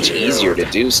so much easier to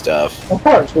do stuff. Of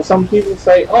course, but some people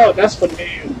say, "Oh, that's for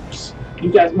noobs.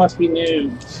 You guys must be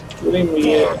noobs."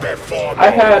 I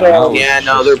had yeah,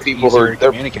 no, there are people who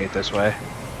communicate this way.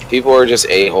 People are just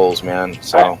a-holes, man.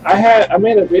 So I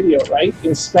made a video, right,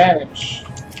 in Spanish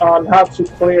on how to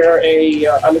clear a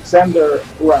Alexander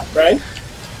run, right?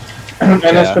 An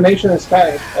explanation in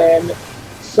Spanish, and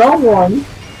someone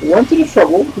went to the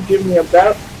trouble to give me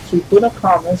to put a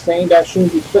comment saying that I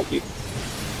shouldn't be clicking.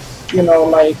 You know,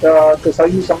 like because I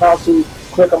use a mouse to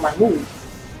click on my move,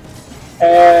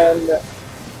 and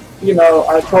you know,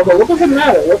 I told her, what does it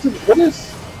matter?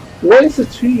 What is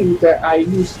it to you that I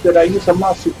use a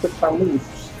mouse to click my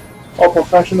moves? Or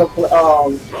professional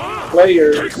players.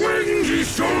 Here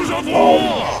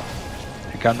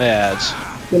come the ads.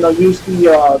 You know, use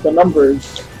the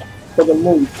numbers for the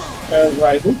moves. And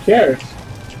like, who cares?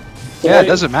 Yeah, it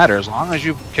doesn't matter as long as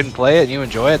you can play it and you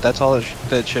enjoy it. That's all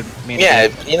that should mean. Yeah,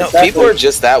 you know, exactly. People are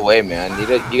just that way, man.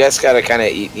 You guys gotta kind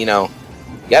of, you know,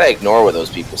 you gotta ignore what those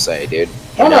people say, dude.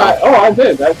 I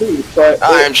do. But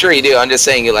I'm sure you do. I'm just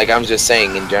saying, like, I'm just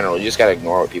saying in general, you just gotta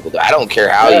ignore what people do. I don't care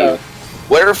how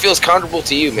whatever feels comfortable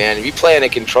to you, man. If you play on a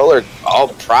controller, all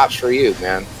props for you,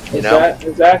 man. You know,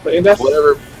 exactly, and that's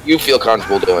whatever you feel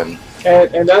comfortable doing.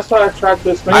 And that's why I tried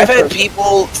to explain. I've had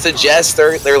people suggest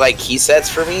they're like key sets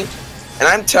for me, and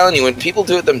I'm telling you, when people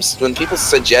do it when people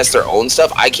suggest their own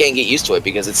stuff, I can't get used to it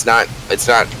because it's not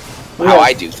how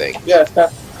I do things. Yeah, it's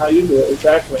not how you do it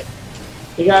exactly.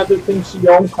 You gotta do things to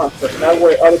your own comfort, not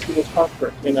way other people's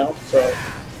comfort. You know, so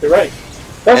you're right.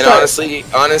 That's and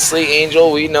honestly,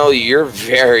 Angel, we know you're a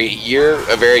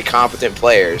very competent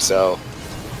player. So,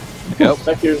 yep.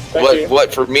 Thank you.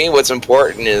 What for me, what's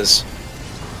important is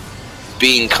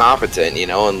being competent, you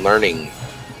know, and learning.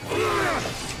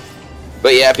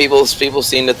 But yeah, people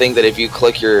seem to think that if you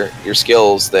click your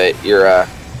skills, that you're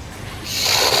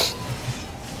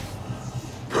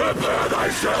Prepare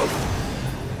thyself.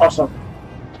 Awesome.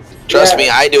 Trust me,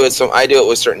 I do it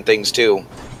with certain things too.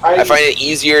 I find it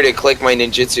easier to click my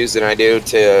ninjutsus than I do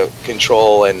to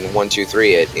control and 1, 2,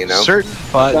 3 it. You know. Certain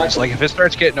buttons, like if it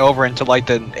starts getting over into like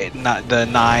the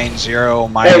 9, 0,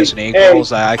 minus, and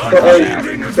equals, I click on that.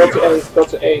 Go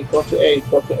to A.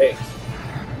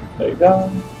 There you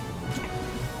go.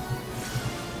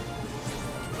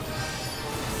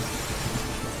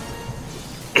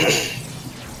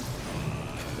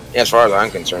 Yeah, as far as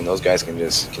I'm concerned, those guys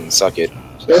can suck it.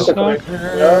 Sit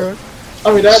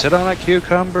on a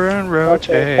cucumber and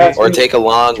rotate. Or take a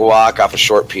long walk off a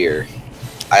short pier.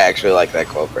 I actually like that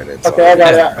quote, Brendan. So okay,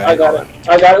 I got it.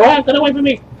 Oh, get away from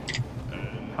me!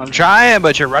 I'm trying,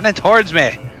 but you're running towards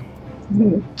me.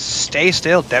 Stay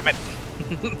still, damn it.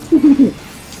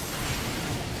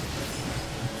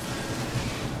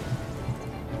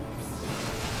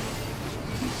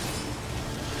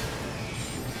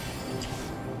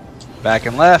 Back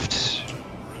and left.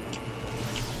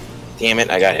 Damn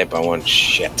it, I got hit by one.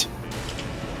 Shit.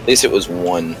 At least it was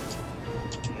one.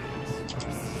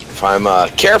 If I'm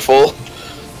careful,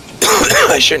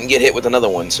 I shouldn't get hit with another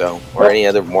one, so. Or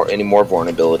any more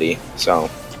vulnerability,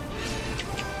 so.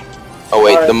 Oh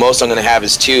wait, the most I'm gonna have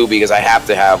is 2 because I have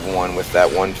to have 1 with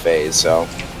that 1 phase, so.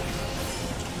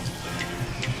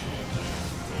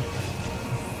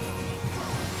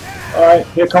 Alright,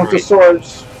 here comes the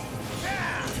swords.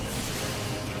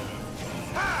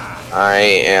 I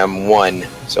am 1,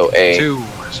 so A. 2,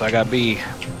 so I got B.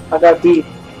 I got D.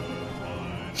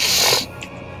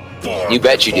 You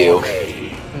bet you do.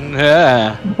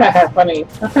 Yeah. Funny.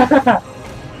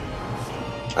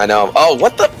 I know. Oh,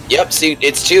 what the? Yep, see,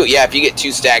 it's 2. Yeah, if you get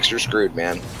 2 stacks, you're screwed,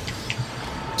 man.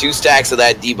 2 stacks of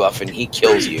that debuff and he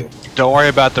kills you. Don't worry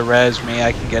about the res, me,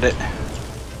 I can get it.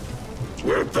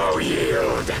 Wilt thou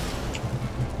yield?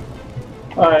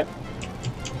 Alright.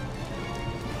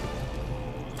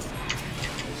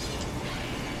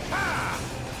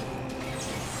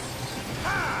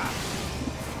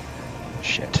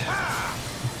 Shit.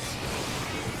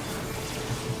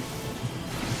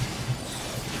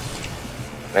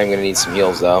 I'm gonna need some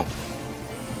heals though.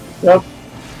 Yep.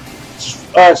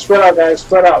 Spread out, guys.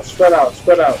 Spread out. Spread out.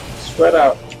 Spread out. Spread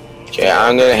out. Okay,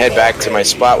 I'm gonna head back to my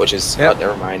spot, which is Yep. oh,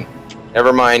 never mind.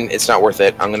 Never mind. It's not worth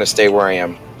it. I'm gonna stay where I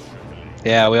am.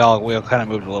 Yeah, we all kind of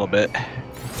moved a little bit.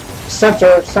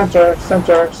 Center, center,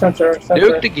 center, center, center.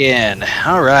 Nuked again.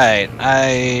 All right.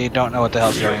 I don't know what the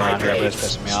hell's going on here, but it's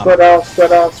pissing me off. Spread out,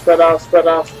 spread out, spread out, spread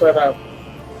out, spread out.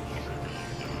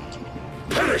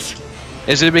 Perish.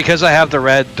 Is it because I have the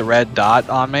red dot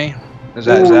on me? Is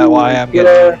that why I'm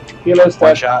getting Healer's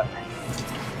one dead. shot?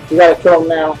 We gotta kill him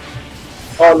now.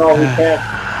 Oh no, we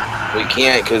can't. We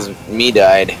can't because me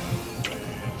died.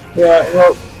 Yeah,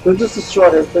 well, we'll just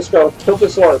destroy him. Let's go. Kill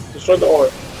this orb. Destroy the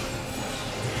orb.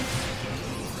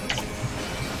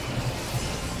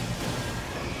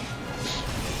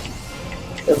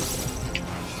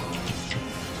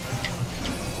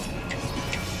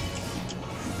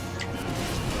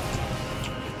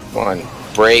 Come on,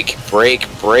 break, break,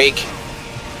 break.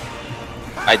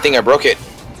 I think I broke it.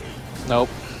 Nope.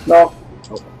 No.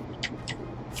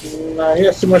 Nah, he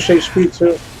has too much HP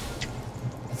too.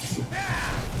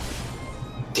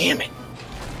 Damn it.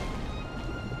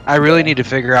 I really need to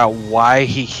figure out why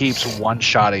he keeps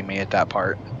one-shotting me at that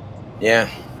part. Yeah.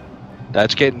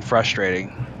 That's getting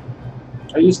frustrating.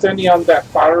 Are you standing on that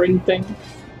firing thing?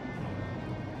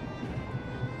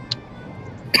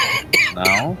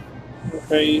 No.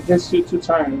 Okay, he hits you 2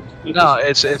 times. No,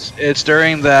 it's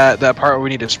during that part where we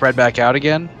need to spread back out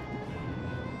again.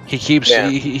 He keeps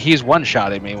he's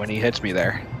one-shotting me when he hits me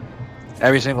there.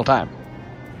 Every single time.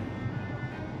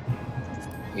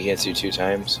 He hits you 2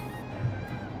 times.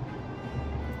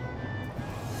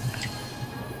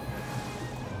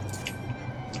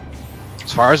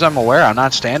 As far as I'm aware, I'm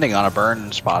not standing on a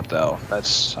burn spot though.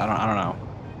 That's I don't know.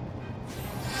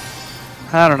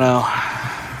 I don't know.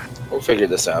 We'll figure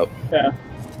this out. Yeah.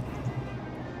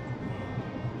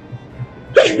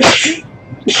 Bless you.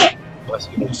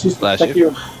 Bless Thank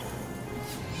you. you.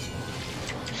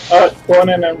 Alright, going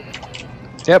in there.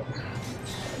 Yep.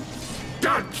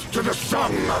 Dance to the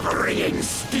song of ringing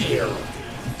steel.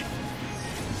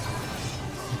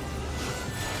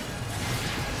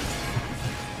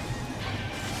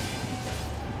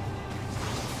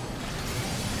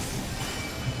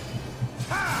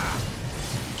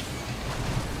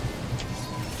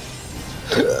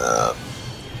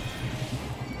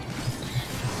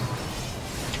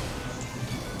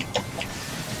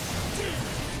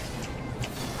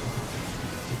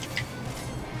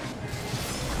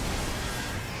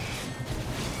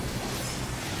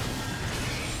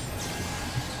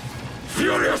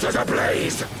 Furious as a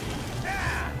blaze.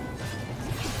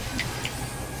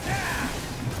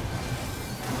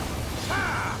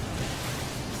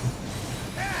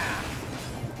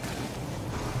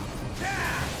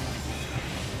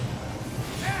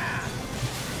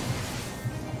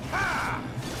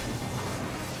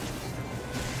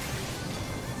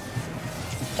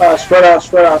 Spread out,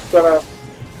 spread out, spread out.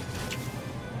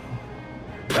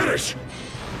 Perish.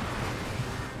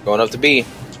 Going up to B.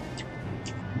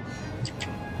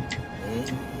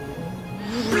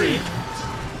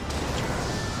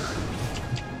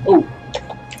 Oh,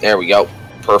 There we go.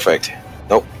 Perfect.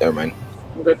 Nope, never mind.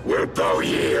 I'm good. Wilt thou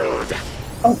yield?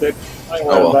 I'm good. I ain't Oh,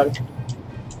 worried well. about it.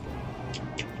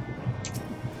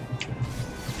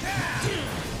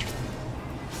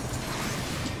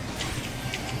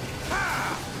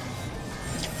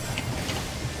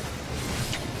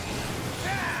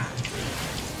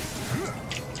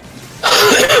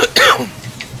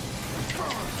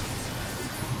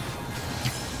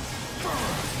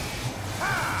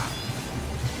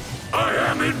 I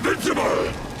am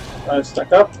invincible.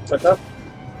 Stack up, stack up.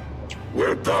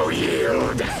 Wilt thou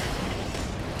yield?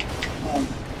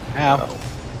 Ow.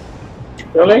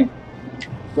 Really?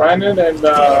 Brandon and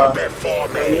Before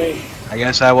me. I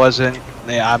guess I wasn't.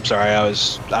 Yeah, I'm sorry. I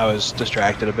was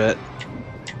distracted a bit.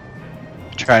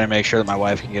 Trying to make sure that my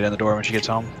wife can get in the door when she gets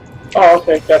home. Oh,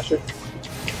 okay, gotcha.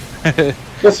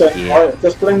 Listen, Yeah.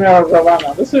 just blame me on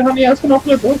Ravana. Listen, honey, I was gonna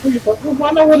open the door for you, but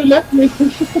Ravana would have left me.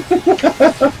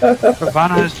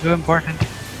 Ravana is too important.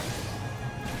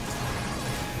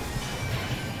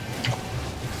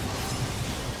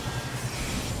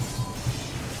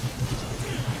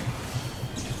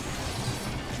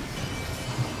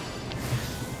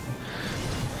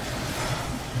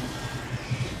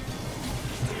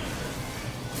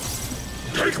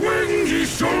 Take wing, ye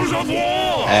souls of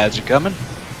war! Ads are coming.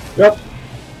 Yep.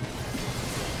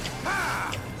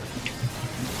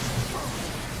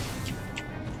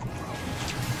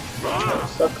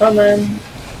 So coming.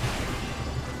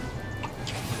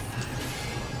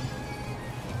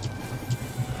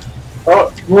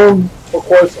 Oh, room, of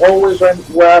course, always right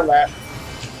where I'm at.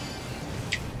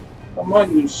 Come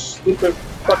on, you stupid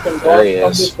fucking dog. There he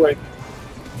Come is. this way.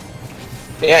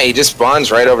 Yeah, he just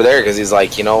spawns right over there because he's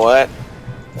like, you know what?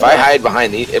 If I hide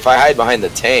behind the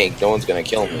tank, no one's gonna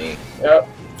kill me. Yep.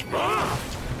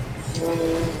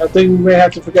 I think we may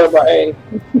have to forget about A.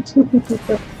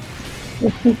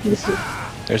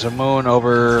 There's a moon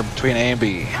over between A and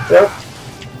B. Yep.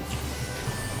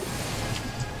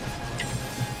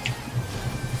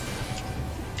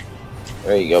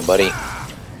 There you go, buddy.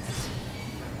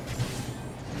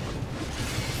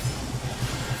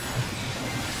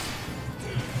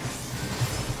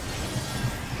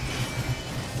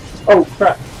 Oh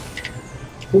crap.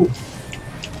 Ooh.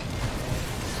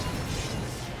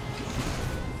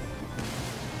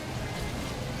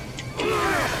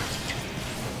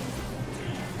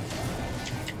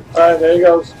 Alright, there you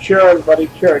go. Cure everybody.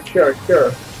 Cure.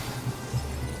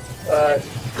 Alright.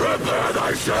 Prepare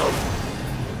thyself.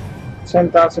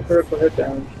 10,000 critical hit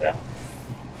damage. Yeah.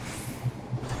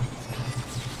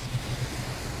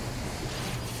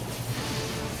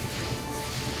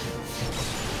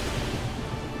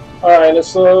 Alright,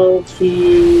 let's go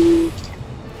to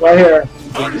right here.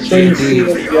 Change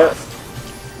season. Yeah.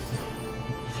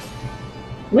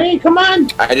 Me, come on!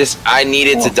 I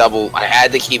needed to double. I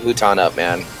had to keep Huton up,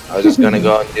 man. I was just gonna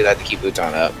go and do that to keep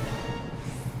Huton up.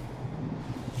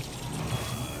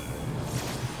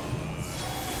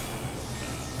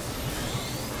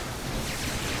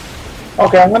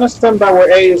 Okay, I'm gonna stand by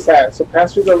where A is at. So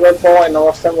pass me the red ball and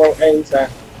I'll stand where A is at.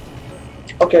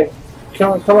 Okay.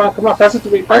 Come on, pass it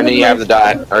to me. I know you have the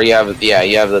dot. Or you have, yeah,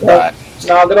 you have the dot.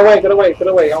 No, get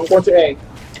away. I'm going to A.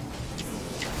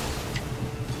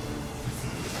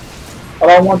 I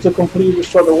don't want to completely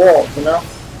destroy the wall, you know?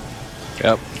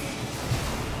 Yep.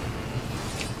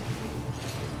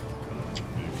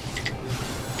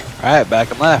 Alright,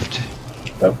 back and left.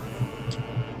 Yep.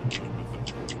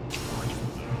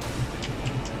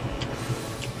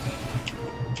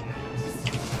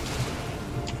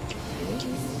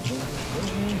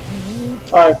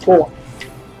 Alright, cool.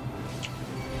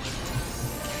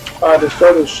 Alright,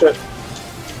 destroy this shit.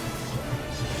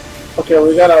 Okay,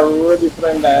 we gotta really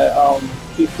put in that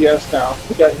DPS now.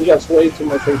 He got way too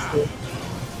much HP.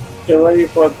 Get ready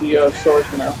for the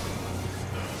swords now.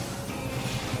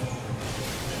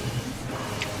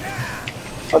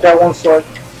 I got one sword.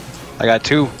 I got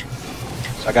two.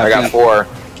 So I got 4.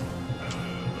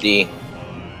 D.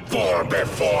 4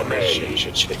 before me.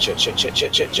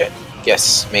 Shit.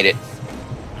 Yes, made it.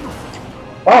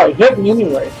 Wow, it hit me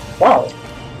anyway. Wow.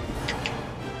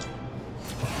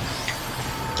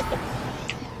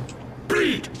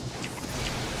 Beat.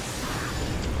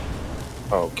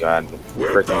 Oh god,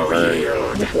 We're freaking bird.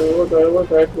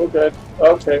 We're good.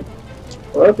 Okay.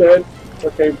 We're good.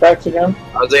 Okay, back to him.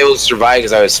 I was able to survive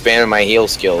because I was spamming my heal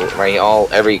skill,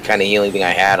 every kind of healing thing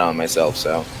I had on myself.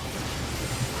 So.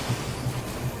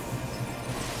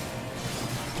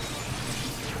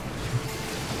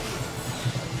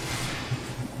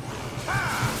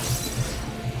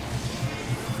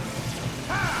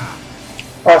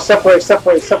 Oh, separate.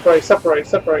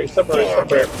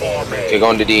 Okay,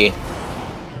 going to D.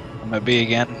 I'm at B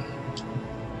again.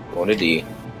 Going to D.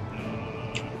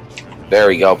 There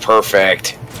we go,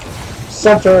 perfect.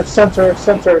 Center.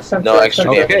 No extra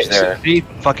damage there. See,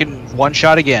 fucking one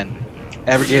shot again.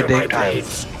 Every day time.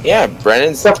 Yeah,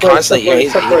 Brennan's constantly.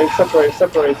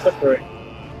 Separate.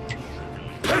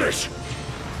 Perish.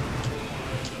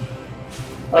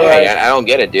 Alright. I don't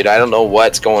get it, dude. I don't know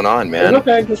what's going on, man. It's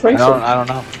okay, just race him. I don't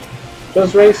know.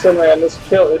 Just race him, man. Let's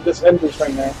kill it. Just end this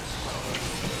right now.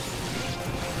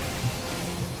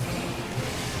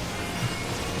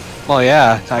 Well,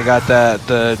 yeah, I got that.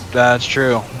 That's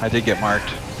true. I did get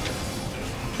marked.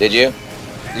 Did you?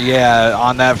 Yeah,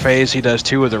 on that phase, he does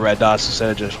 2 of the red dots instead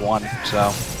of just 1.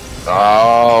 So.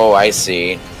 Oh, I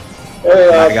see. Hey,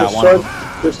 I got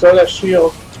destroy that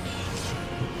shield.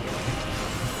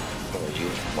 Oh, you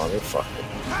motherfucker.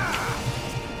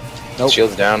 Nope.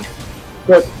 Shield's down.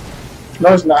 Good.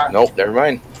 No, it's not. Nope, never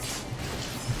mind.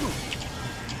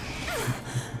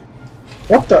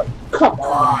 What the? Come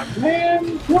on,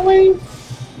 man. Really?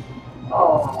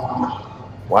 Oh.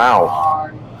 Wow.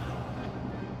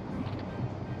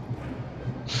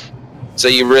 So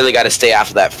you really got to stay off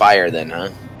of that fire then, huh?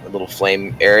 The little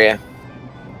flame area?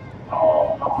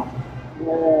 Oh,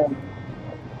 man.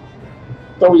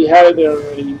 Thought we had it there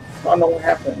already. I don't know what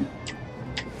happened.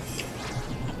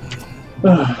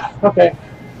 Okay.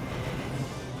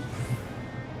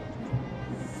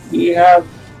 Do you have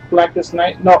Blackest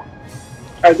Night? No.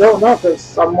 I don't know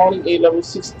because I'm only a level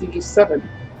 67.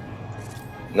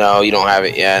 No, you don't have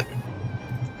it yet.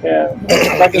 Yeah.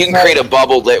 You can create a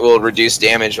bubble that will reduce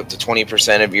damage up to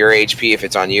 20% of your HP if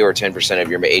it's on you, or 10% of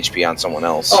your HP on someone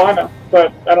else. Oh, I know,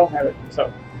 but I don't have it,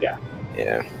 so yeah.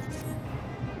 Yeah.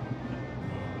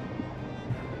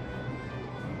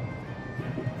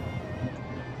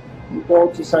 You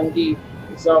go to Sangeet,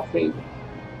 it's off me.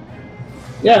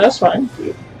 Yeah, that's fine.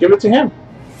 Give it to him.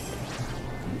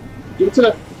 Give it to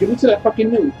that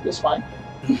fucking noob. It's fine.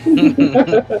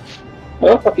 I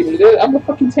don't fucking need it. I'm a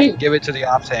fucking tank. Give it to the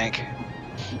off tank.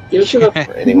 Give it to the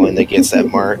For anyone that gets that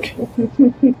mark.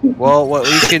 Well, what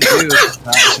we can do is,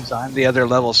 since I'm the other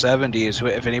level 70, is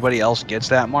if anybody else gets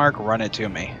that mark, run it to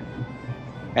me.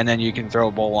 And then you can throw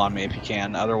a bowl on me if you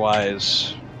can.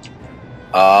 Otherwise...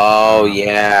 Oh,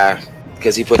 yeah.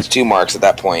 Because he puts 2 marks at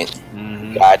that point.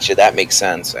 Mm-hmm. Gotcha. That makes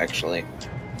sense, actually.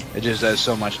 It just does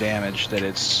so much damage that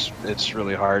it's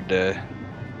really hard to...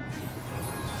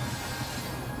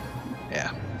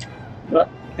 Yeah.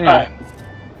 Anyway.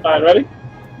 Alright, ready?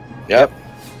 Yep.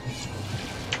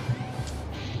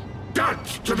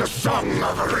 Dance to the song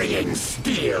of ringing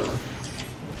steel.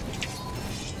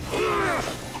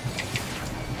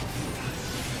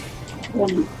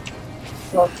 One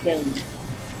fucking...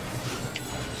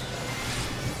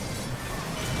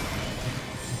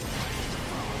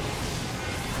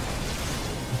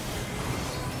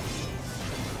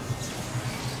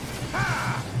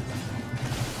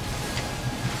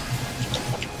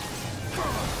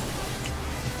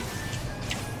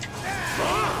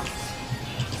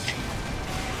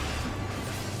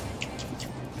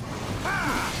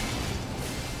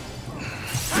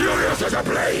 Furious as a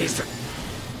blaze.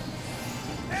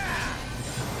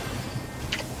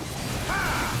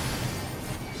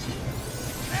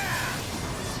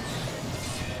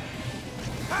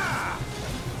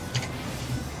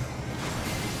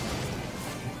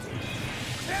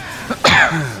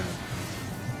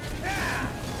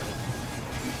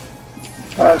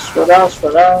 Spread out,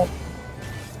 spread out.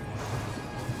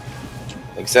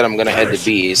 Like I said, I'm going to head to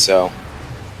B, so...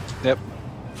 Yep.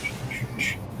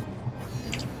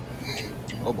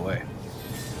 Oh boy.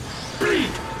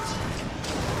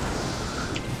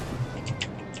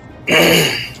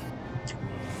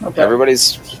 Okay. Everybody's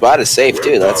spot is safe,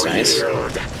 too. That's nice.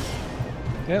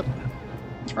 Yep.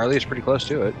 Or at least pretty close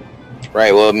to it.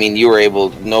 Right, well, I mean, you were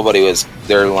able... Nobody was...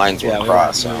 Their lines Yeah, were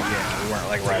crossed, so... we weren't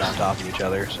like right on top of each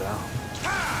other, so...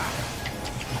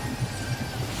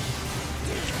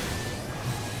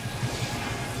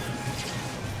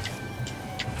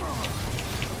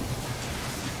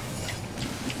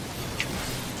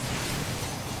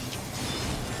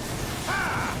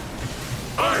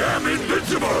 I am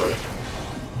invincible.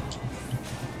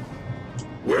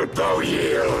 Wilt thou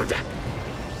yield?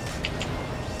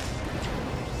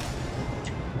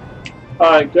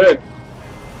 Alright, good.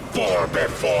 For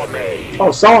before me.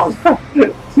 Oh, song!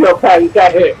 Yo, Pat, you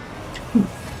got hit.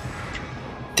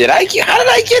 Did I get... How did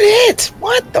I get hit?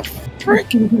 What the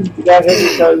frick? You got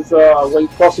hit because when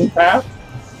crossing path,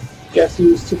 guess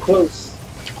he was too close.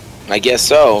 I guess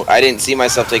so. I didn't see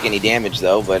myself take any damage,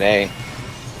 though, but hey.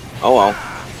 Oh, well.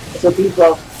 It's a beat,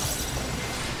 bro.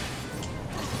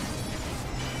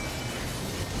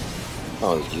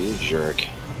 Oh, you jerk.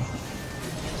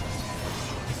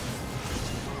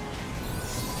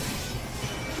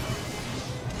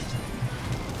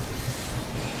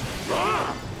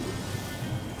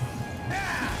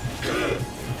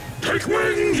 Take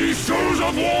wing, ye souls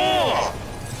of war!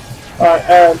 Alright,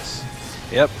 ants.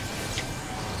 Yep.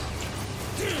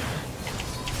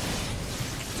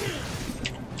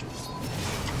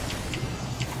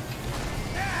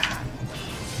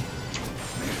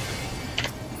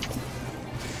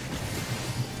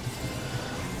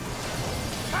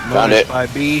 Found it. By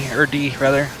B, or D,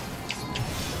 rather.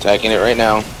 Attacking it right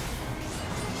now.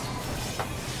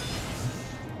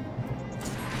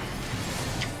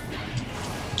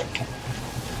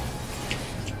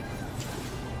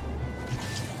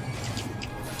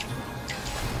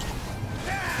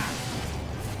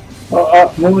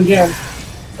 Move again.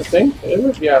 I think. Is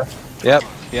it? Yeah. Yep,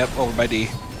 yep, over by D.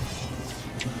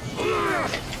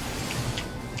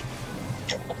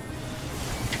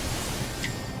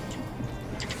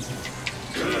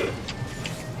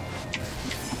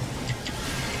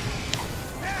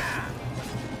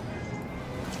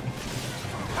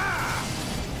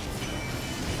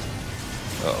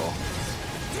 Uh-oh.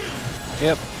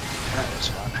 Yep, that was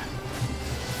fun.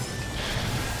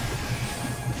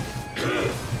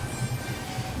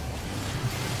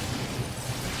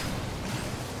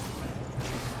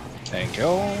 Thank you.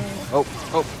 Oh,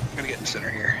 gotta get in the center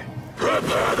here.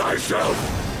 Prepare thyself!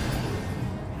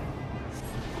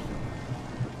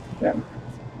 Yeah.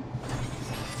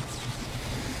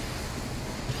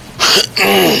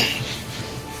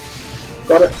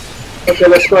 Got it. Okay,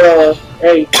 let's go to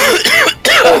A.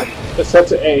 Let's head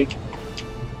to A.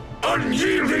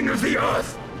 Unyielding of the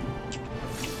earth.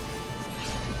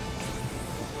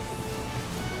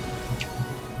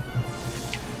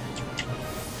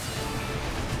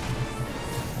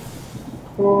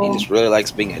 He just really likes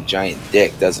being a giant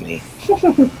dick, doesn't he?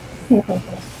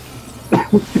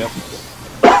 Yep.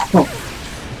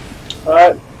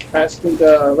 Alright, passing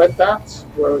the red dots.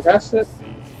 Where we has it?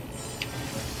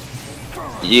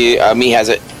 Yeah, me has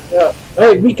it. Yeah.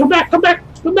 Hey, me, come back, come back,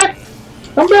 come back,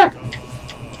 come back.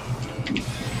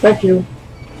 Thank you.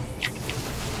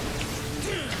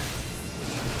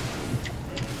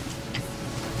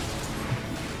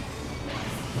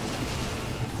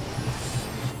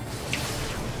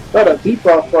 Got a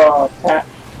debuff, Pat.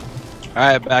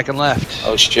 Alright, back and left.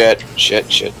 Oh shit,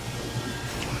 shit.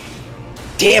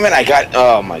 Damn it, I got...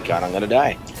 Oh my god, I'm gonna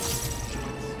die.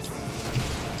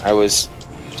 I was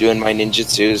doing my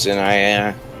ninjutsus and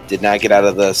I did not get out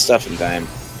of the stuff in time.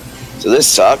 So this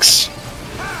sucks.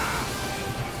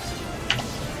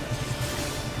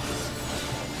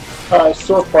 Alright,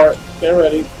 sword part. Get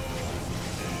ready.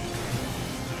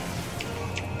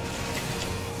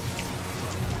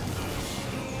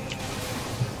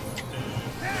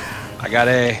 I got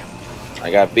A.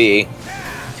 I got B.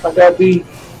 I got B.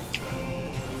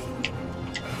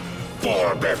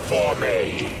 Bow before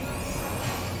me.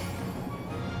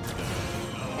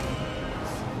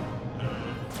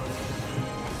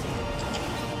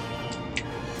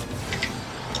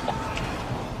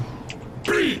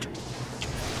 Bleed.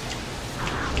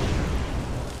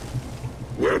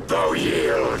 Wilt thou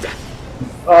yield?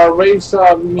 Raise me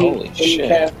Holy when shit. you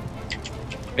can.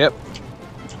 Yep.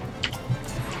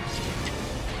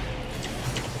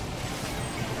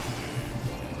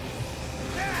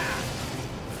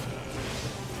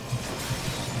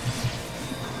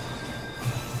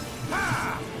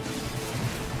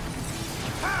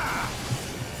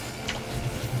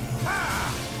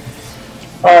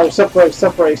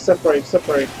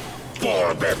 Separate.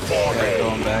 Bow before Okay, me.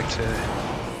 going back to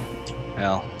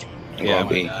L. I'm Yeah, going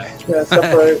B. Yeah,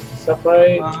 separate.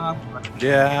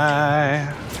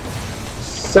 Yeah.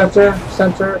 Center.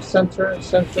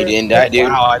 You didn't die, dude?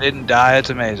 Wow, I didn't die. It's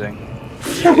amazing.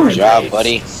 Good job,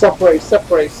 buddy. Separate.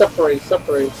 Yep,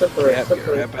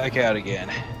 you're right back out again.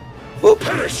 Whoop.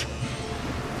 Perish.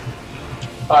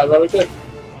 Alright, very good.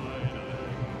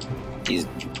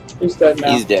 He's dead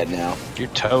now. He's dead now. You're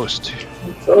toast.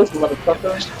 So this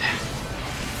motherfucker.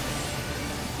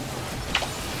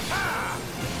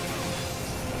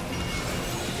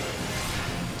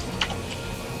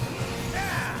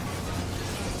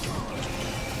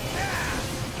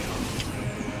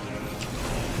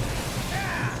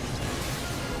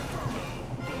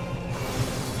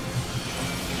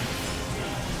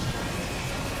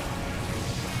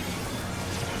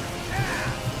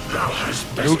 Thou hast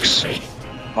Nukes. bested me.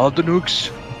 All the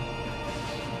nukes.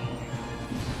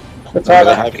 Look at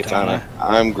the high katana.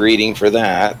 I'm greeting for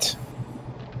that.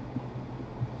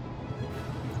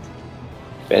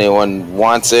 If anyone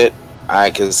wants it,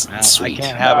 cause Well, sweet. I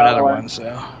can't have another one,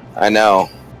 so. I know.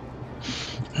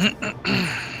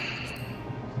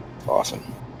 Awesome.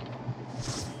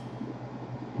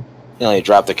 You only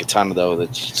drop the katana though.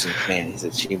 Man, he's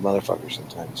a cheap motherfucker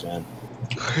sometimes, man.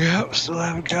 Yep, still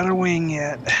haven't got a wing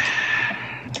yet.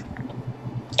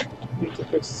 Need to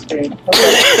fix the screen.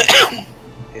 Okay.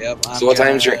 Yep. I'm So what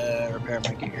time's your- gonna repair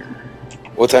my gear?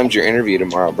 What time's your interview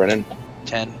tomorrow, Brennan?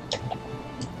 10.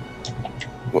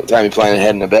 What time you planning on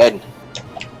heading to bed?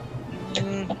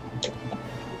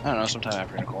 I don't know. Sometime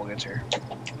after Nicole gets here.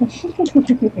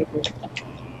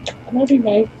 Maybe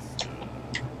nice.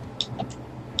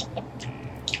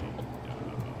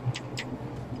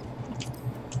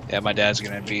 Yeah, my dad's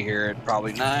gonna be here at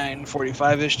probably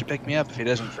 9:45ish to pick me up if he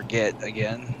doesn't forget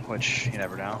again, which you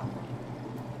never know.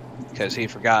 Because he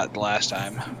forgot the last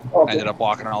time. I ended up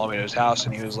walking all the way to his house,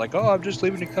 and he was like, "Oh, I'm just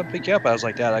leaving to come pick you up." I was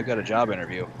like, "Dad, I've got a job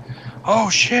interview." Oh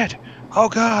shit! Oh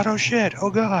god! Oh shit! Oh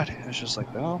god! It's just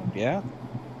like, oh yeah.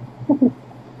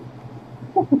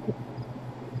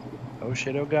 Oh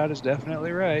shit! Oh god is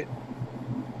definitely right.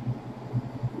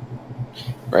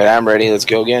 Right, I'm ready. Let's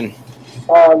go again.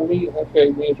 Me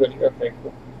is ready. Okay,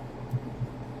 cool.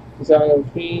 Design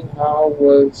Fiend, how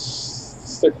was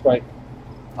Stick Fight?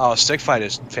 Oh, Stick Fight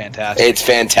is fantastic. It's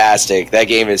fantastic. That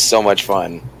game is so much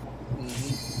fun.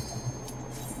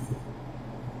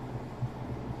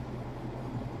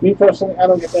 Me personally, I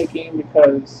don't get that game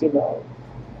because, you know,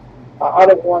 I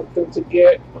don't want them to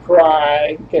get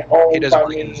owned He doesn't by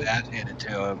want to me. get his ass handed to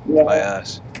him Yeah. by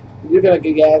us. You're gonna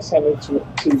get your ass handed to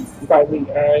by me,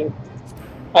 alright?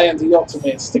 I am the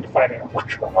ultimate stick fighter.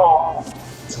 Oh.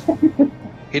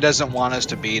 He doesn't want us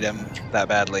to beat him that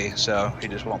badly, so he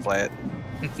just won't play it.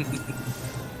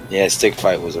 Yeah, stick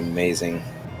fight was amazing.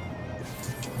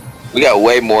 We got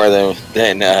way more than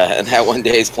that one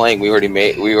day's playing. We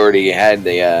already had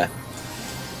the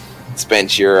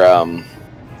spent your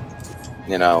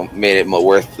you know, made it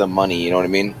worth the money. You know what I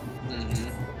mean? Mm-hmm.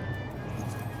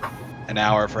 An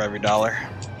hour for every $1.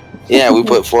 Yeah, we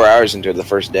put 4 hours into it the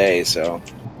first day, so.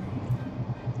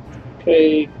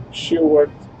 Okay, shoe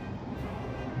worked.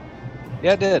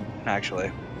 Yeah, it did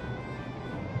actually.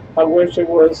 I wish it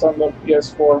was on the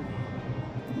PS4.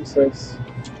 He says.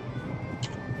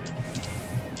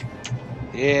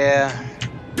 Yeah.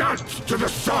 Dance to the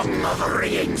song of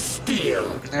ringing steel.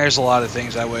 There's a lot of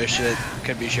things I wish it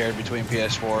could be shared between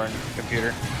PS4 and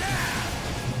computer.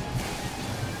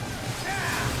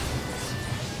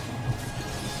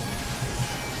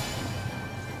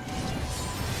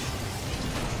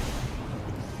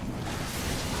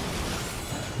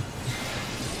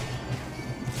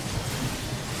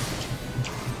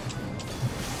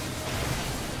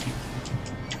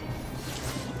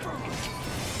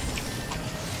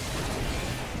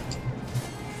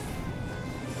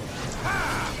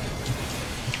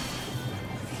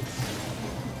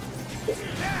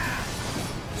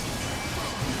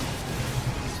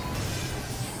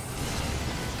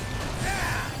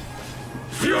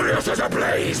 Furious as a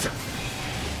blaze.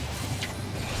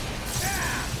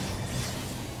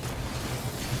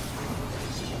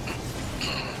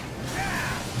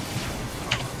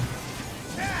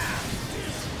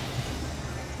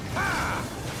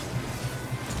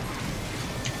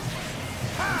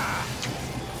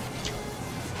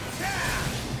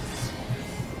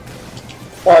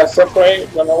 Separate,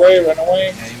 run away, run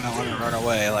away. Yeah, you might want to run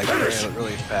away like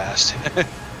really fast.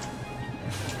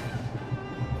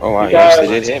 Oh wow, yes, they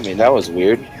did hit me. That was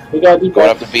weird. You gotta debuff. Going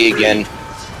up to B again.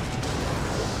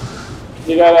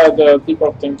 You gotta the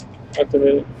debuff thing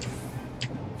activated.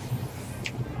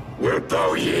 Wilt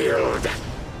thou yield?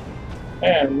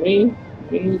 Man, me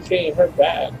getting hurt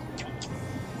bad.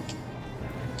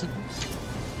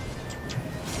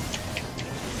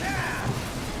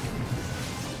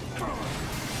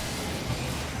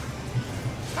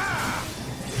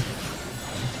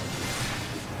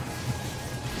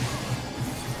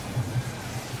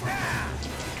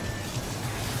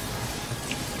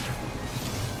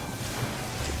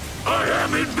 I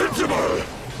am invincible!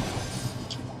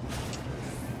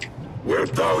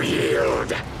 Wilt thou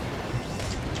yield?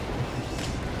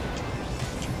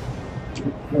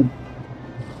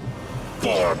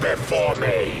 For before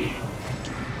me.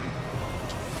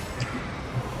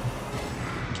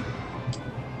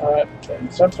 Alright,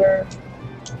 then center.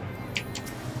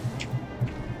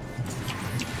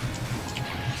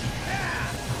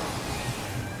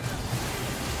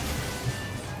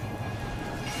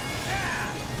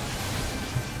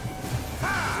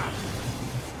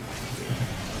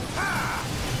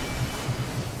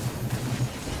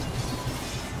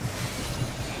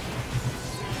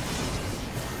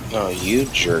 Oh, you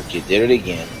jerk! You did it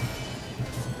again.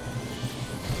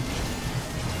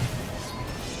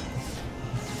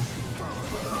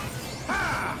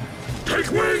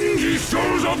 Take wing, ye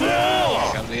souls of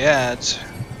war! Come the ads.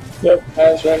 Yep,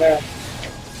 ads right now.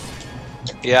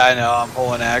 Yeah, I know. I'm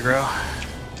pulling aggro.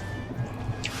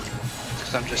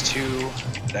 Because I'm just too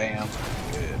damn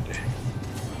good.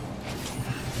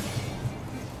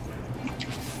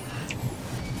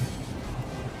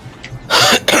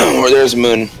 Or there's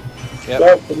Moon.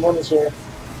 Yep, the moon is here.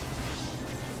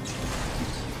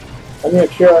 I need a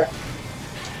cure.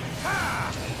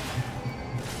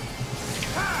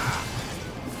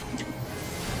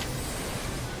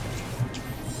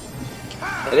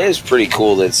 It is pretty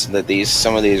cool that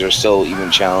some of these are still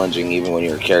even challenging, even when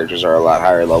your characters are a lot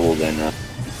higher level than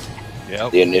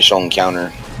the initial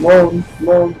encounter. Moon.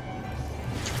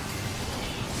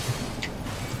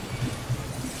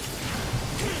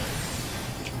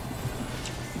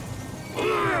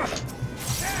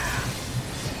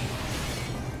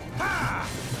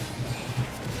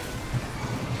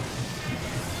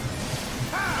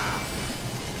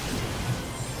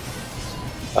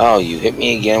 Oh, you hit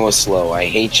me again with slow. I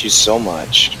hate you so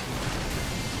much.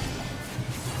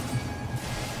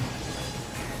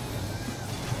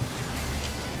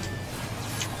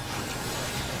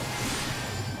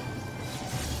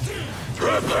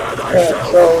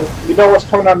 Yeah, so, you know what's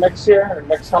coming out next year, or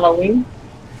next Halloween?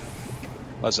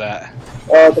 What's that?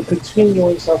 The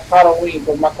continuance of Halloween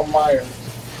with Michael Myers.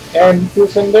 And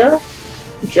who's in there?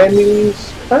 Jamie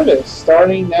Curtis,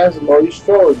 starring as Laurie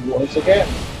Strode once again.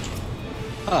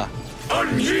 Huh.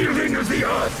 Unyielding as the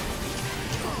earth!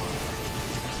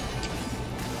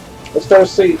 Let's throw a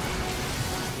seat.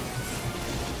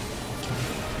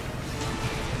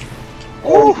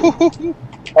 Ooh.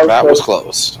 That was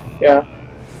close. Yeah.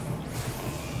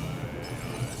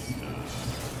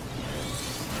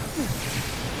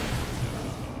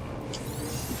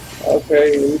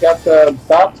 Okay, we got the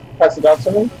dot. Pass it out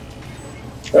to me.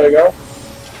 There we go.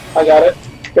 I got it.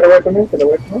 Get away from me. Get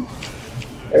away from me.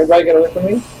 Everybody get away from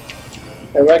me.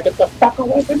 Everybody get the fuck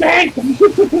away from me!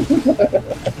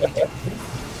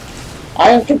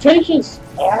 I am contagious!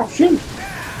 Oh, shoot!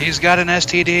 He's got an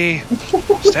STD.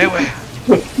 Stay away.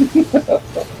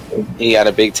 He got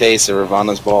a big taste of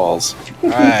Ravana's balls.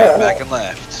 Alright, back and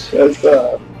left. It's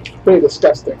pretty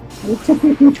disgusting.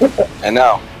 I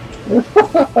know.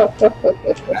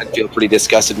 I'd feel pretty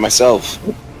disgusted myself.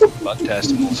 Butt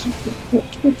testicles.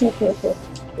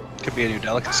 Could be a new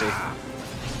delicacy.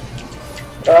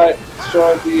 Alright,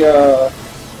 destroy the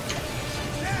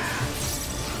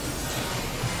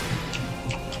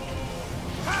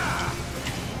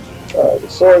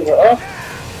swords are up.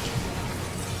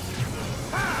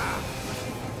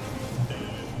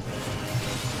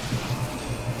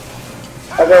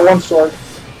 I got one sword.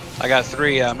 I got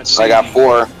 3. I got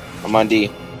 4. I'm on D.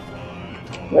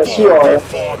 Yes, you are.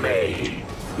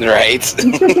 Right?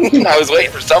 I was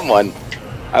waiting for someone.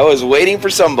 I was waiting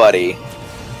for somebody.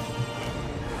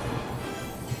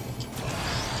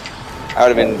 I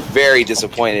would have been very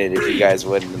disappointed if you guys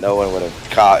wouldn't. No one would have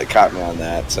caught me on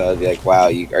that. So I'd be like, "Wow,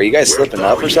 are you guys slipping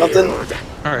up or something?"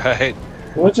 All right.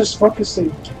 We're just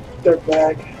focusing their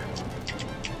bag.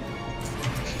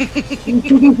 We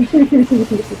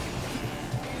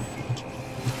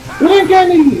didn't get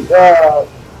any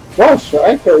rush,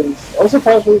 right? Because I was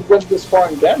surprised we went this far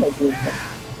in damage.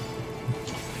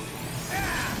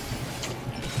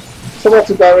 So what's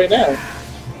it got right now?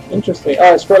 Interesting.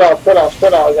 Alright, spread out, guys.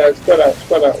 Spread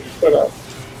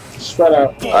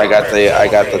out. I got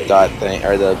the dot thing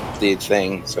or the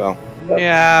thing. So.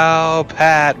 Meow,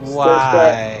 Pat.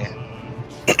 Why?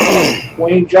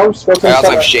 When he jumps, go to the I also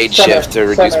center, have shade shift to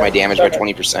reduce my damage by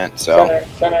 20%. So.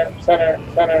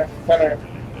 Center.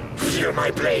 Feel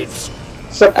my blades.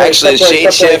 Actually, the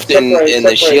shade shift and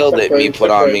the shield that me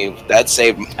put on me that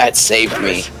saved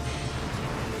me.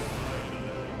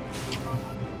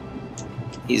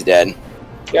 He's dead.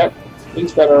 Yep,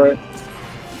 he's dead already.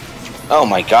 Oh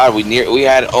my God, we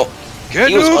had Good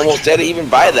he was nuke. almost dead even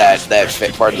by that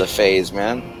part of the phase,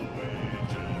 man.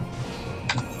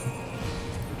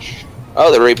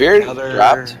 Oh, the rapier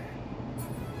dropped.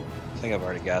 I think I've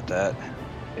already got that.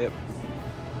 Yep.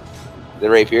 The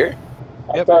rapier.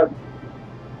 Yep.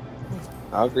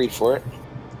 I'll agree for it.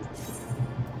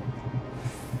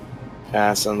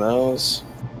 Pass on those.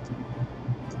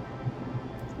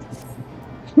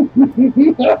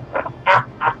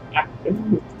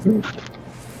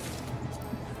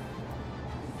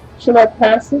 Should I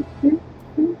pass it?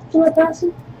 Should I pass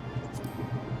it?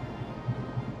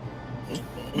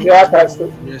 Yeah, I passed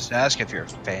it. Just ask if you're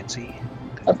fancy.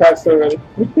 I passed it already.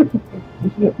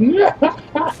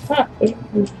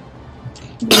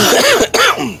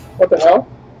 What the hell?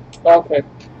 Okay.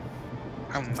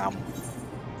 I'm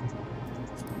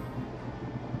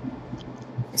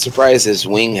surprised his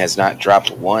wing has not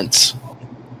dropped once.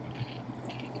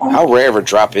 How rare of a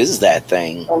drop is that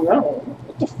thing? Oh no.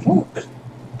 What the fuck?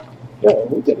 Yeah,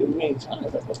 we did it many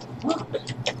times. Like, what the fuck?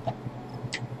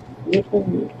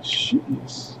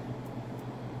 Jeez.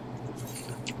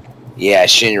 Yeah,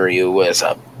 Shinryu was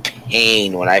a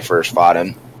pain when I first fought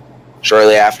him.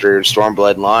 Shortly after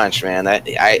Stormblood launched, man,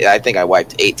 I think I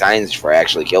wiped 8 times before I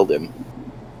actually killed him.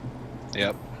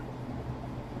 Yep.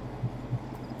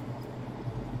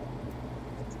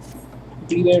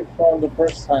 Beat it from the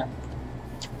first time.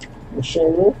 You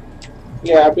sure?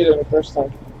 Yeah, I beat it the first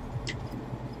time.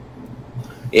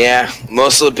 Yeah,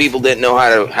 most of the people didn't know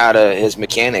how to his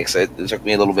mechanics. It took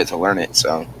me a little bit to learn it,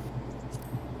 so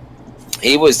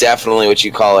he was definitely what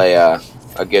you call a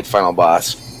good final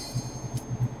boss.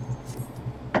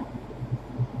 How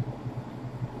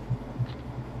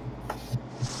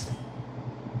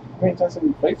many times have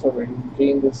we played already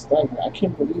getting this done? I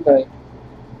can't believe I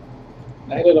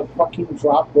did a fucking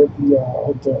drop where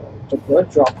the bird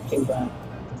drop came down.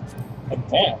 Like,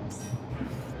 damn.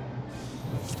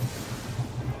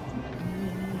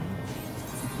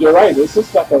 You're right, this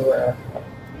is like a rare.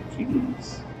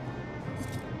 Jeez.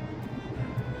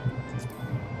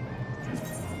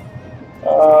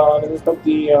 Let me put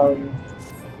the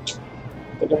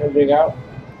different big out.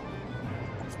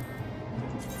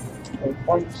 8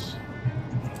 points.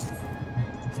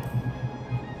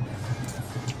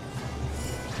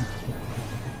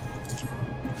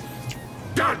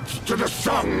 Dance to the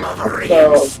song of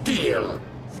ringing steel.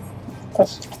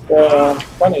 That's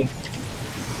funny.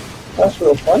 That's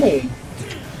real funny.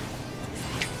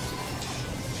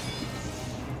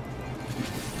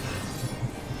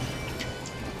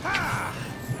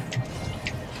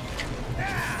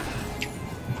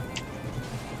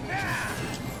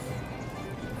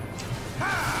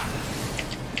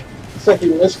 It's like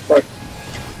you misclicked.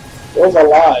 Those are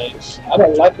lies. I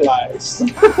don't like lies.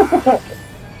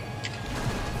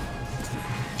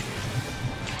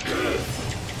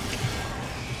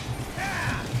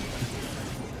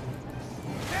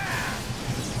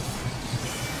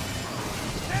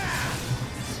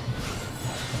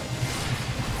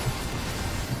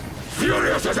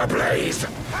 Furious as a blaze!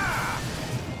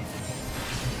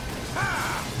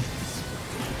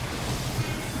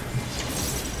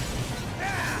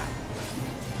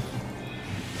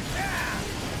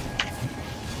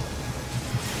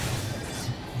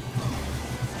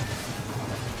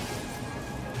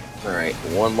 Alright,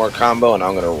 one more combo and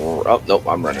I'm gonna... Oh, nope,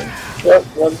 I'm running. Yep,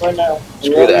 run right now.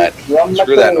 Screw that.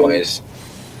 Screw that noise.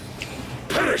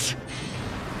 Perish!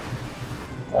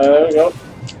 There we go.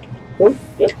 Oop,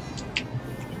 yep.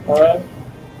 Alright.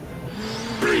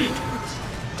 Bleed!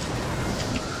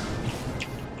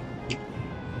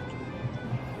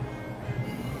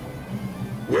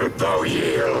 Wilt thou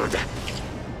yield?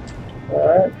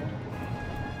 Alright.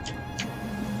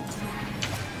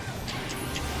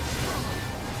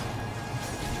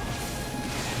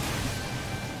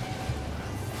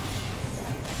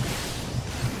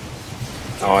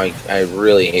 Oh, I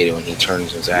really hate it when he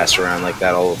turns his ass around like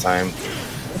that all the time.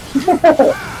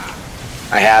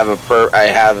 I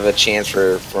have a chance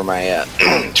for my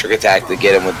trick attack to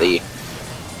get him with the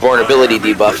vulnerability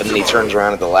debuff, and then he turns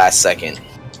around at the last second.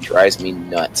 Drives me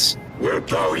nuts. Wilt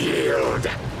thou yield?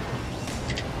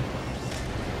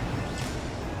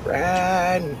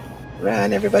 Run!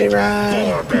 Run, everybody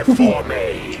run! Or before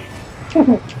me!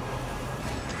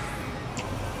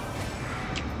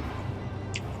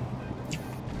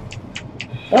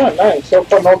 Oh, nice. So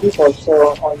far, no defaults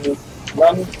on you.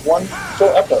 Run one so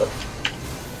echo.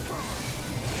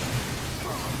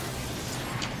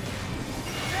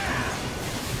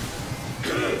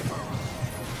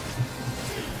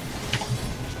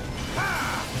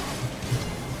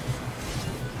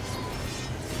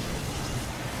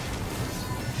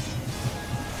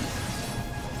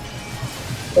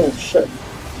 Oh shit.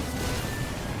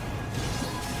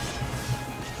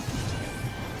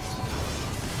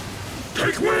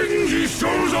 Take wing, ye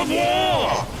souls of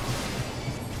war!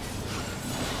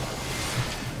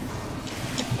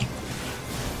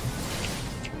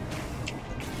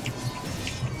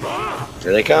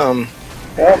 Here they come.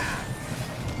 Yep.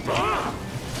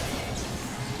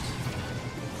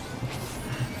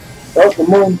 That's the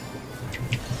moon.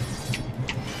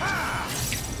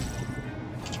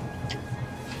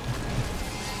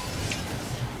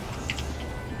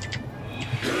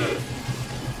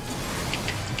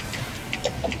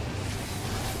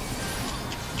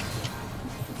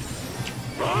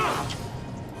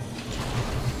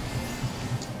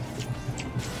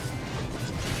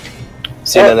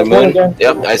 See another moon?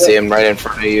 Yep, I see him right in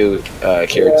front of you,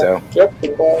 Kirito. Yep,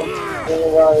 we're going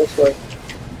around this way.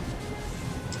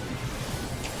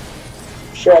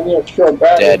 Sure, I need a cure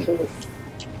back. Dead. Too.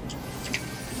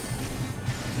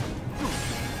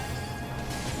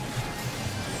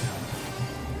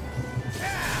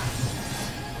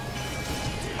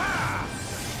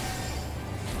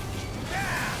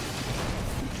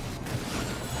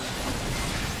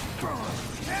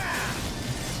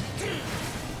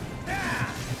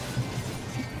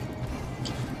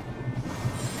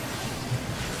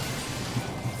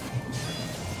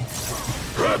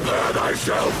 Prepare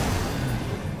thyself!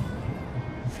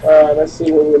 Let's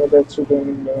see what we're gonna go to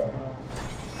then.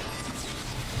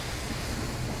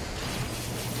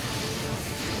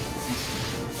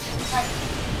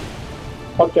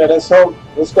 Okay, let's hope.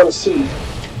 Let's go to C.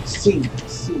 C.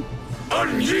 C.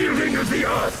 Unyielding of the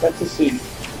earth! That's a C.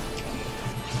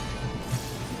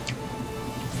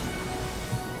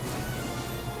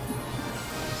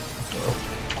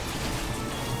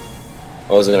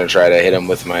 I was gonna try to hit him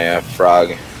with my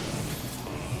frog,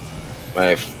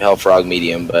 my hell frog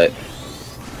medium, but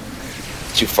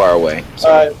too far away.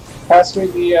 So. Pass me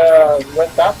the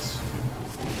red dots.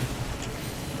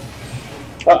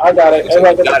 I got it.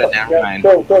 Everybody got it now. Yeah,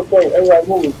 go, go, go. Everybody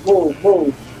move, move,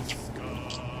 move.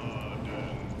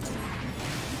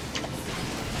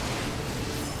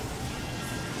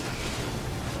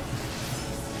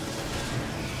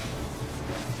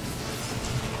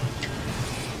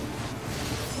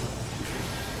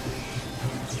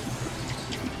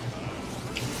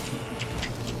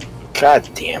 God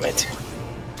damn it.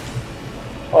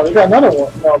 Oh, you got another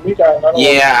one. No, we got another one.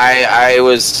 Yeah, I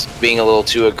was being a little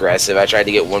too aggressive. I tried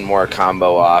to get one more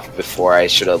combo off before I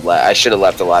should have left. I should have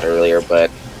left a lot earlier,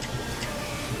 but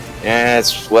yeah,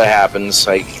 that's what happens.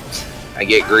 Like, I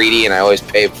get greedy and I always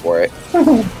pay for it.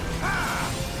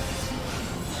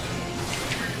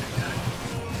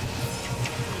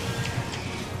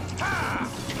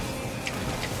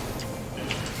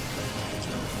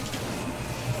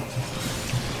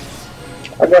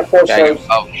 I got 4 stars.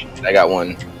 Oh, I got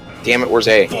one. Damn it, where's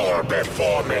A?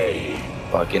 Before me.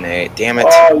 Fucking A. Damn it.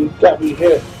 Oh, you got me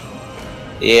hit.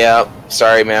 Yeah,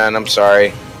 sorry, man. I'm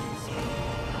sorry.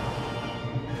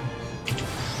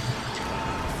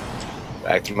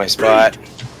 Back to my spot.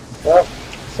 Yep.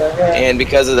 Same here. And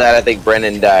because of that, I think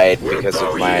Brennan died because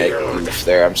of my oof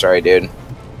there. I'm sorry, dude.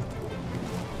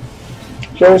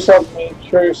 Show yourself, me.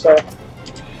 Show yourself.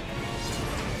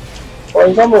 Well,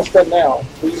 he's almost dead now.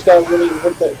 We just gotta really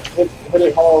hit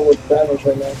it hard with damage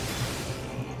right now.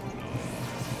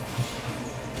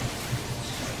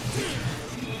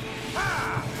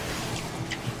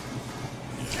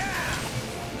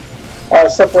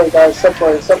 Alright, separate, guys.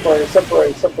 Separate.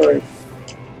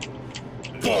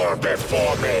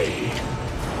 Before me.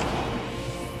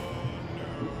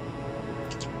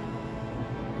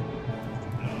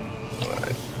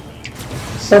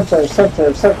 Center.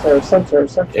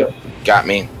 Yep, got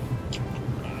me.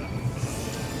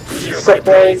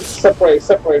 Separate.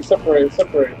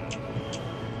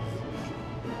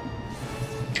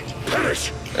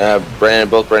 Perish.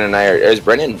 Both Brennan and I are. Is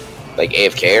Brennan like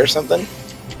AFK or something?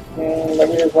 Let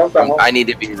me just work that one. I need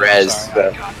to be res.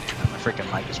 Sorry, God, my freaking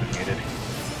mic has been muted.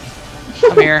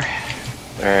 I'm here.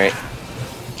 Alright.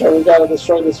 So we gotta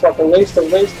destroy this fucking waste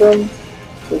them.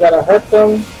 We gotta hurt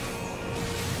them.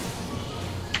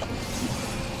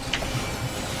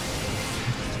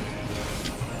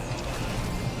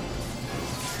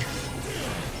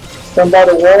 Stand by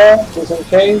the wall, just in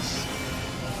case.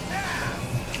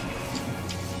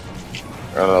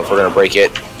 I don't know if we're gonna break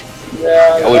it.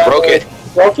 Yeah. Oh, we broke it.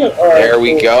 Broke it? Alright. There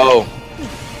we go.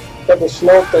 Got the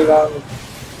slow thing on.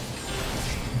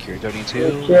 Cure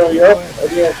 32. Cure, yep.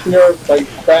 And you cure like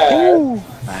bad. Ooh,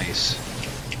 nice.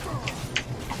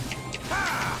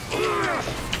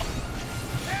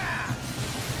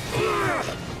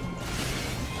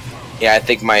 Yeah, I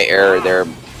think my error there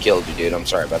killed you, dude. I'm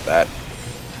sorry about that.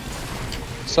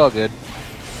 It's all good.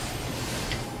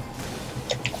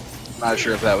 Not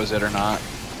sure if that was it or not.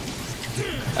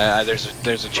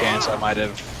 There's a chance I might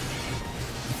have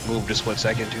moved a split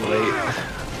second too late.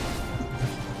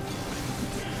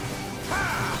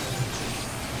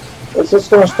 It's just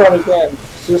gonna start again.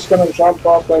 It's just gonna jump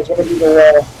off and it's gonna be the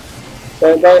wall. So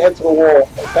everybody head to the wall,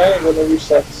 okay? And when it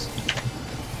resets.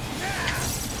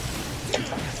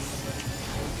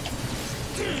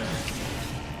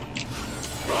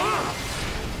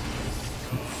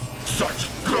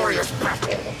 Such glorious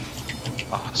battle.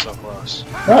 Oh, so close.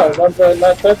 No,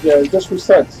 not that yet. It just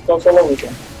resets. It goes all over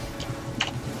again.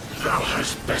 Thou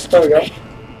hast bested There we go. me.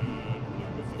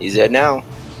 He's dead now.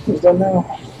 He's done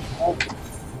now.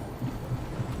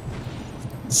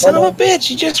 Son of a bitch,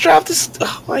 you just dropped this.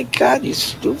 Oh my god, you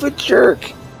stupid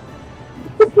jerk.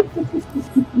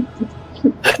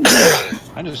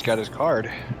 I just got his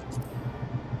card.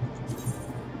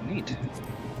 Neat.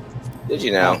 Did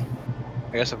you now?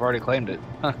 I guess I've already claimed it.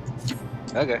 Huh.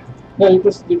 Okay. Yeah, you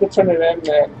can turn it in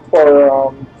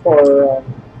for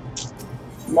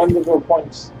non-digital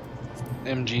points.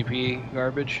 MGP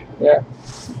garbage. Yeah.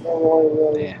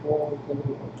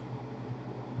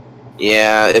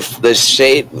 Yeah, if the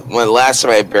shade. When last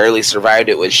time I barely survived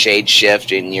it with shade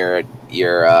shift and your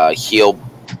heal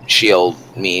shield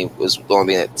me was the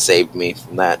only thing that saved me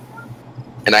from that.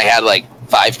 And I had like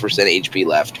 5% HP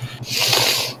left.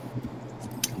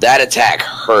 That attack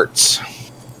hurts.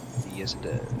 Yes, it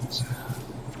does.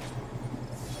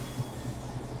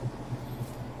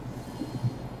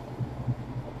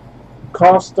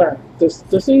 Coster.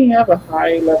 Does he have a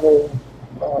high level?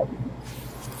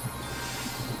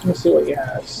 Let's see what he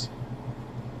has.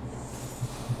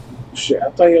 Shit, I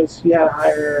thought he had a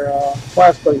higher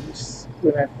class, but he's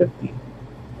been at 50.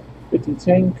 50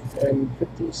 tank and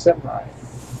 50 samurai.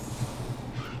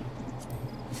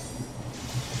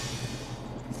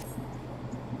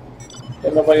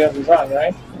 And nobody else is on,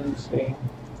 right? Let me see.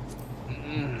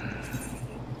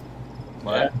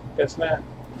 What? Yeah, guess not.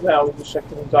 No, we're just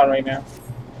checking who's on right now.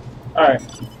 Alright.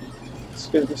 Let's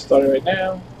get this started right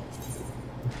now.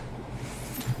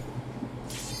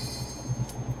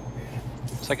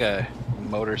 It's like a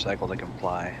motorcycle that can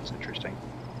fly. It's interesting.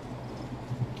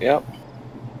 Yep.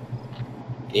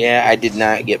 Yeah, I did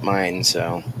not get mine,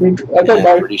 so I got I'm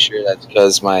mine. pretty sure that's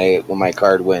because when my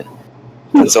card went,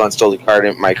 when someone stole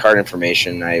my card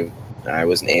information, I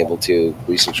wasn't able to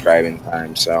resubscribe in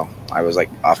time, so I was like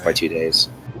off by 2 days.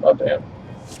 Oh damn.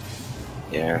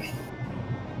 Yeah.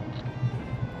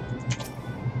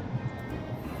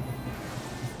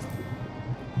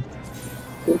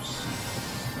 Oops.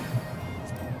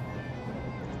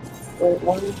 Wait,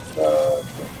 one.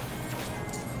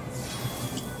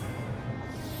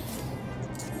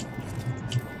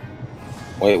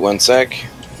 Wait 1 sec,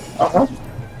 Uh-huh.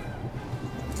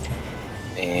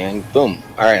 and boom.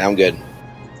 All right, I'm good.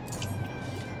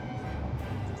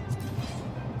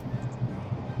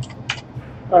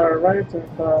 Alright,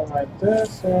 like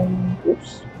this, and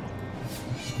oops.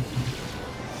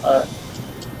 Alright.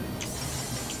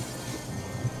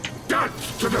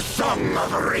 Dance to the song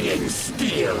of ringing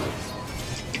steel.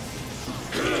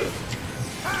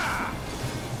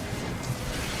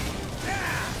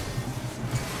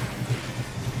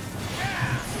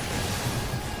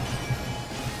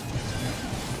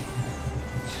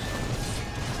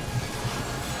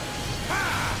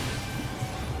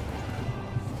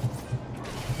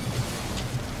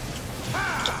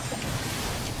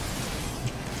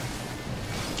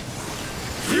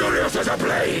 Furious as a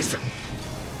blaze.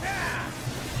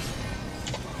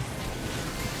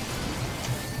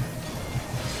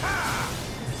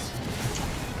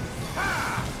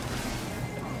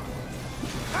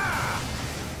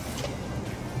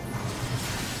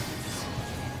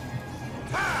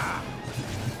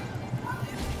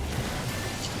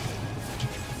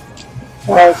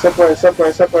 Alright,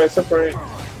 separate.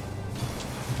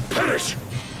 Perish.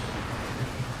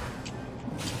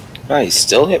 Oh, he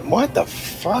still hit. What the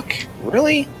fuck?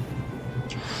 Really?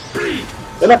 Bleed.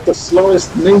 You're like the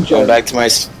slowest ninja. Go back to my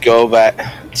go back.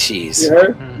 Jeez. You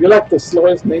heard? You're like the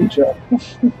slowest ninja.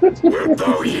 Wilt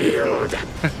thou yield?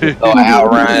 Oh, I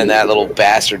outran that little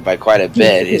bastard by quite a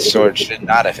bit. His sword should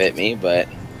not have hit me, but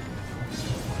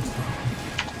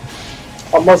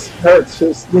Almost hurts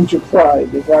his ninja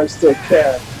pride, if I still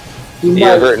can.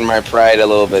 you're hurting my pride a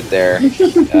little bit there,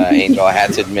 Angel. I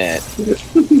had to admit.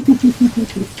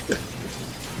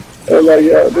 Oh my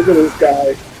god, look at this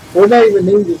guy. We're not even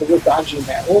ninjas, we're dodging,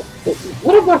 man.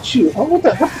 What about you? Huh? What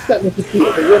the heck does that make you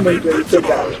feel? The women get good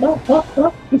dodge.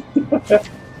 Huh?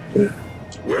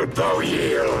 Wilt thou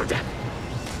yield?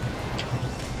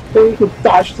 Then you can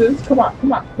dodge this. Come on.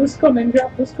 Let's go, ninja.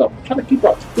 Let's go. I'm trying to keep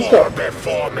up. Let's Fall go.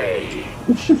 before me.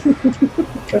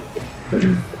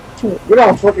 We're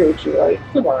not fucking with you, right?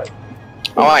 Come on.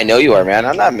 Oh, I know you are, man.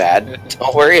 I'm not mad.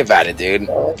 Don't worry about it, dude.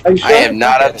 Are you sure? I am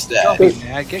not upset.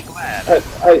 Yeah, get glad.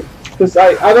 Because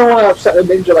I don't want to upset a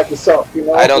ninja like yourself, you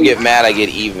know? I don't get mad. I get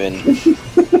even.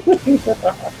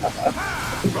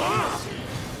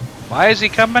 Why is he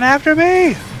coming after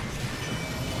me?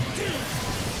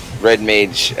 Red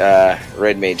mage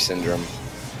syndrome.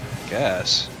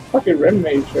 Guess. Fucking red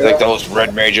mage, It's like those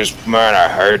red mages, man. I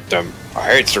hate them. I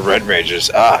hate the red mages.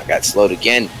 I got slowed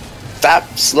again. Stop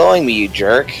slowing me, you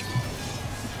jerk.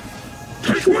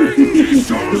 Take wing,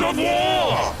 souls of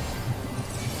war.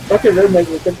 Fucking red mage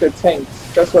will think they're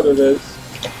tanks. That's what it is.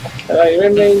 And like,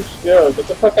 red mage, yo, get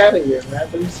the fuck out of here, man.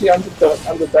 Did you see I'm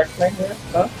the dark knight here?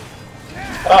 Huh?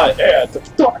 I am the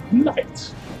Dark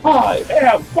Knight. I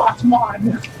am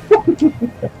Batman.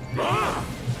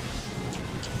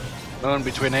 Going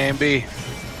between A and B.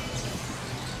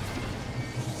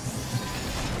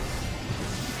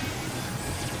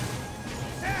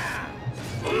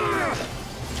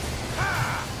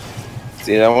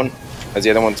 See that one? Has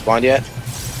the other one spawned yet?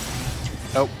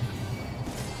 Nope.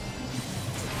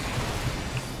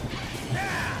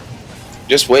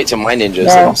 Just wait till my ninja's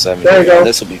No, level 7. there you go.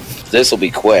 This will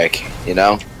be quick, you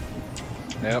know.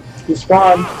 Yep. You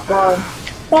spawn.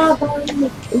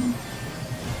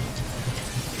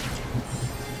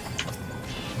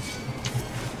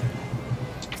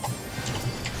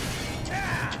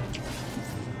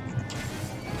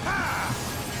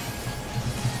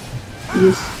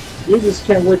 You just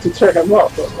can't wait to turn him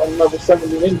up on level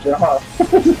 70 ninja, huh?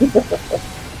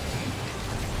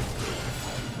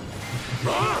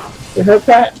 You heard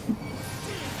that?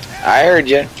 I heard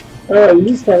you. You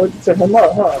just can't wait to turn him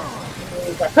up, huh?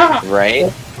 Like, ha!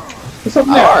 Right? What's up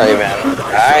now? Alright, man.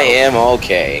 I am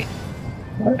okay.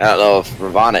 I don't know if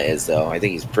Ravana is, though. I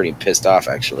think he's pretty pissed off,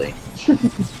 actually.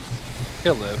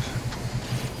 He'll live.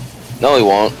 No, he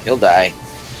won't. He'll die.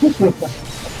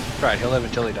 Right, he'll live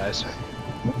until he dies.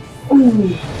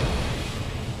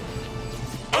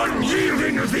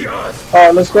 Unyielding of the earth.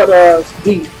 Let's go to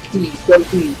D. Go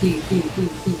to D.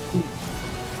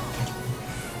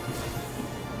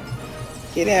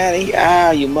 Get out of here.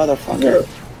 Ah, you motherfucker.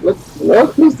 Look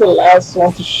who's the last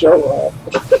one to show up.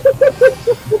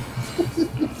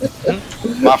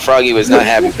 My Froggy was not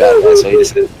happy about that, so he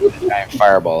just had a giant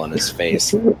fireball in his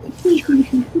face. Who's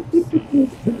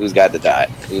got the dot?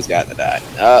 Who's got the dot?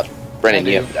 Oh, Brennan,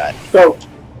 you have the dot. Go.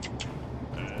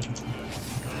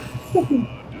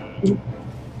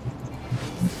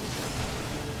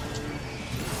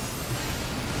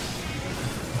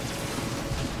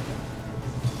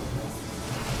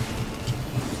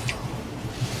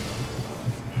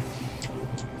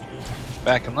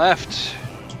 Back and left.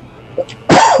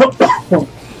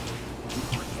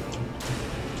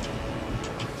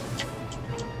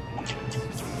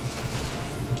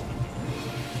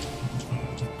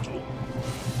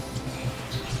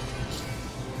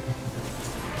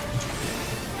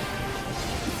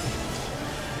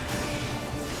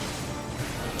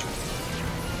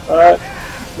 Alright,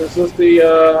 this is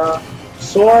the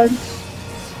swords.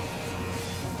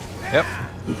 Yep.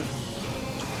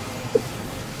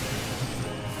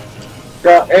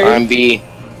 Got A. I'm B.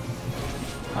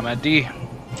 I'm at D.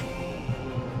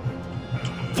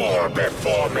 For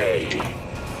before me.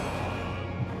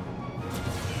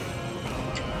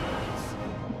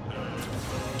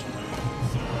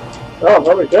 Oh,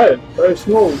 very good. Very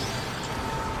smooth.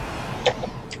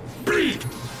 B.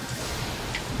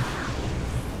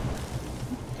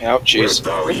 Ouchies.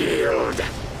 Go yield.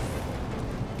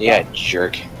 Yeah,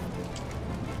 jerk.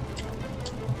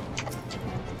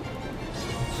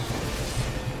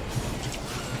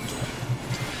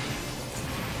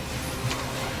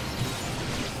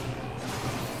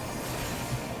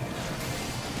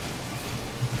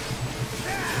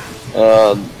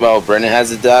 Well, Brennan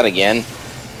has a dot again.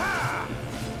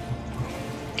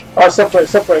 Oh, separate.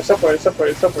 So,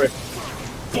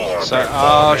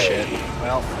 oh shit.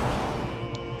 Well,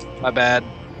 my bad.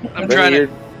 I'm trying to.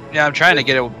 Yeah, I'm trying to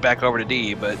get it back over to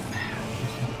D, but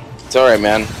It's alright,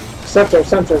 man. Center.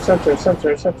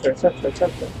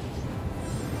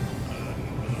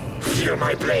 Feel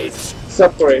my blades.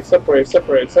 Separate.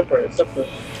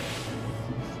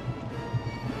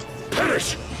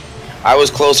 Perish. I was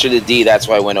closer to D, that's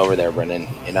why I went over there, Brennan,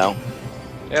 you know?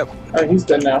 yep. Alright, he's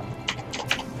dead now.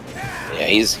 Yeah,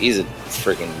 he's a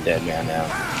freaking dead man now.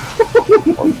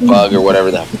 Or bug, or whatever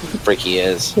the frick he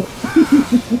is.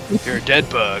 You're a dead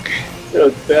bug.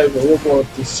 You're dead, but we're going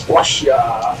to squash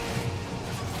ya.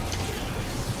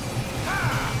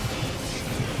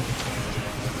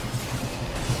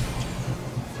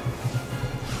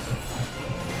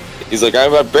 He's like,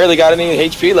 I've barely got any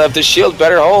HP left, the shield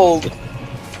better hold.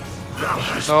 Thou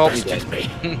hast Nope. bested me.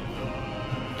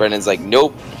 Brennan's like,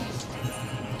 nope.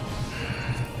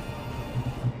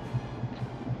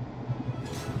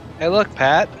 Hey, look,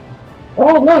 Pat.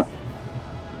 Oh, look!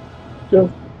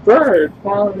 The bird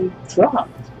finally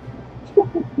dropped.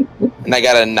 And I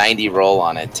got a 90 roll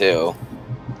on it, too.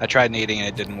 I tried kneading and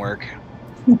it didn't work.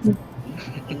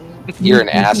 You're an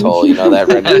asshole, you know that,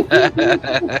 Brendan?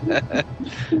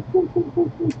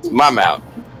 It's my mount.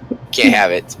 Can't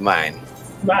have it, it's mine.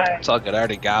 Bye. It's all good. I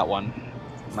already got one.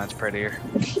 Mine's prettier.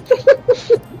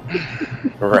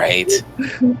 Right.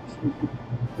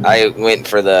 I went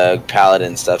for the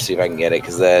paladin stuff, see if I can get it,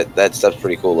 because that stuff's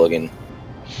pretty cool looking.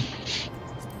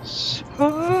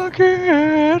 Suck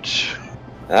it.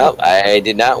 Well, I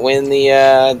did not win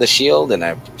the shield, and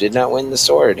I did not win the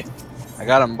sword. I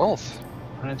got them both.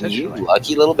 You Unintentionally.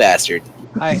 lucky little bastard.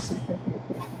 Hi.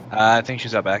 I think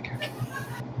she's out back.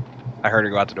 I heard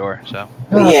her go out the door, so.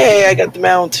 Yay, I got the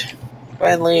mount.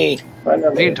 Finally. You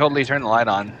can totally turn the light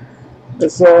on.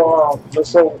 Let's go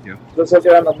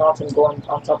get on the mountain, go on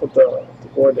top of the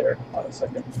board there on a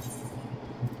second.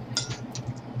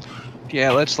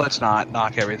 Yeah, let's not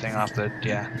knock everything off the,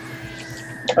 yeah.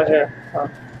 Right here.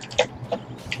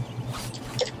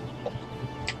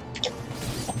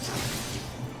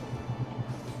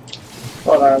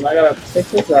 Hold on, I gotta take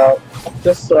this out.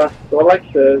 Just go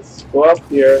like this, go up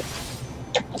here.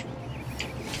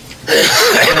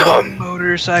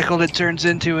 Motorcycle that turns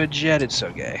into a jet. It's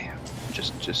so gay.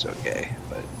 Just so gay,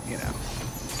 but you know.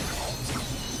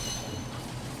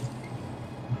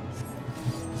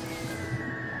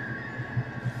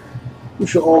 We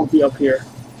should all be up here.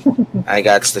 I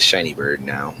got the shiny bird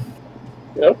now.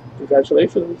 Yep,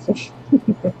 congratulations.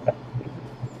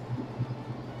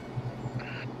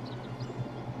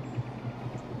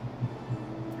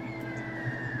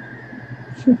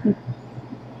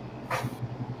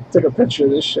 Take a picture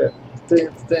of this shit.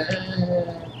 You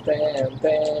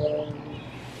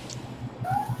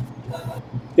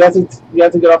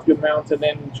have to get off your mount and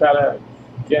then try to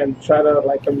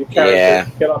like on your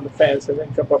character get on the fence and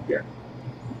then jump up here.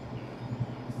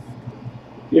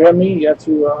 You hear me? You have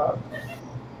to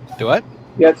Do what?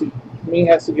 You have to. Me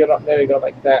has to get up. There you go,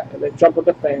 like that, and then jump on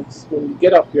the fence. When you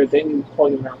get up here, then you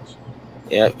pull your mouse.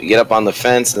 Yeah, you get up on the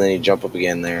fence and then you jump up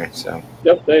again there. So.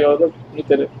 Yep, there you go. Look, you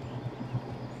did it.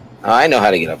 Oh, I know how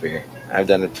to get up here. I've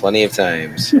done it plenty of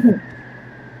times.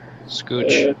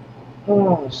 Scooch.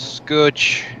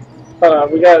 Scooch. Hold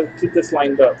on, we gotta keep this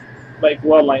lined up, like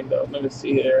well lined up. Let me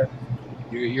see here.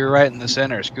 You're right in the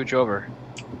center. Scooch over.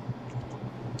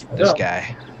 This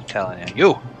guy, I'm telling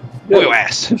you, move your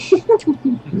ass.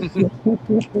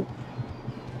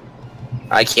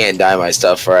 I can't dye my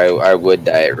stuff, or I would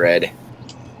dye it red.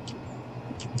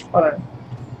 Hold on,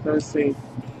 let me see.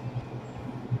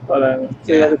 Hold on.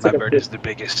 Yeah, my bird is the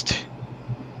biggest.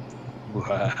 You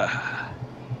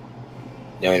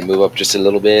want to move up just a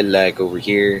little bit, like over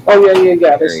here? Oh yeah.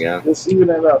 There we go. Let's even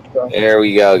it up, though. There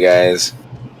we go, guys.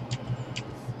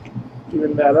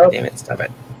 Even that up. Damn it! Stop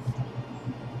it.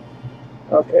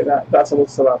 Okay, that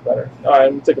looks a lot better. All right,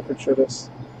 let me take a picture of this.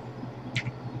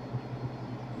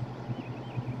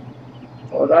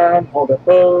 Hold on, hold the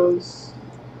pose.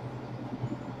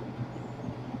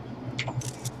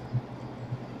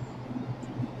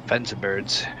 Fence of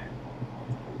birds.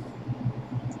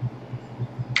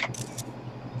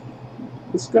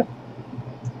 It's good.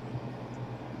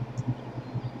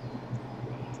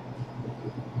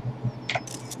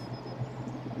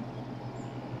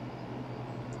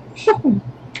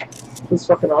 It's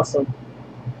fucking awesome.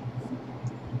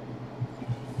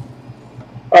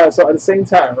 Alright, so at the same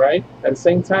time, right? At the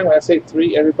same time, when I say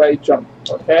 3, everybody jump.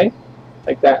 Okay?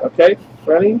 Like that, okay?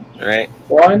 Ready? Alright.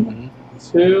 1,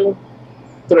 2,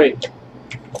 3.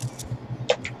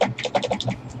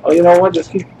 Oh, you know what?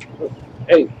 Just keep.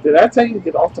 Hey, did I tell you to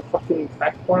get off the fucking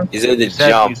platform? You said the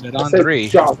jump. You said on 3.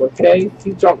 Jump, okay?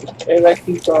 Keep jumping. Hey, like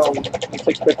keep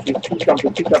take pictures. Keep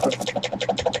jumping. Keep jumping.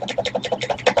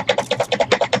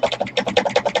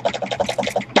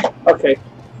 Okay,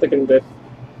 thinking good.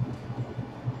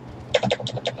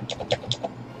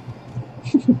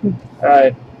 All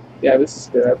right, yeah, this is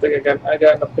good. I think I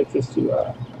got enough pictures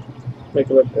to make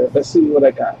it look good. Let's see what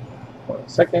I got. For a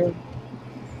second,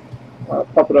 I'll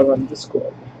pop it up on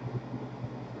Discord.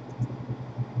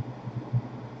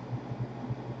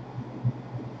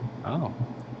 Oh.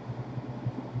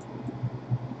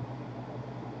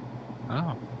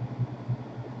 Oh.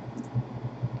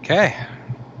 Okay.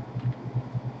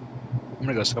 I'm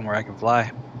gonna go somewhere I can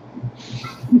fly.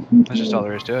 That's just all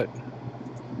there is to it.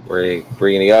 Where are you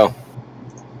gonna go?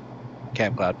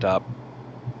 Camp Cloud Top.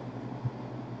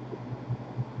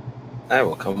 I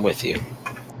will come with you.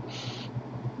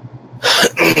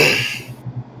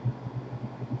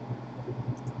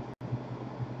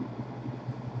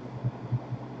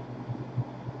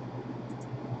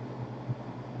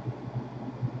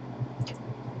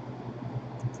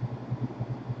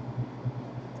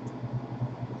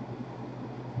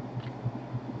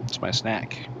 It's my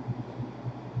snack.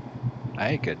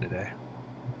 I ate good today.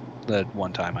 The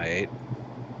one time I ate.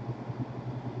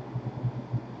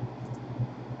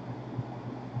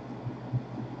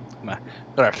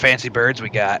 What our fancy birds we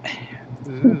got.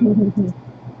 Ooh.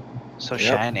 So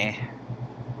shiny.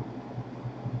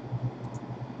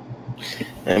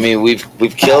 I mean, we've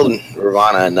killed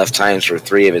Ravana enough times for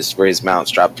where his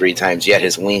mounts dropped 3 times, yet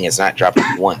his wing has not dropped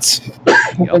once.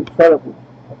 Incredible.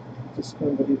 Just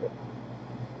couldn't believe it.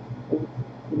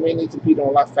 We may need to beat him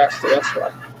a lot faster, that's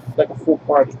why. Like a full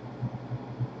party.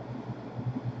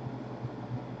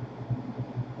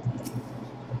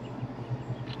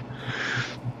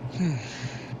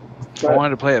 If I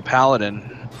wanted to play a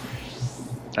paladin,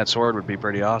 that sword would be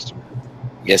pretty awesome.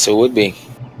 Yes, it would be.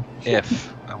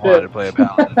 If I wanted to play a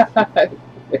paladin.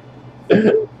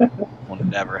 Will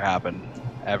never happen.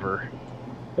 Ever.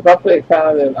 If I play a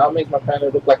paladin, I'll make my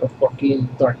paladin look like a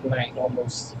fucking Dark Knight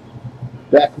almost.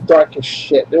 That dark as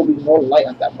shit. There'll be no light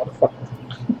on that motherfucker.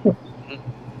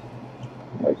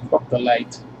 Like, fuck the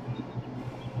light.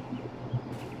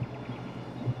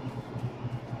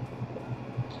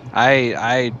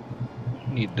 I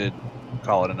need to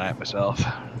call it a night myself.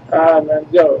 Man,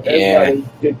 yo, everybody,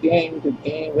 good game.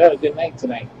 We had a good night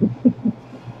tonight.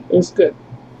 It was good.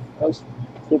 I was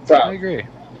proud. I agree.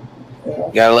 Yeah.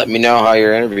 You gotta let me know how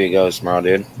your interview goes tomorrow,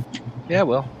 dude. Yeah,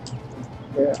 well.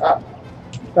 Yeah,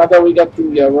 now that we got the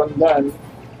run done,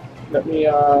 let me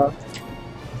go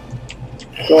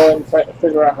and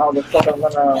figure out how the fuck I'm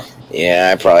gonna.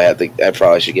 Yeah, I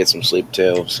probably should get some sleep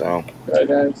too. So. Right,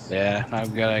 guys. Yeah,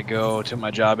 I've gotta go to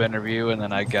my job interview and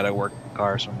then I gotta work the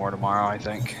car some more tomorrow, I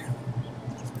think.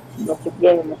 No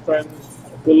problem, my friend.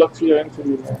 Good luck to your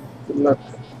interview, man. Good luck.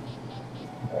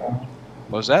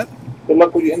 What was that? Good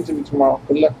luck with your interview tomorrow.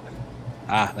 Good luck.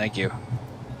 Ah, thank you.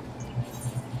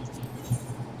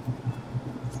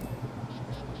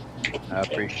 I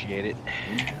appreciate it.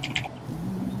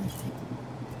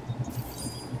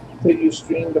 Did you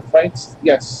stream the fights?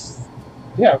 Yes.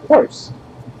 Yeah, of course.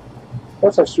 Of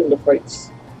course I streamed the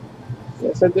fights.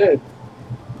 Yes, I did.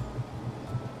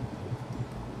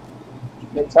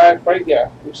 The entire fight, yeah,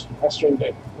 I streamed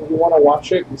it. If you want to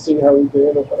watch it and see how we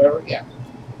did or whatever, yeah.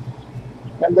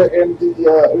 And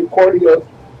the recording of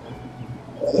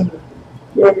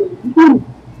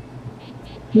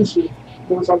it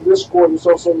was on Discord. It's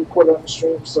also recorded on the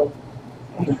stream. So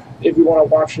if you want to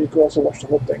watch it, you can also watch the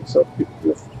whole thing. So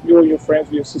you or your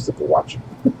friends or your sister can watch it.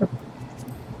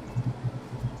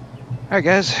 All right,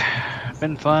 guys,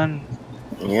 been fun.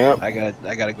 Yep. I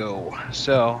gotta go.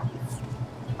 So,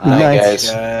 Good night, guys.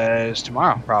 Guys,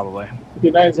 tomorrow probably.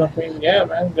 Good night, Zafin. Yeah,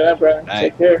 man. Good night, Brandon. Night.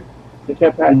 Take care. Take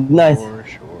care, Pat. Nice. For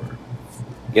sure.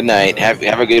 Good night. Have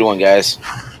a good one, guys.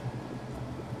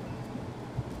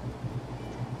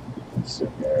 Let's see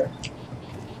here.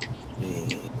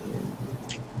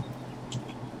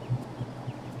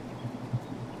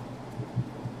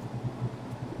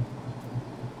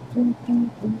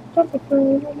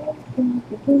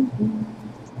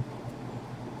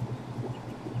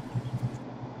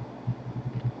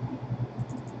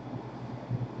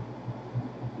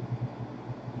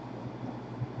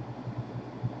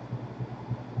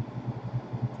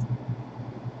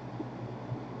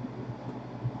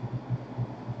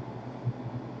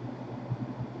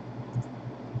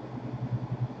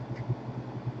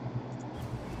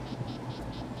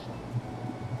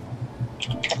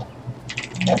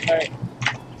 Night.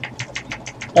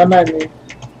 Good night, me.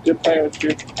 Good playing with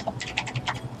you.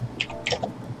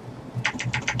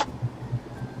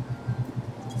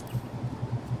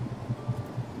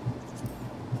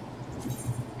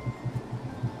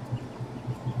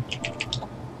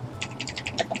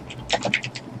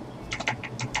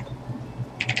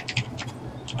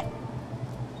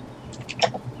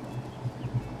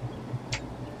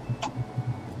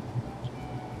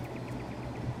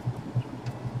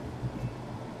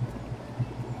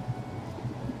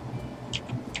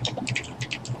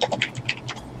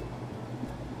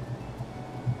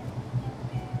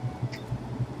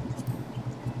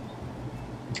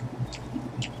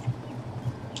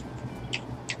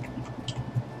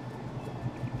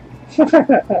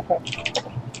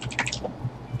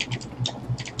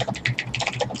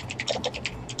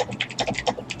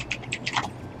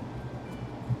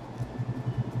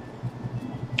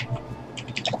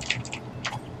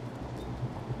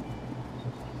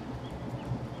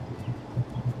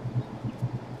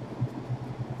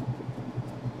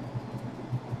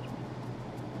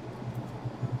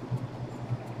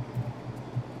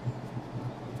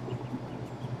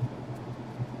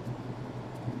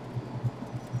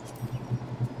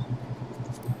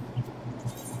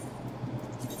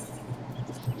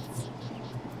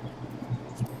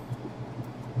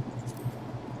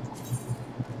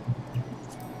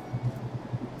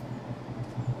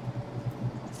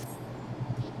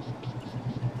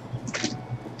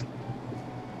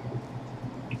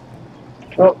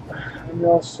 Oh, and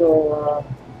also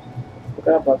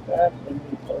forgot about that.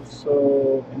 And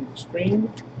also in the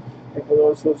stream. And for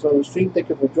those who's on the stream, thank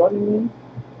you for joining me.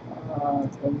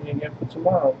 Join me again for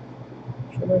tomorrow.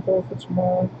 Should I go for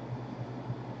tomorrow?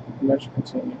 I should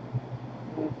continue.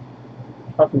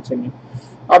 I'll continue.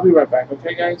 I'll be right back,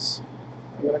 okay, guys?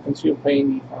 I'm gonna continue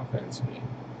playing the Final Fantasy game.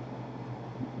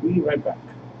 Be right back.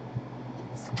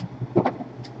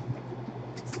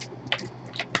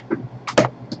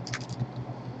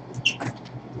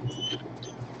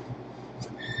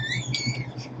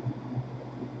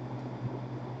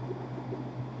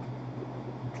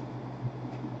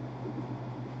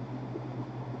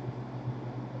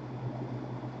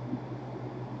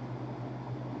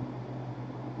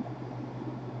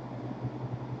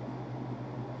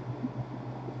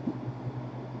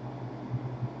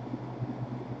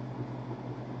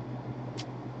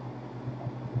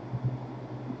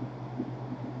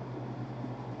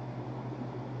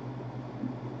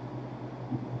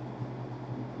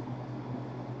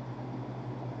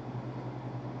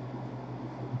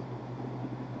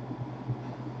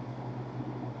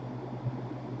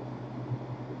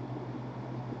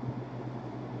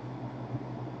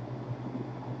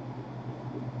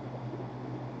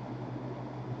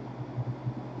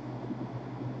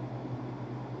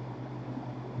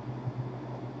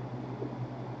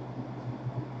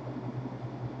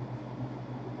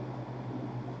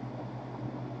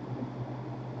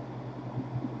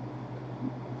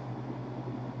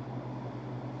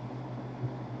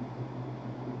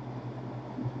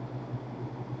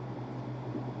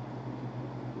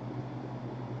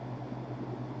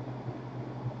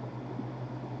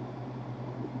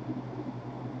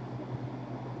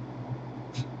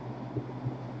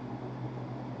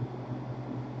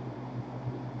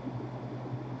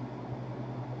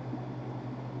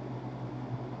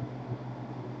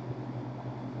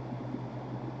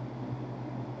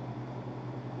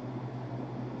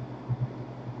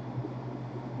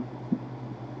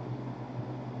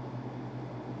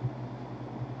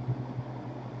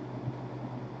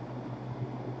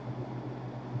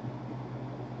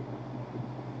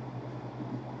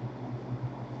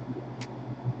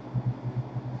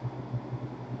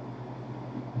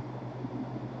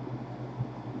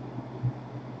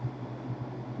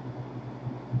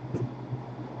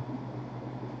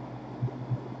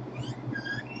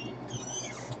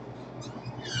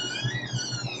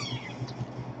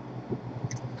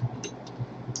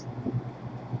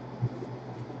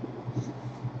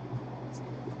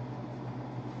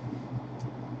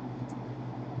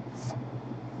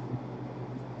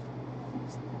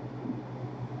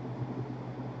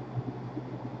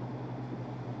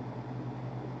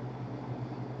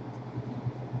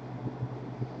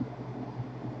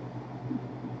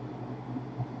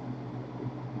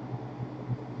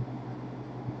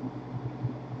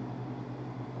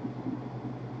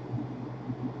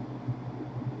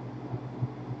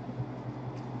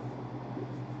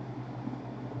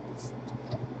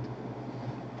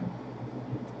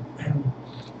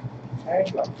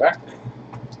 Okay, I'm back.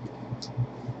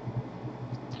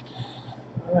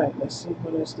 Alright, let's see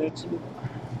what else there to do.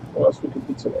 What else we can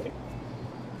do today?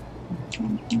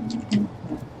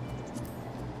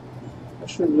 I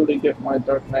should really get my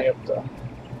Dark Knight up though.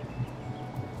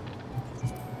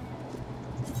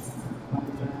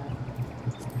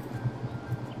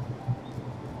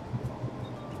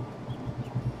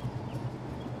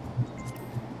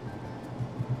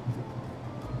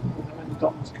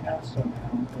 Dom's Castle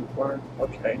now. Good work.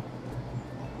 Okay.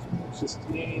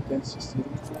 68, then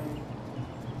 69.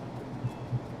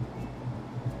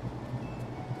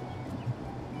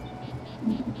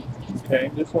 Okay,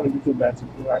 this one would be too bad to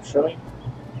do actually.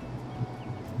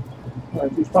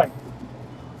 Alright, he's fine.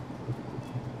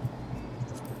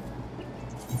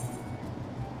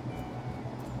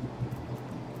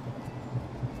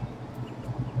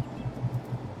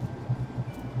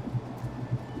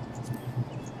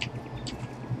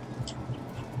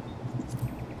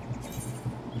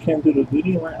 Can't do the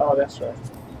duty line. Oh, that's right.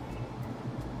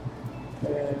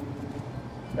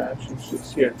 And action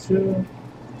shit's here too.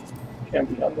 Can't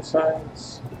be on the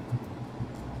sides.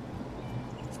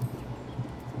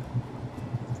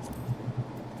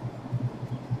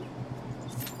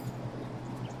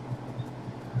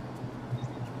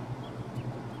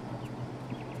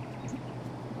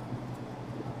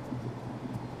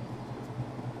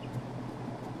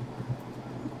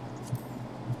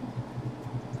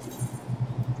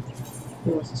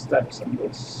 What's the status on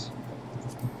this?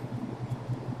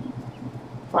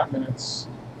 5 minutes.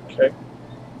 Okay.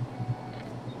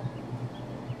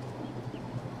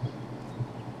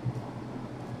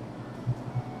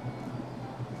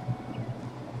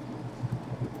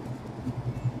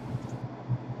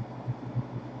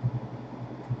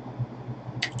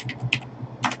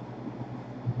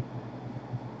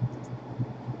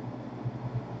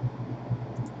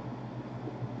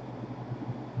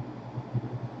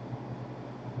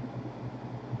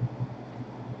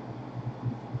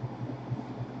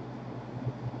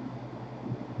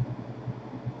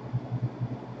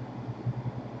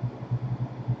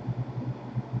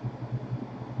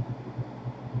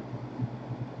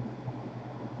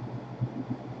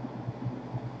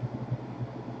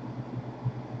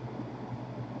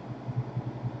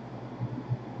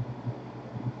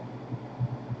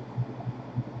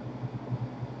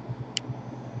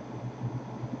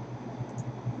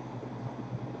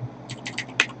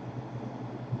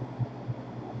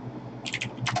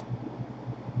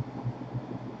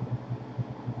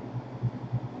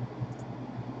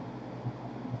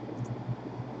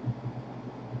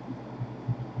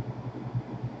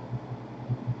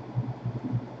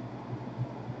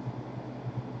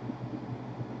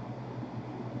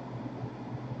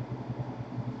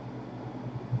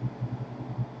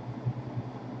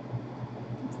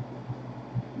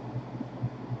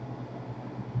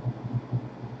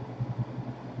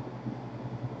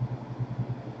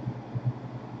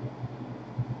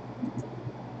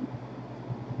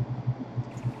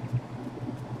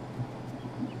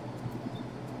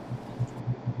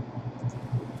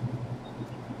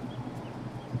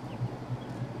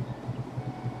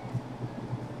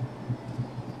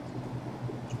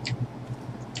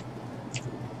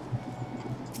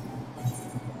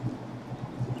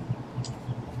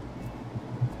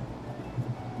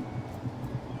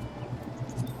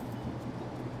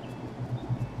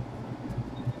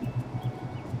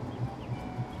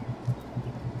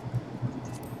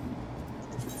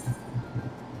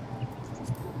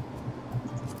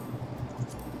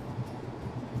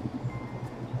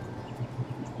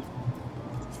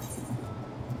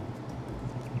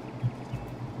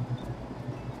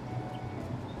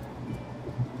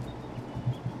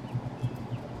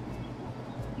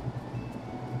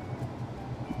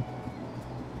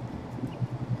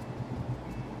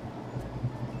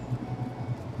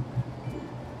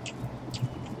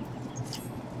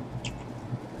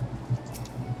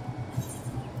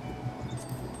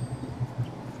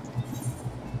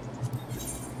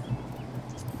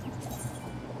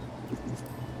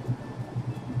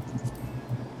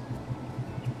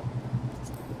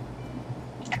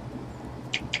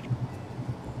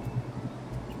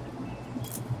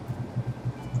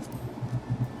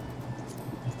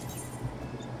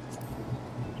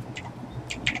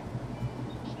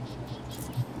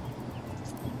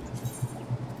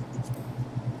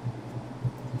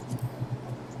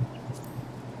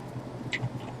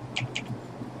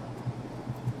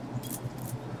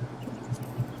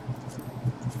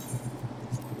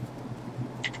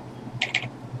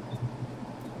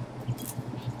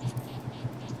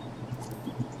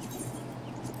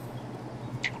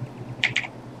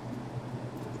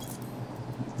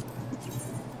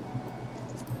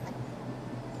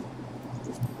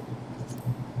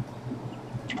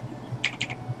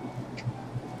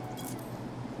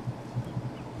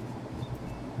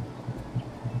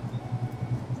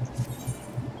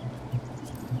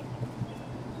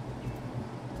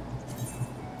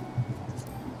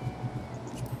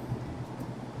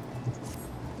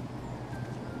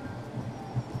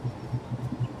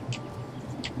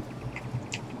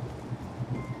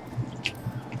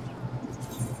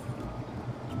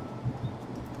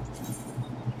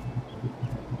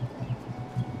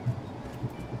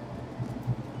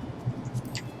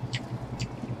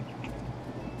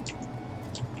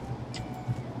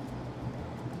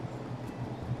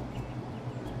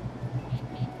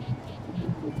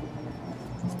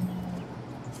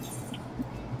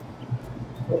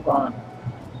 Hold on.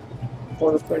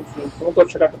 For the Frenchies. We'll go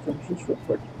check out the Frenchies real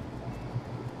quick.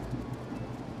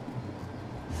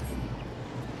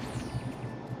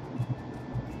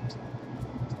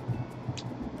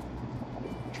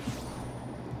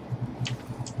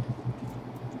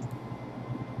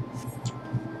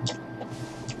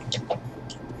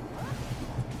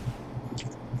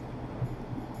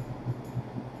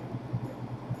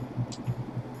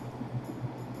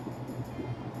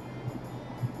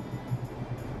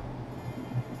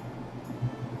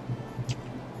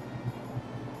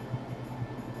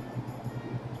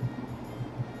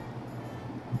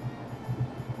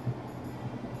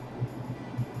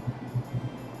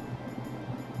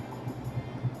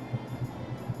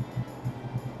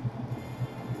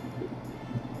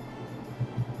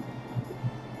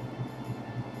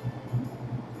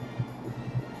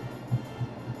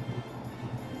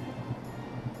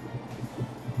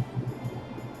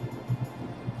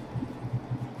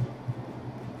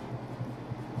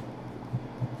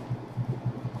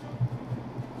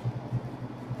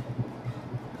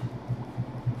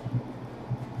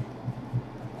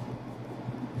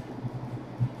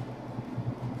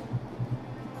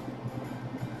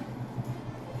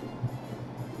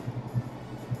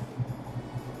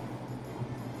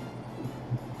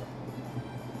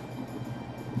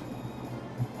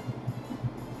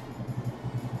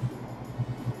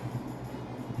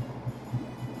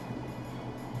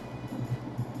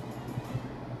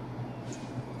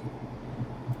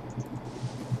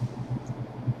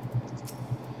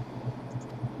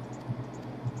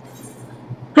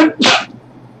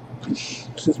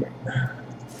 Excuse me.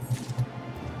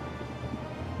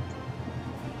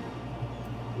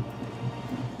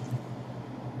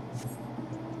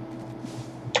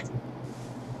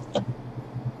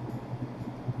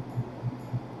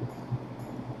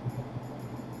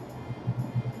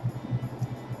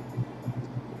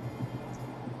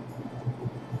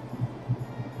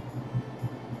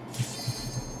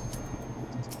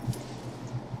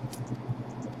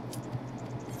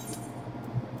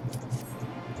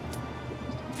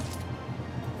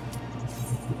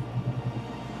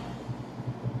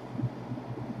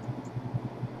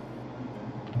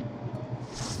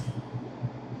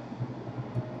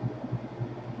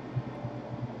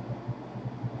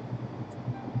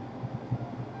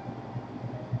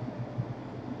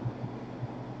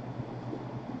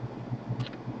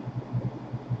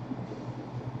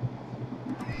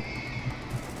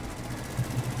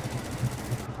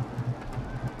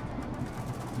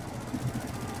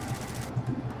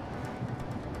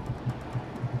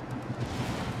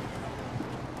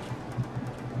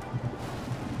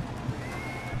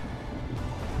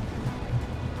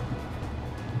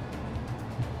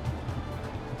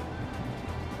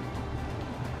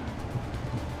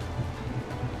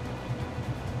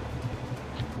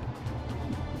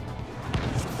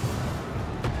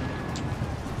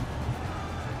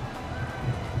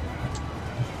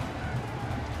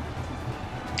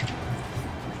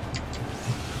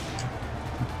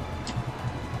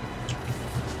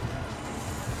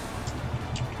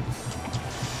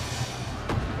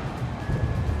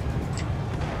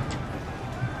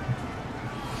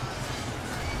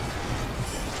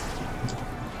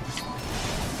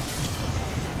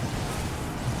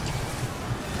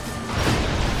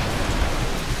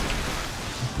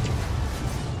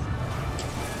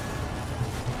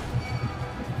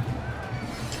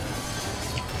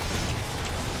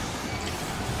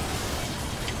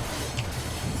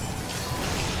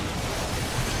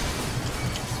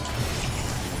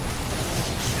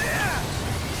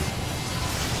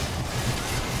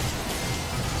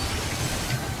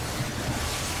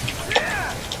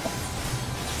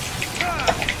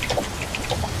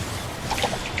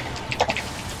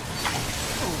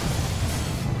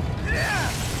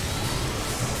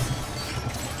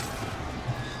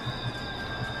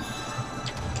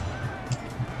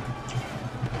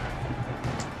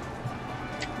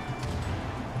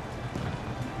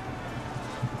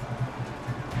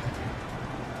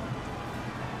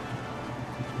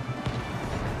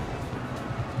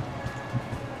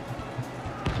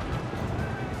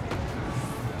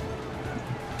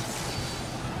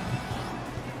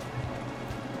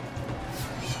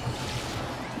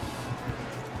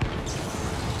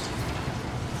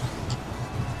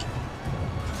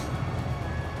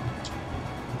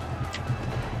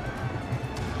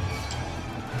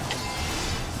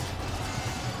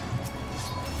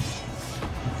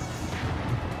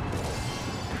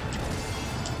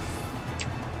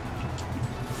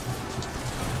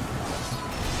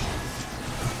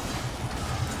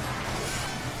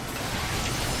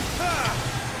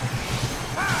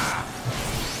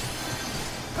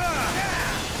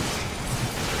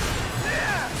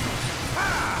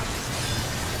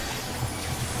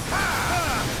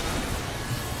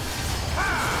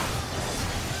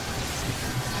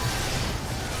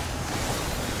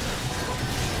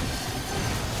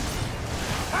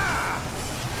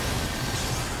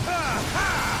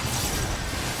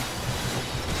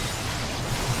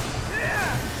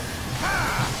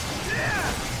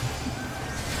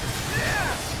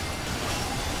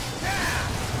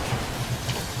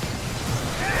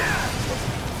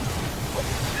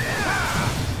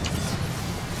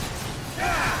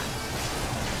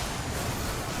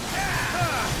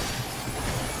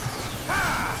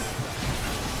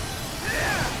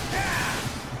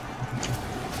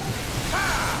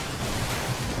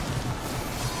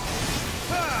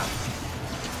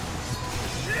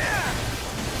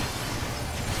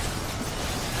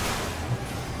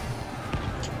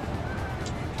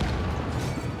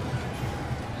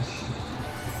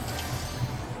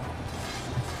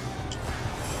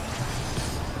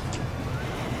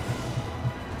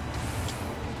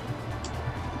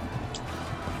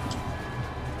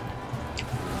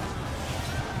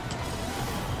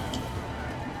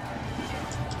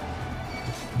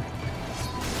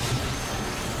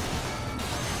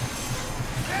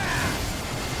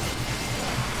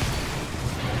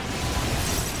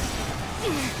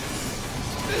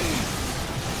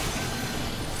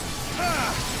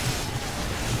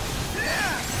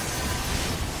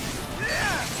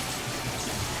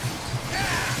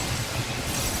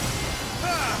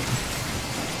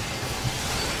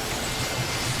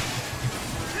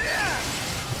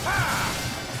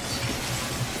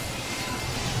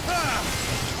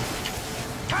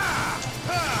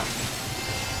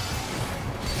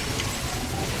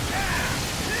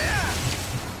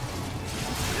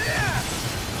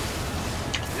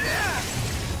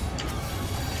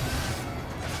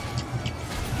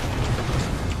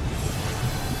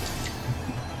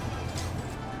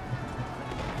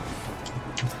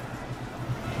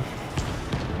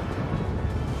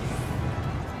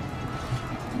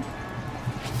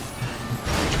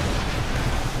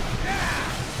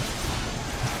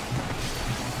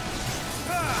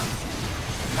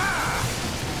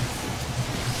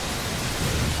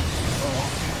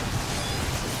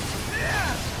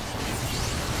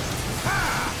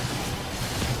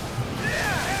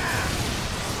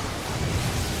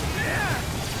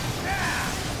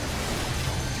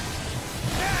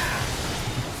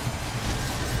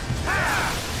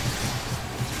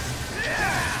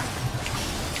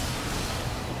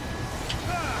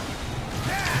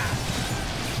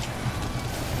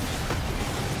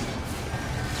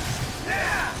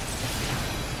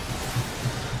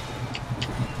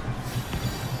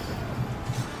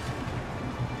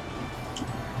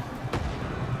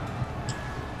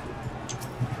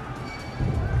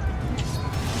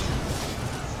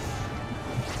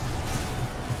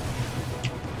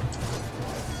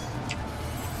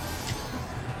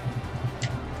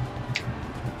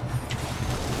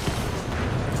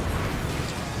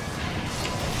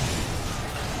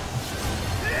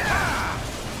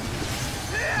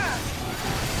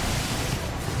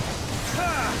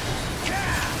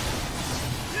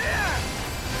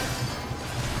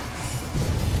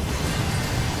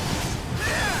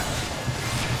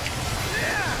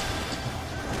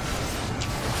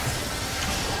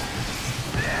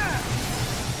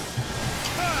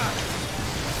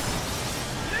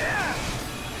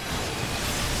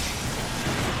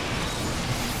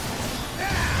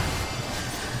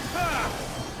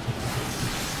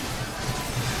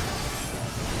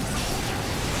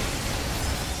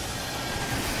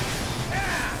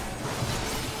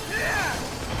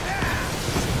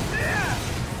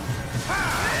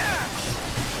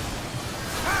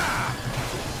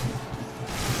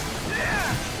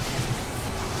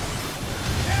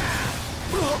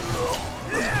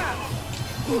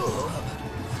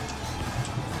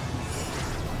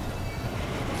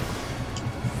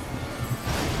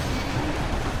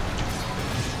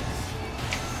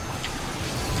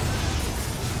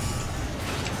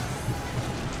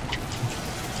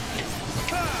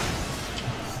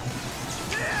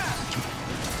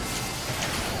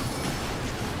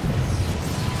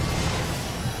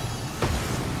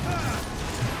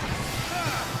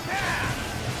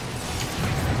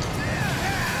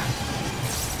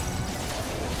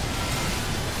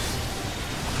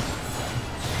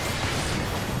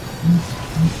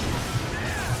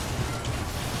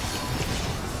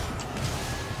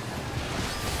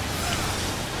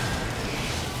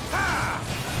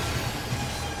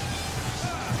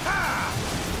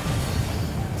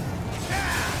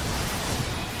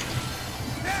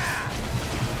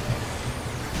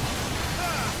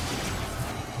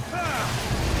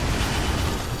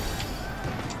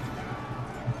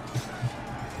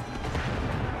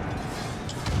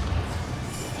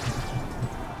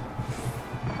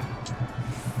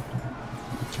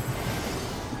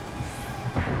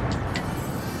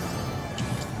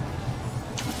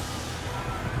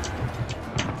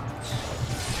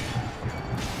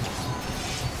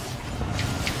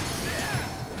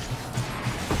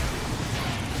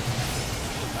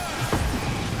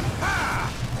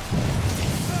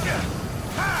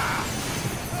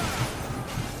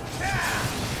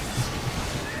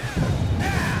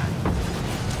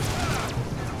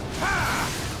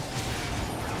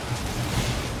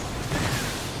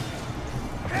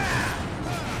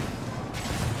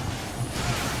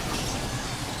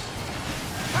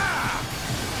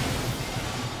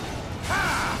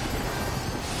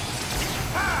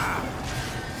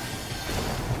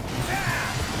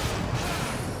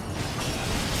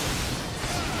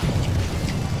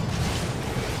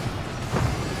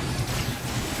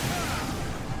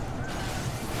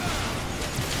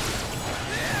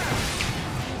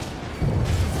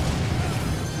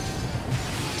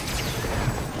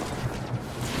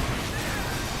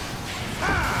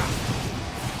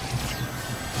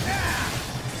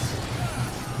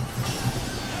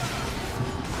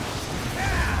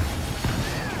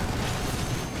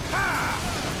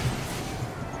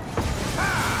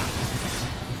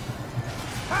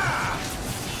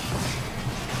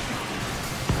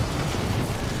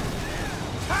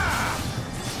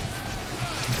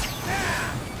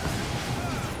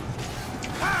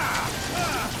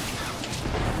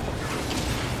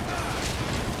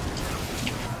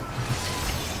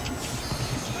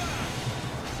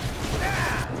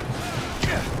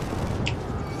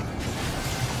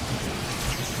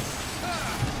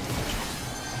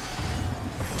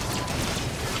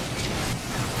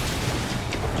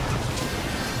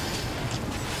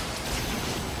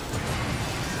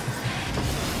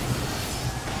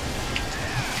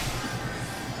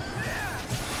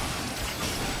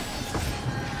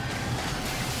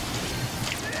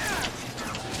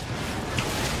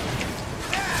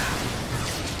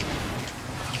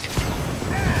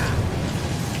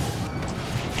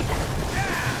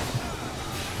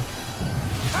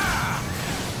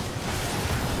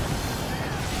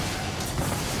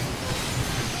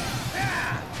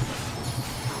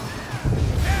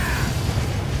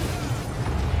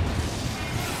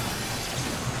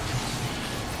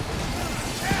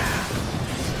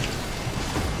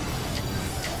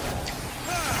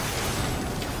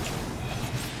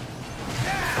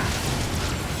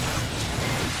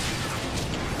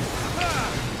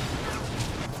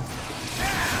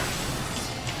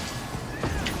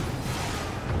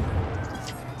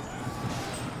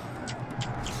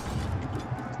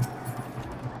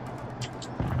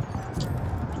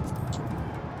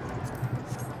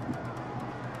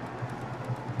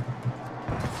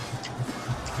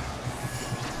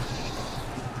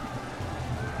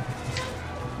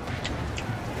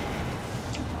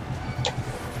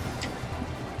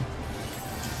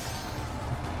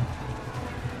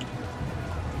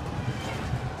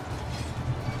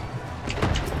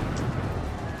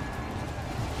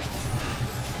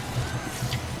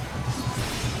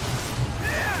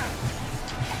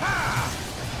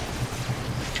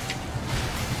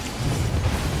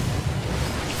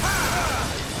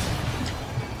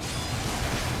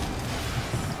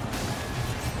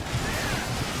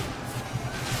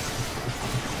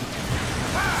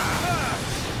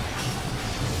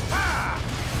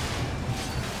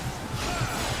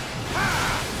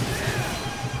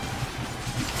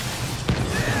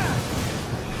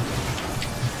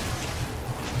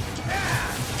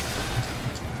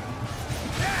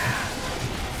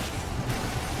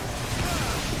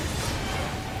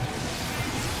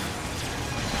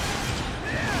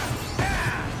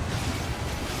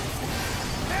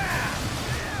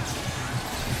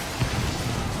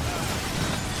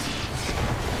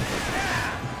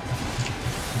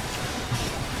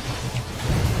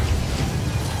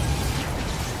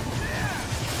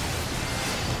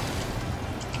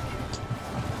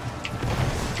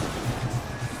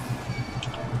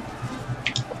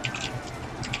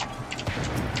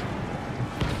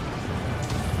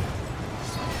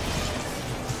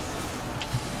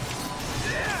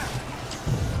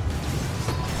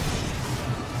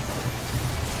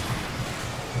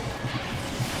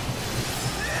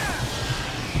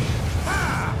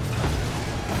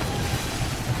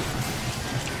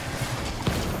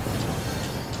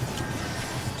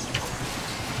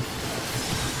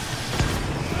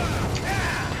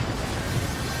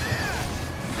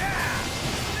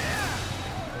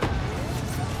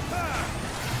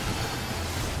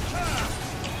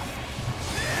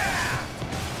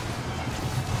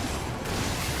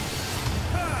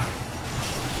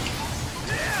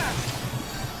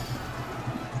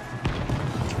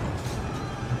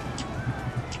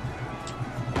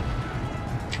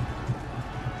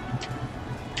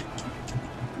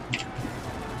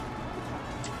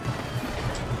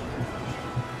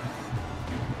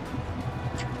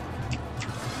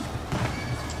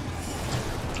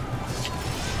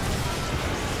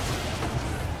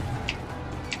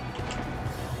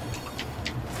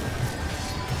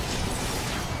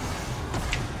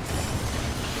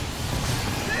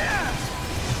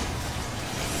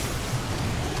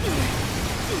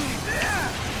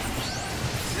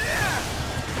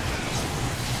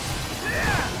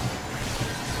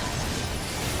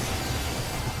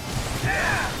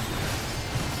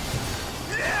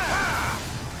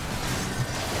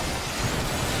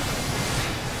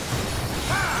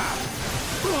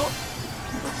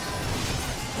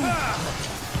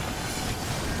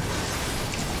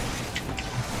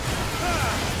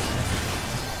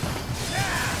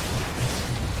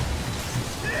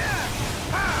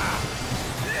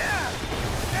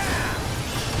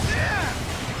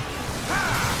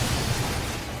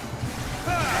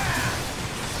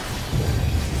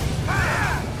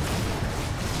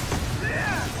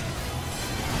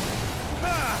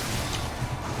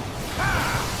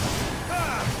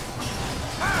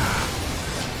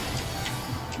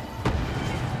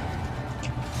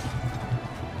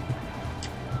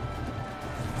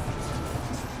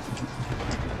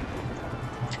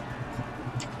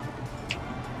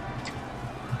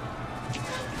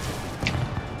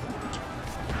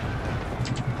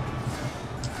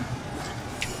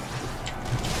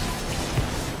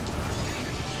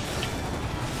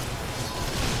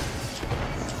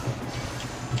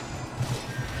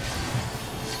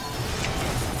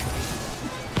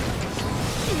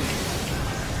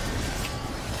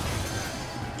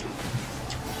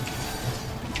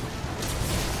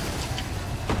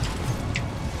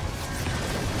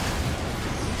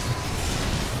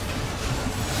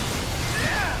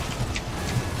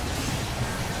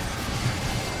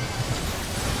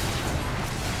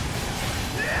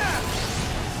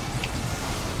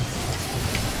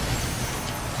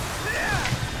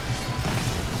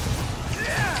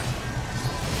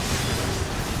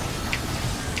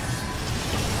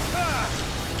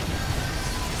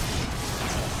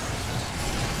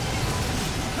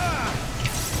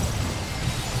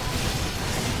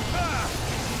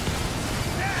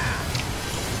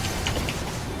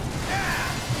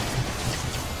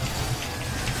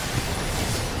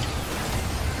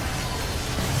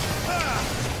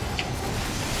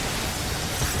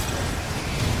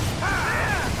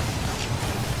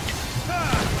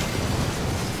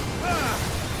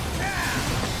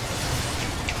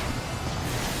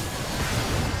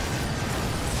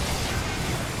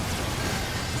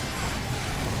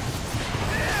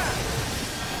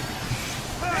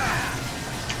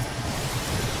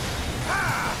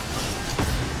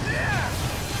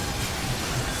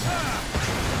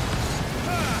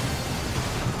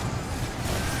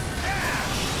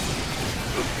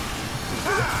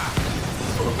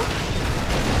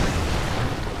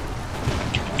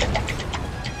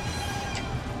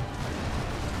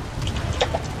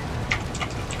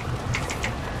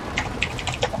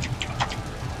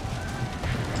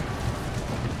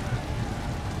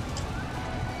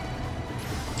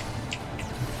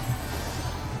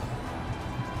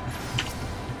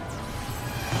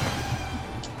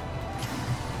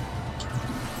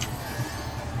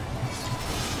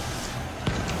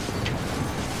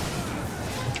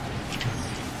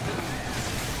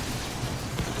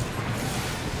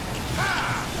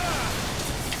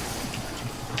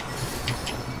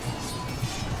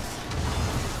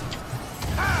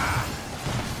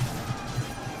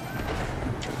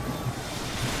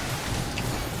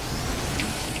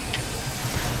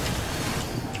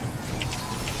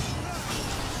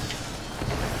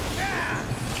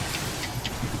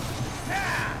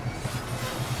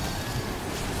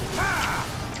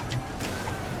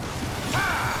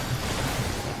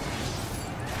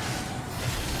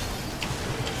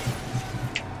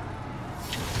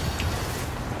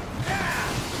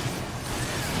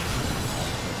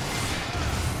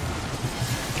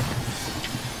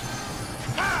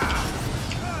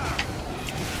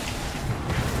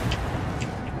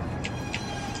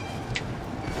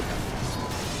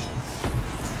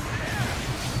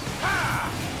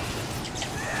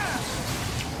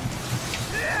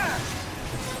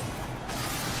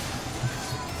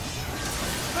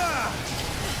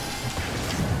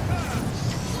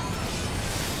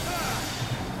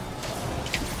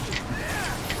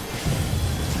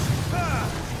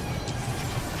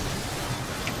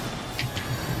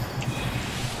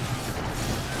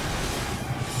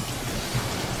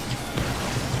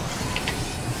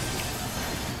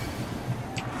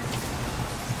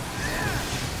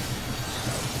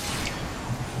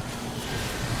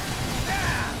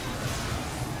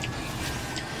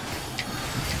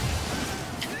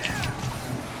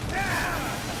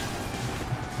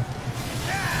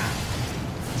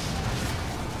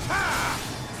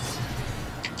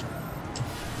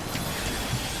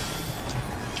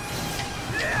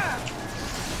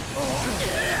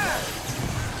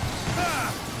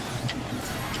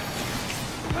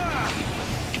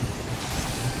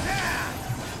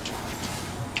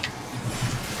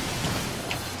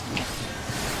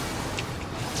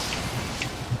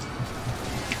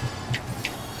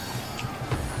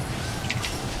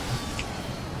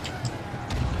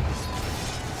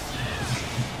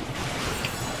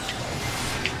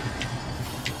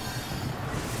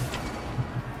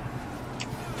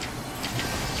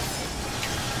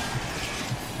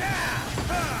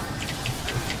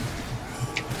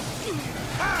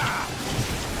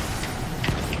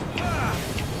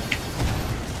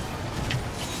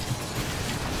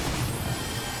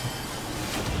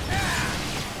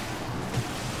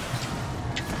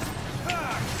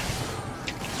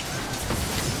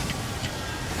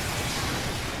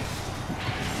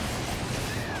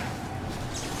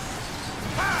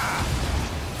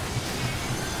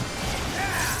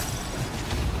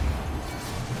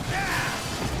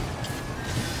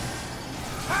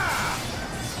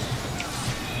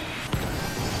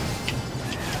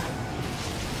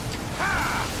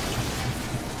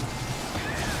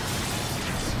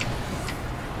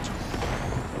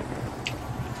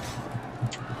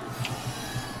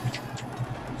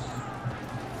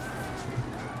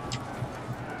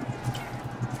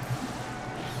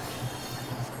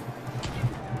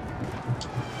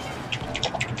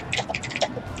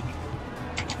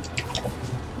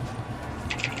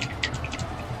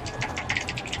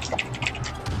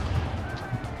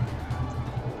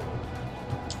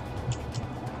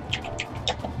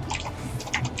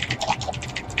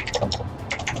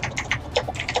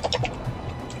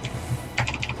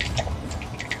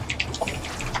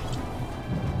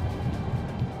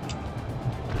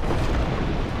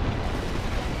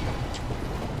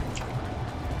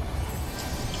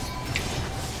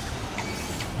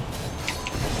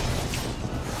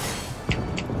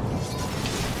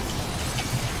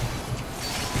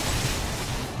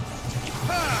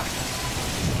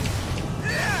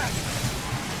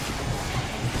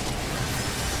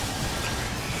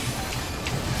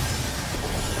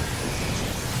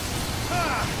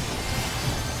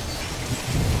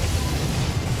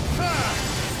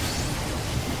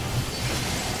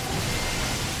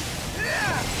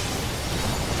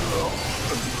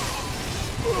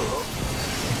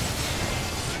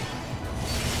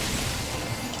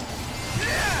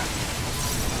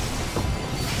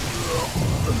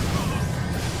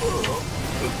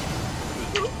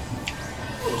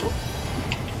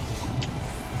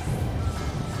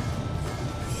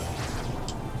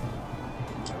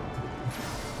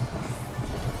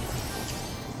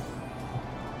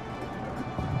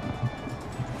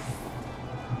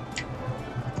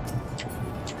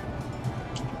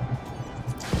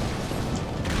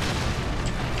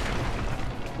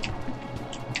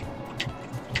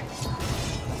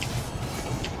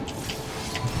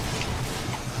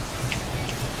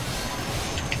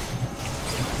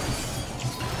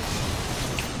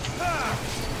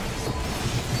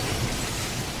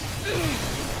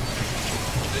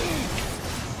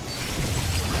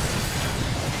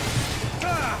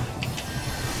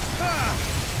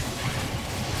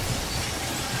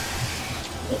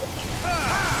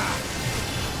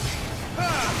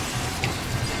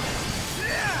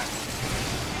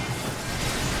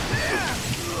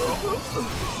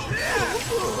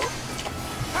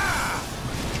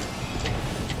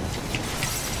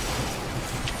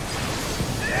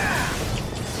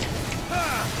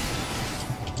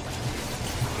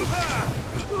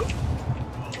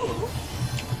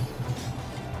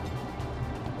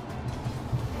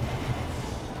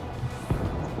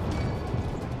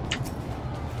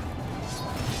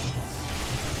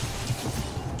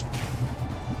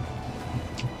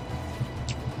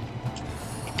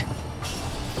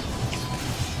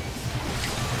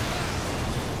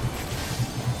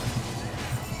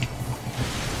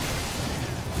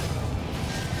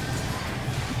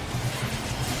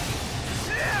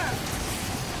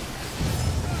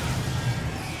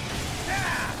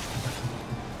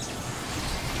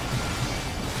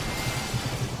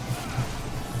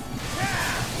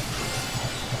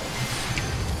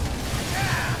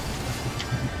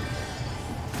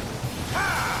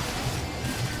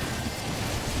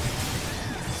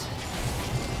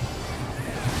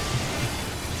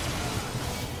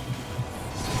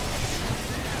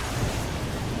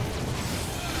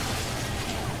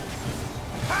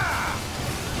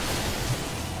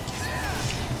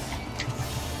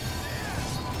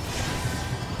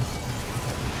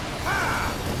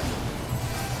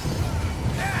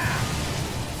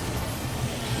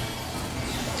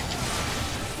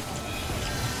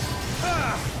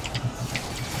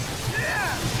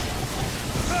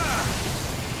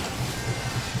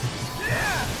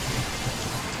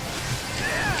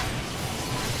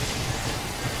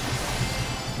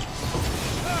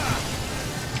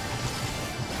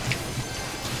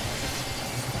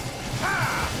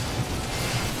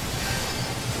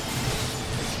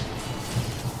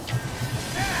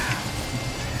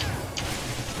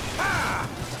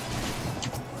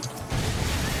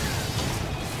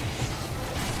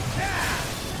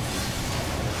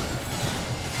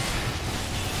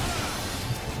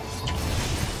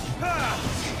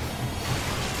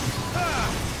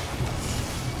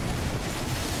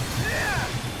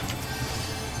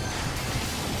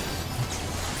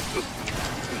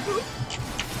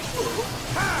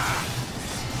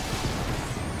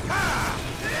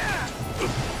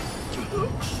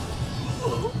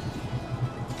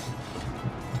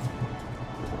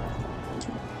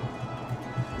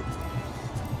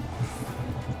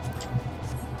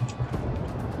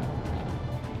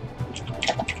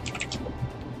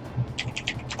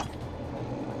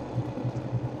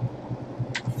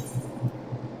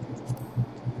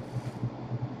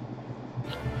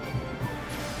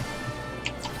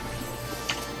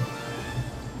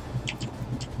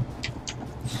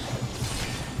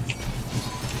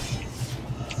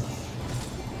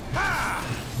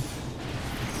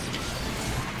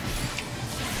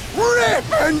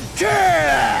 Weapon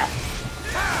kill!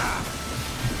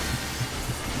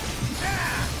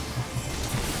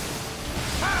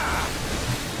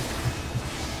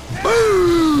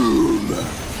 Boom!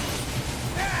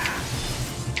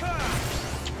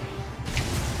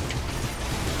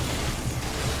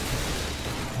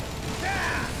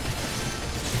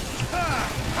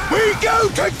 We go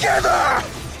together!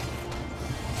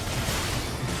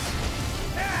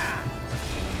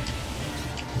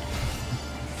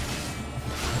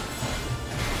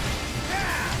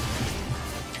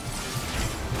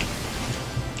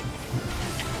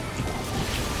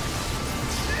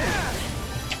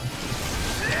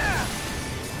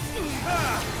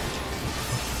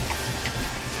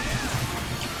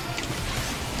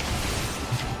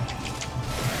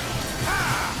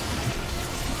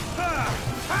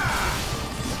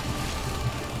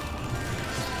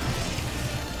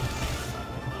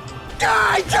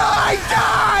 Die, die,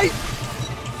 die!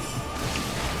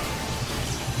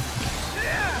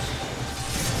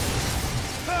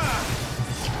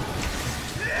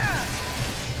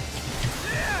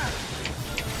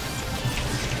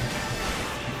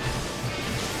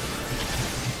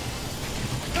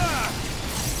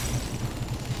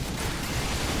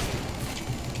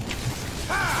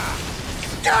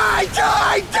 Die,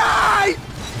 die, die!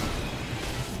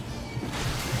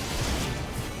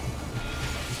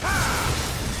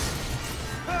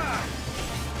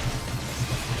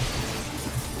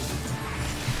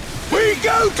 We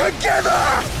go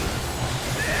together!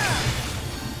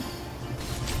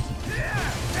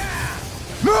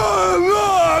 More,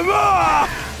 more, more!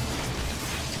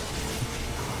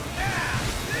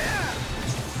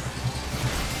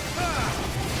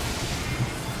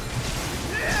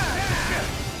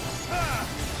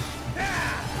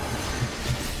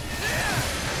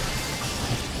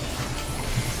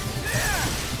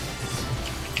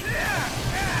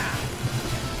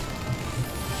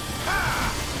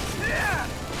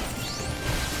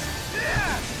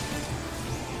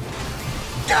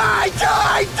 Die,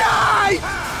 die, die!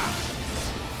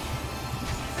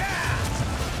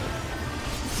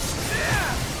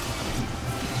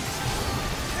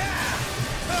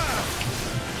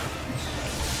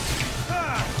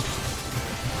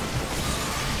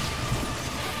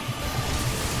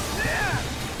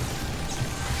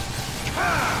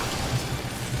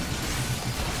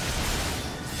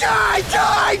 Die,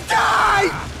 die,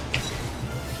 die!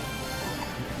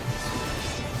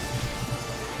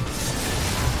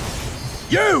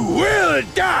 You will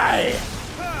die!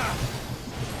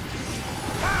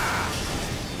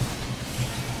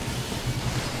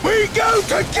 We go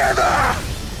together!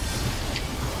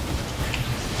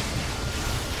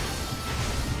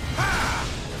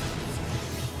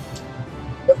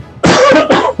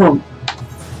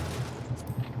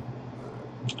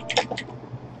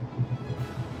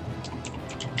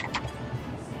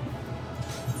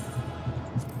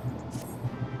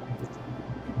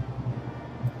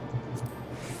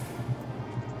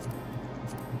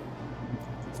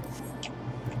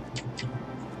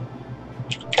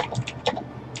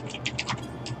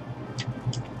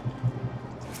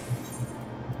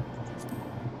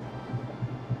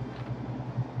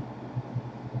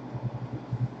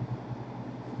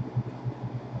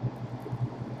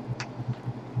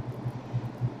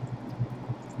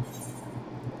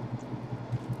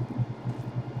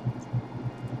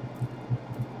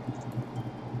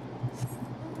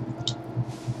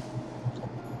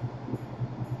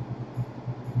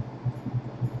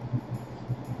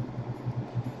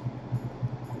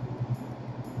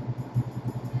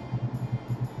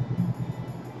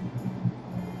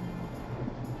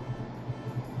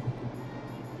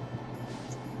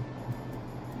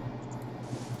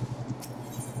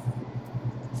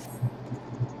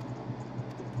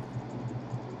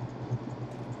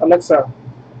 Alexa,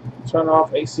 turn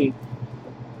off AC.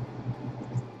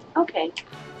 Okay.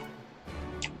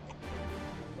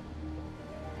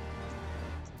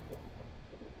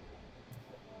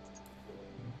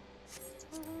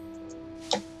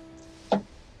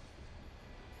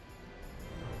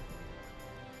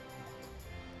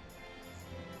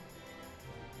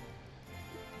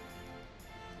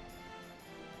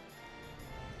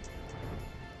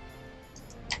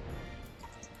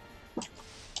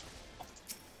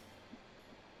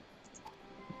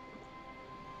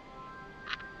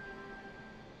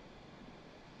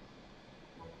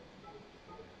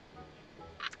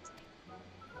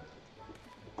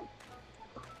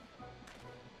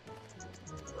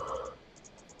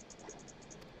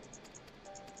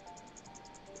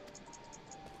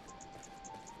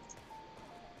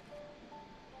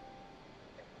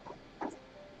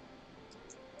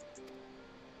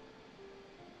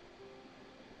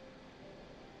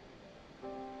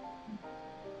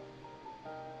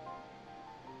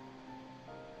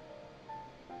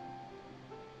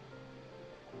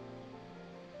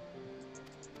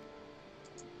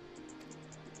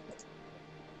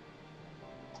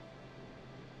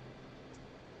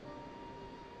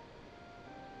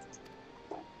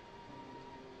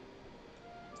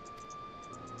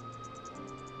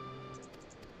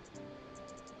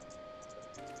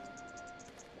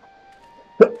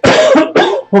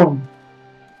 Boom.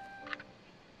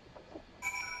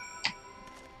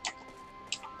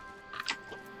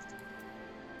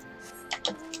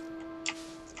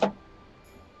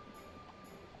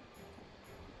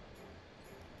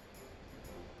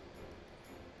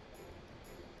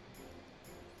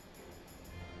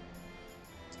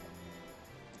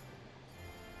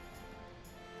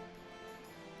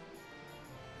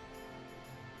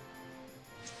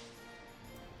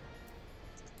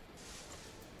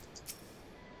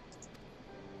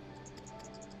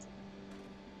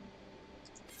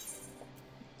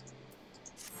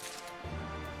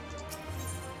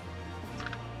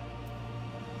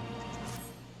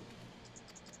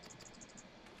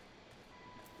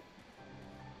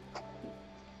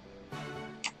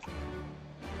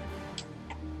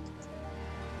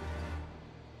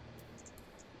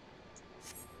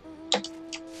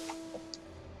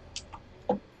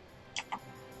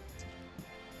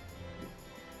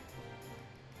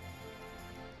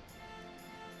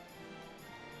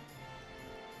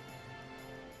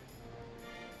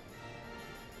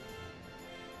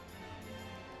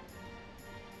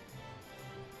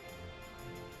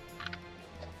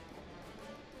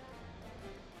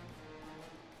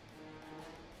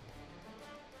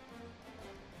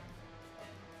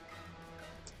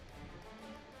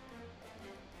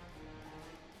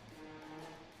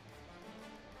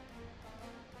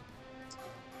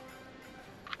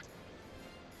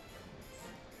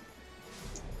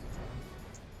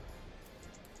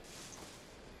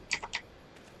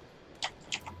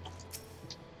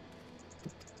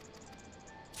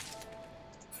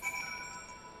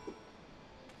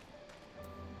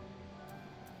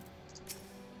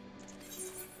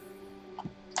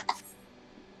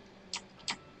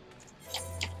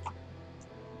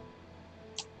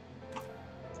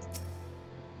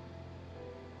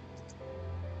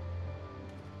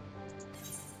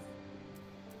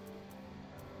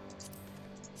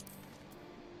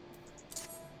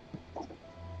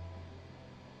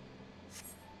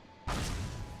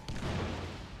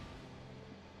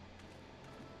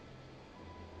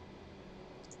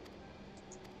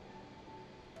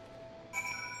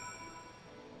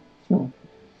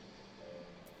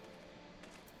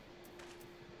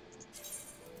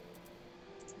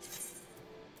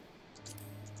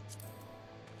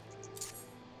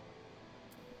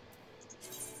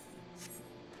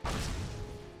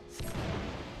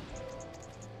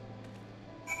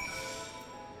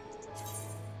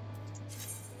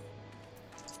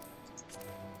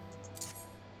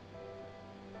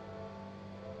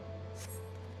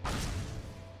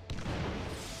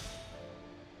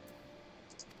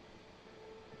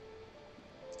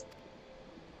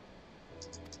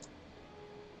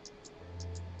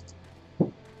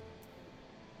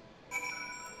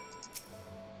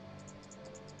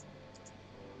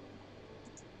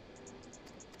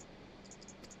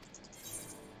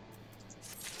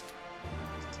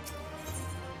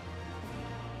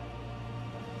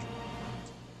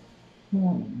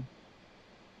 Do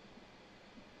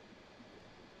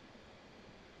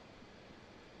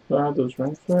I have those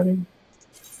rings ready?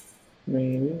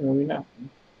 Maybe, maybe not.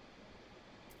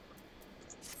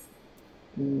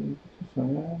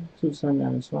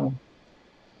 279 as well.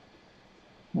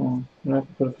 Oh, I'm gonna have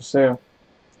to put it for sale.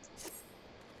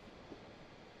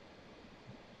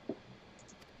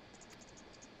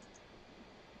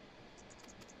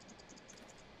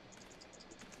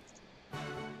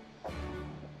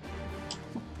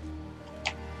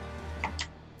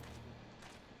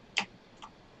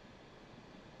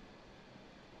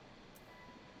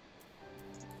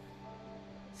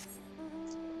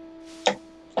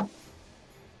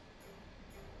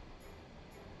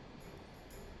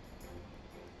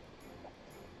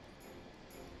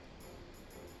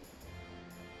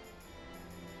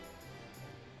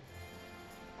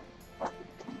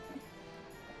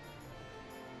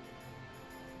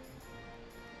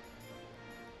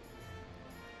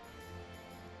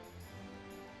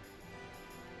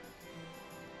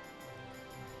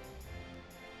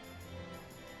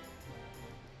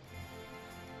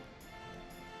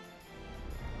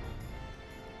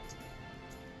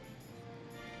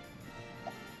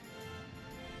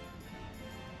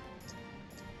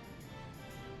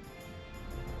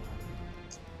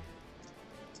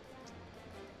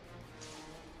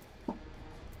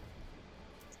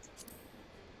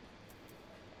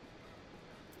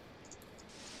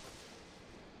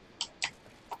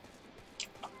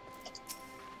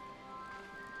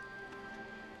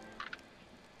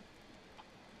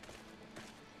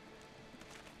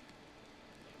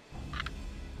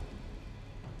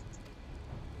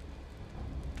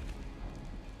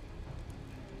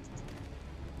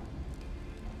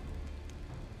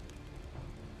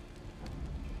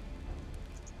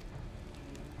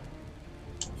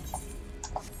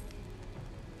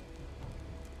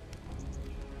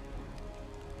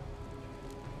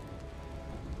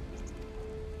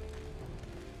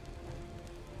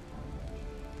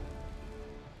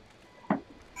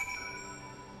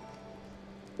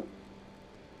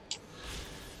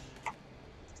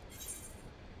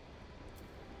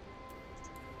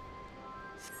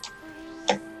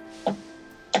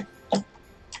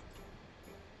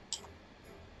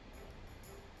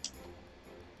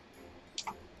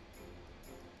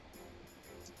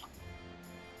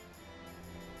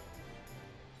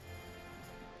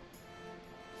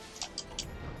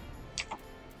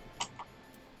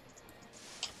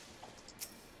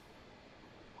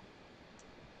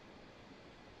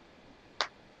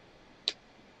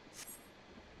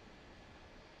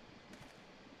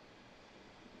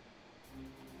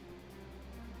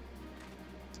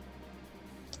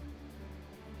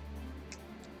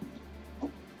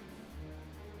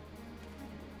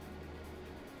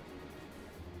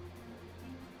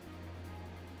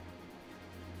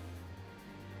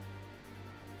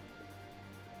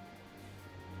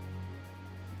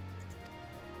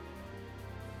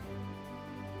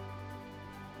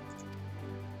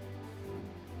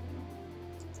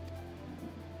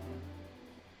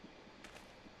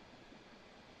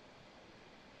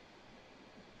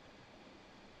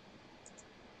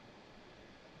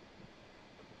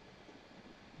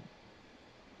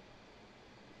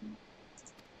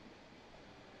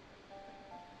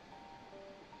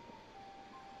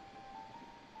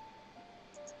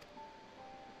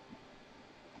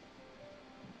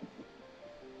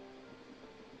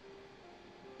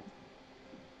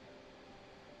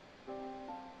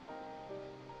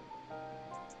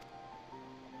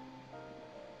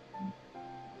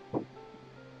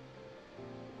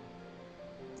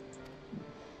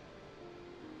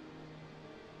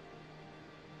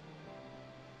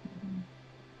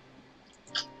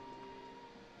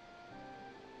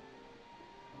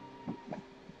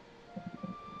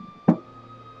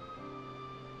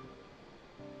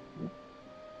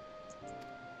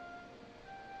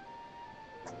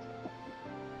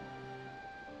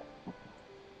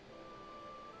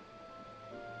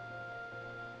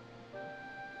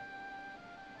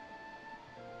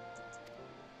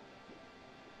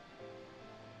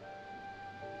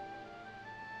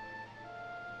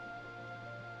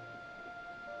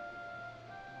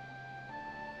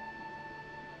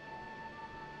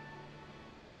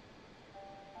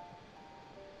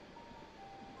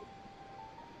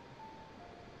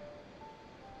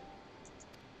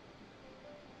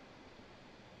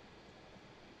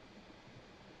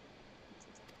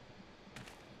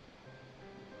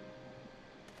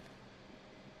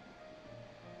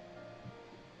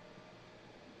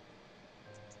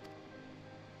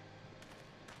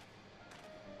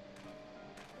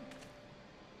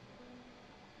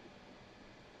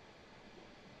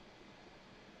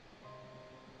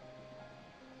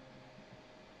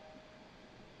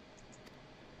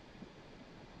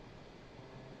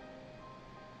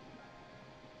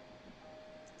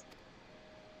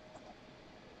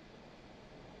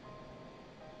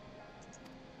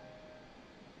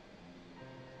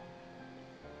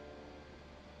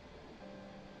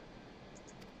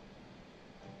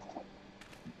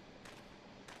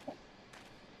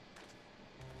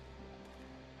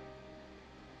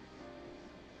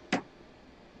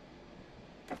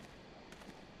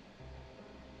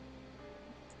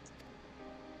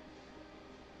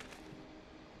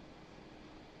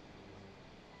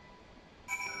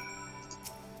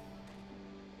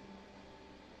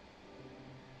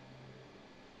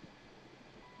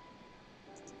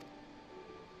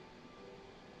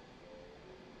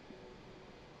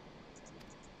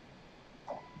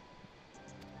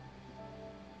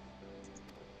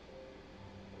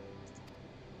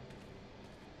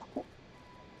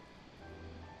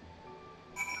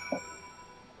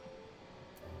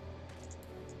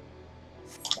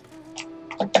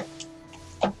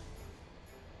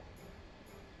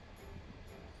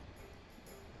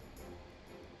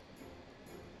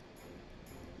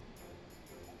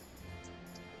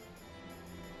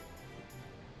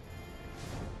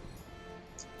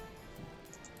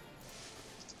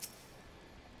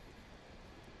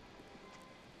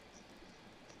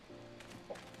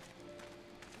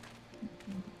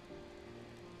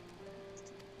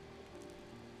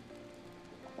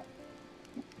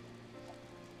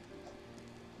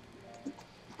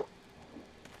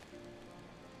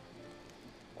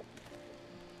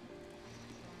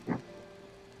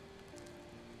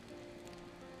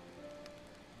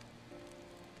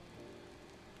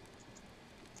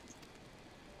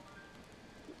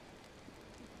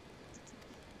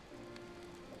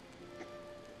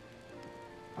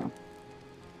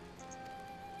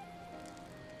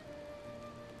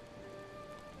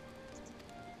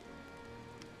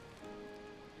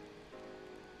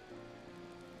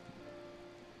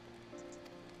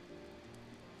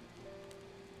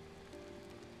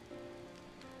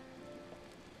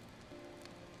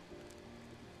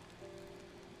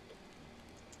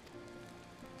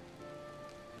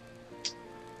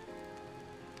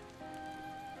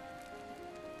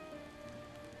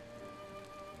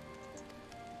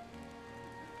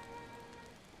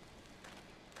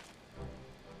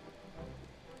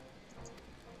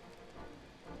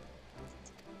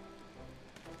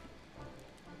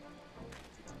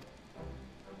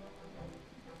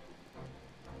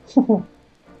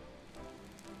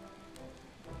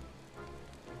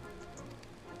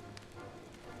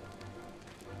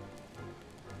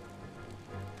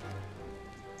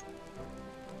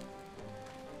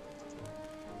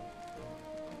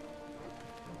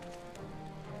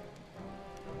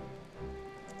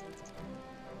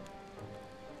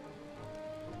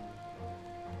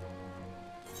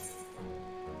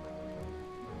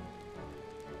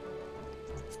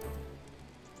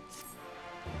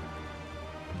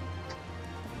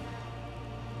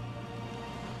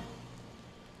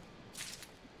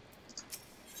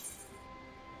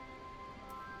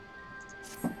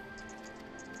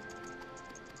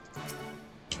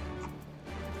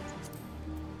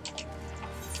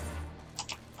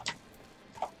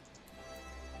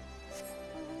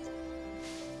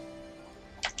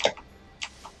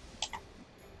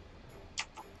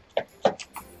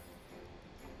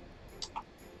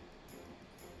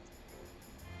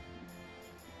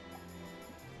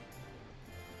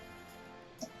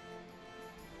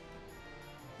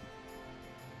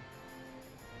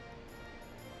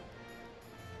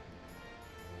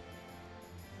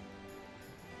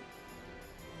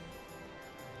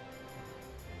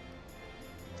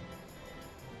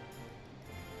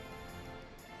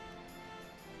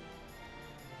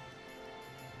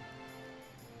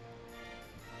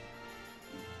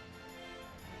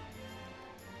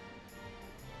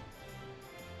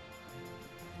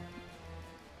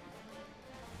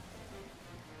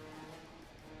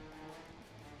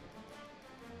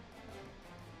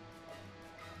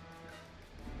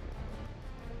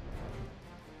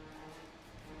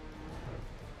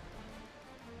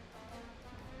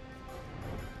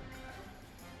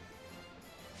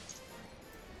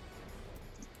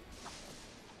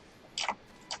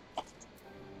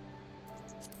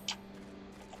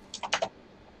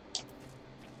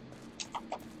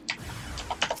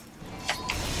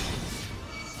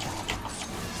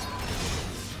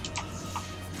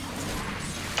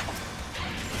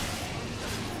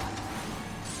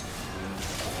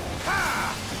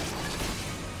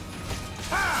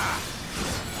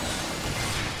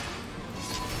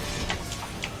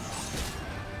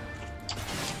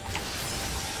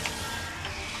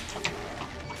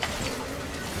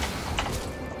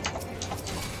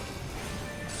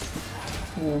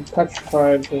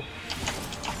 Petrified.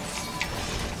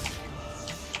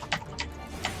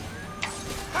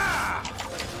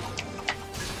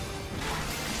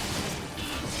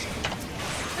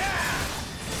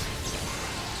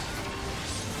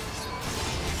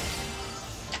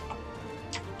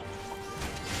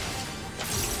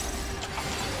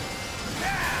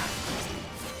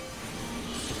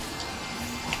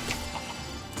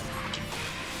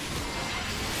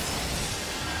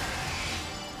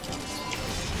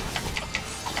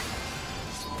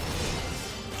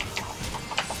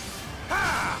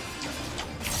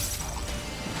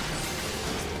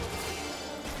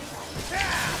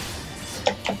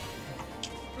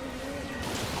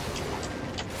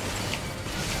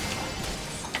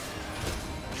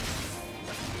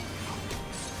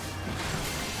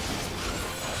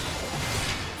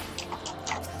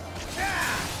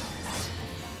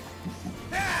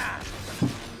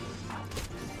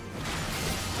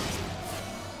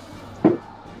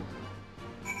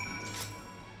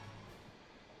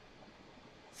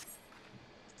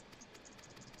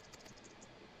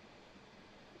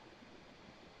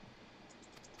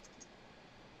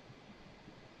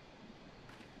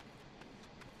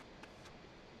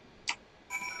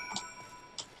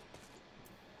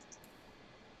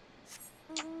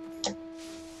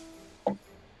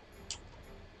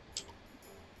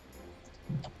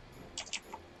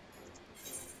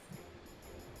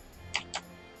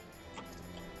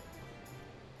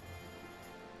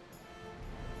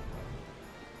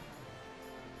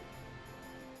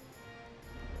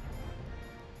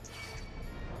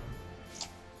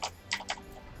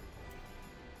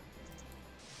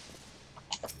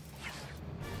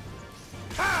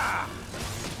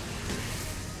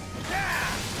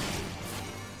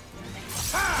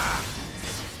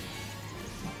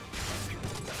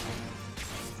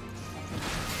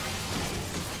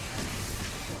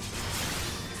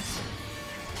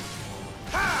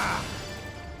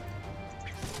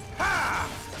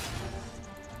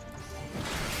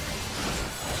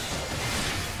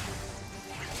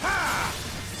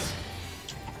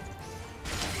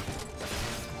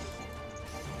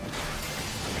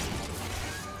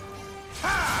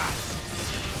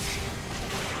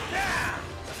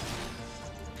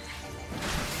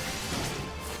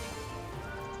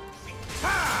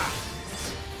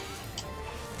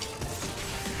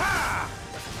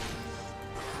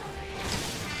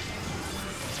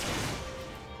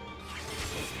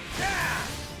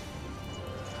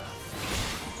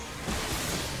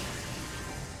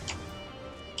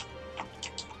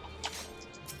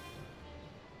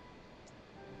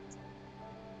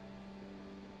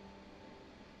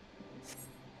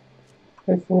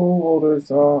 Hateful odors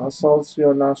assaults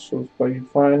your nostrils, but you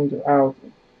find out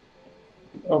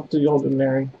of the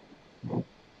ordinary.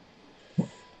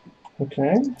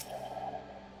 Okay.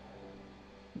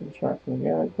 Let's try to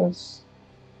get this.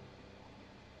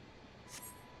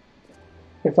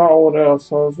 If all odor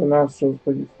assaults your nostrils,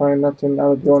 but you find nothing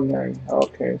out of the ordinary.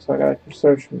 Okay, so I gotta keep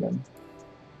searching them.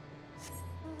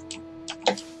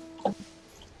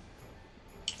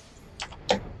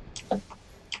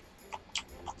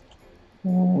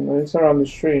 It's around the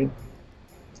street.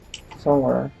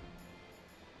 Somewhere.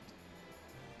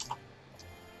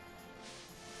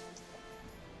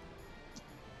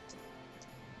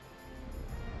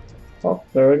 Oh,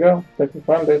 there we go. I think we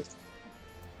found it.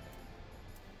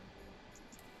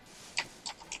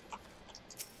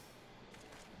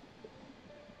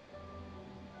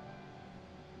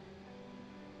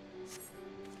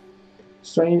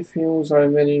 Strange fumes are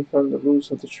emitting from the roots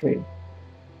of the tree.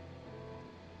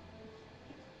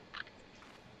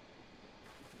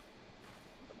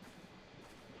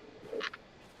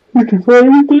 You can find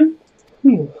anything?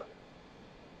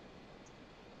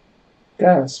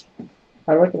 Gasp.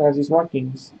 I recognize these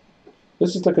markings.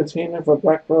 This is the container for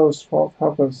Black Rose 12.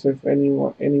 Help us if any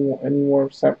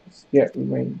more samples yet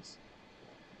remains.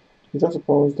 You don't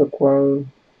suppose the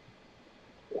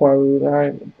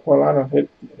Qualana hit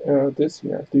this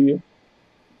year, do you?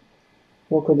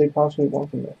 What could they possibly want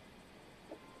from it?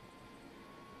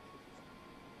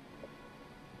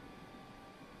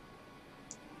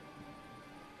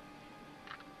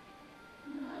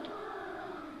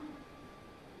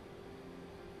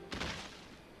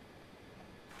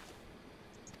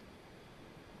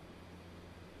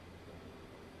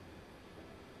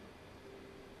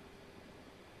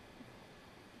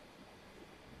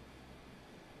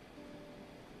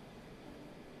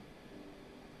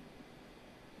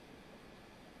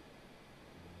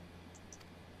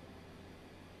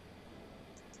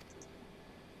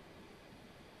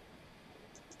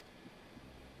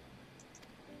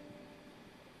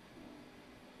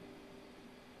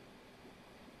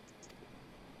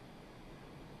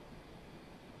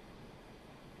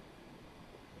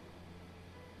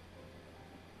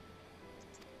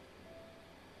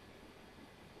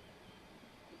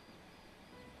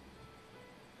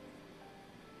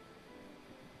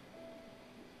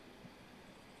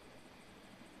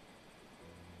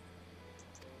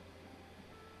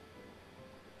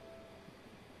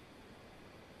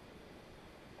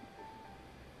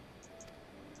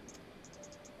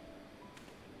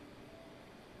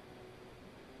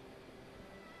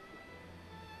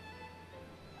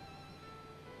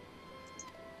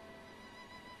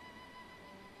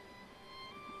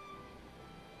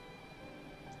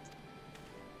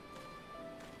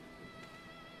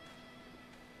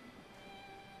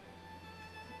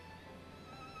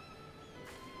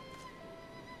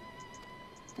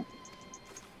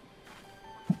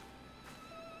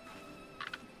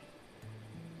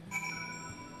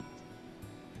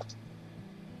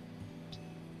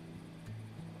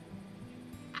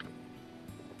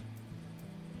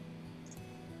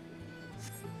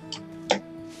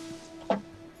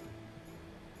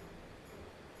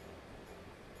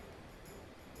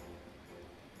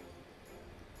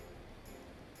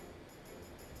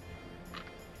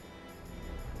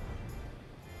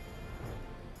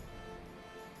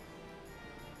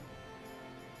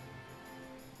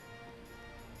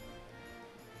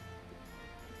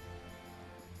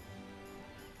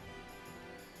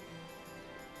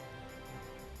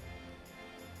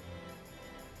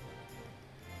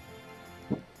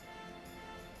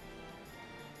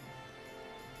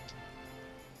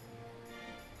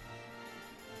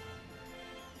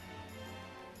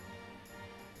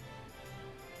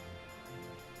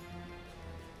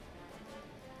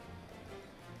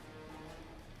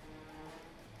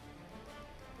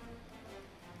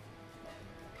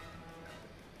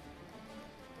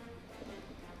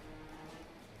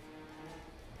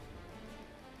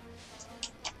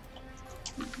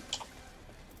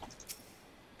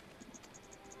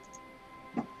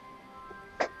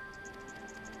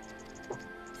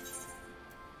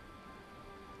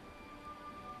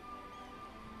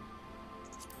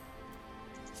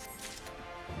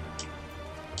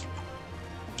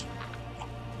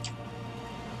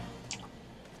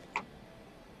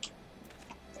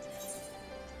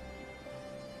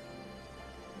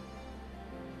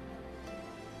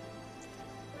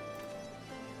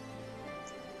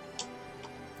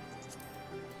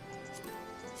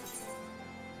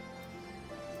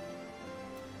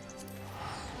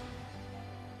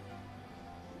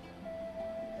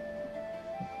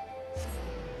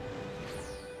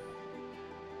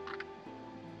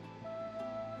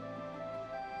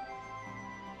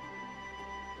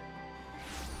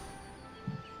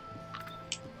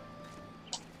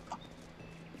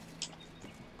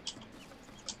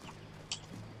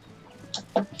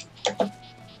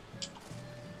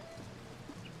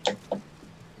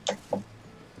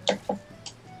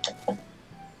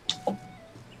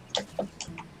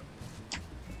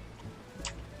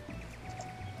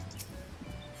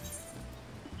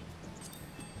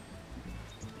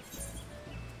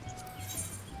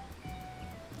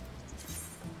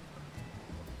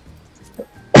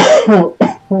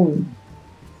 Hmm.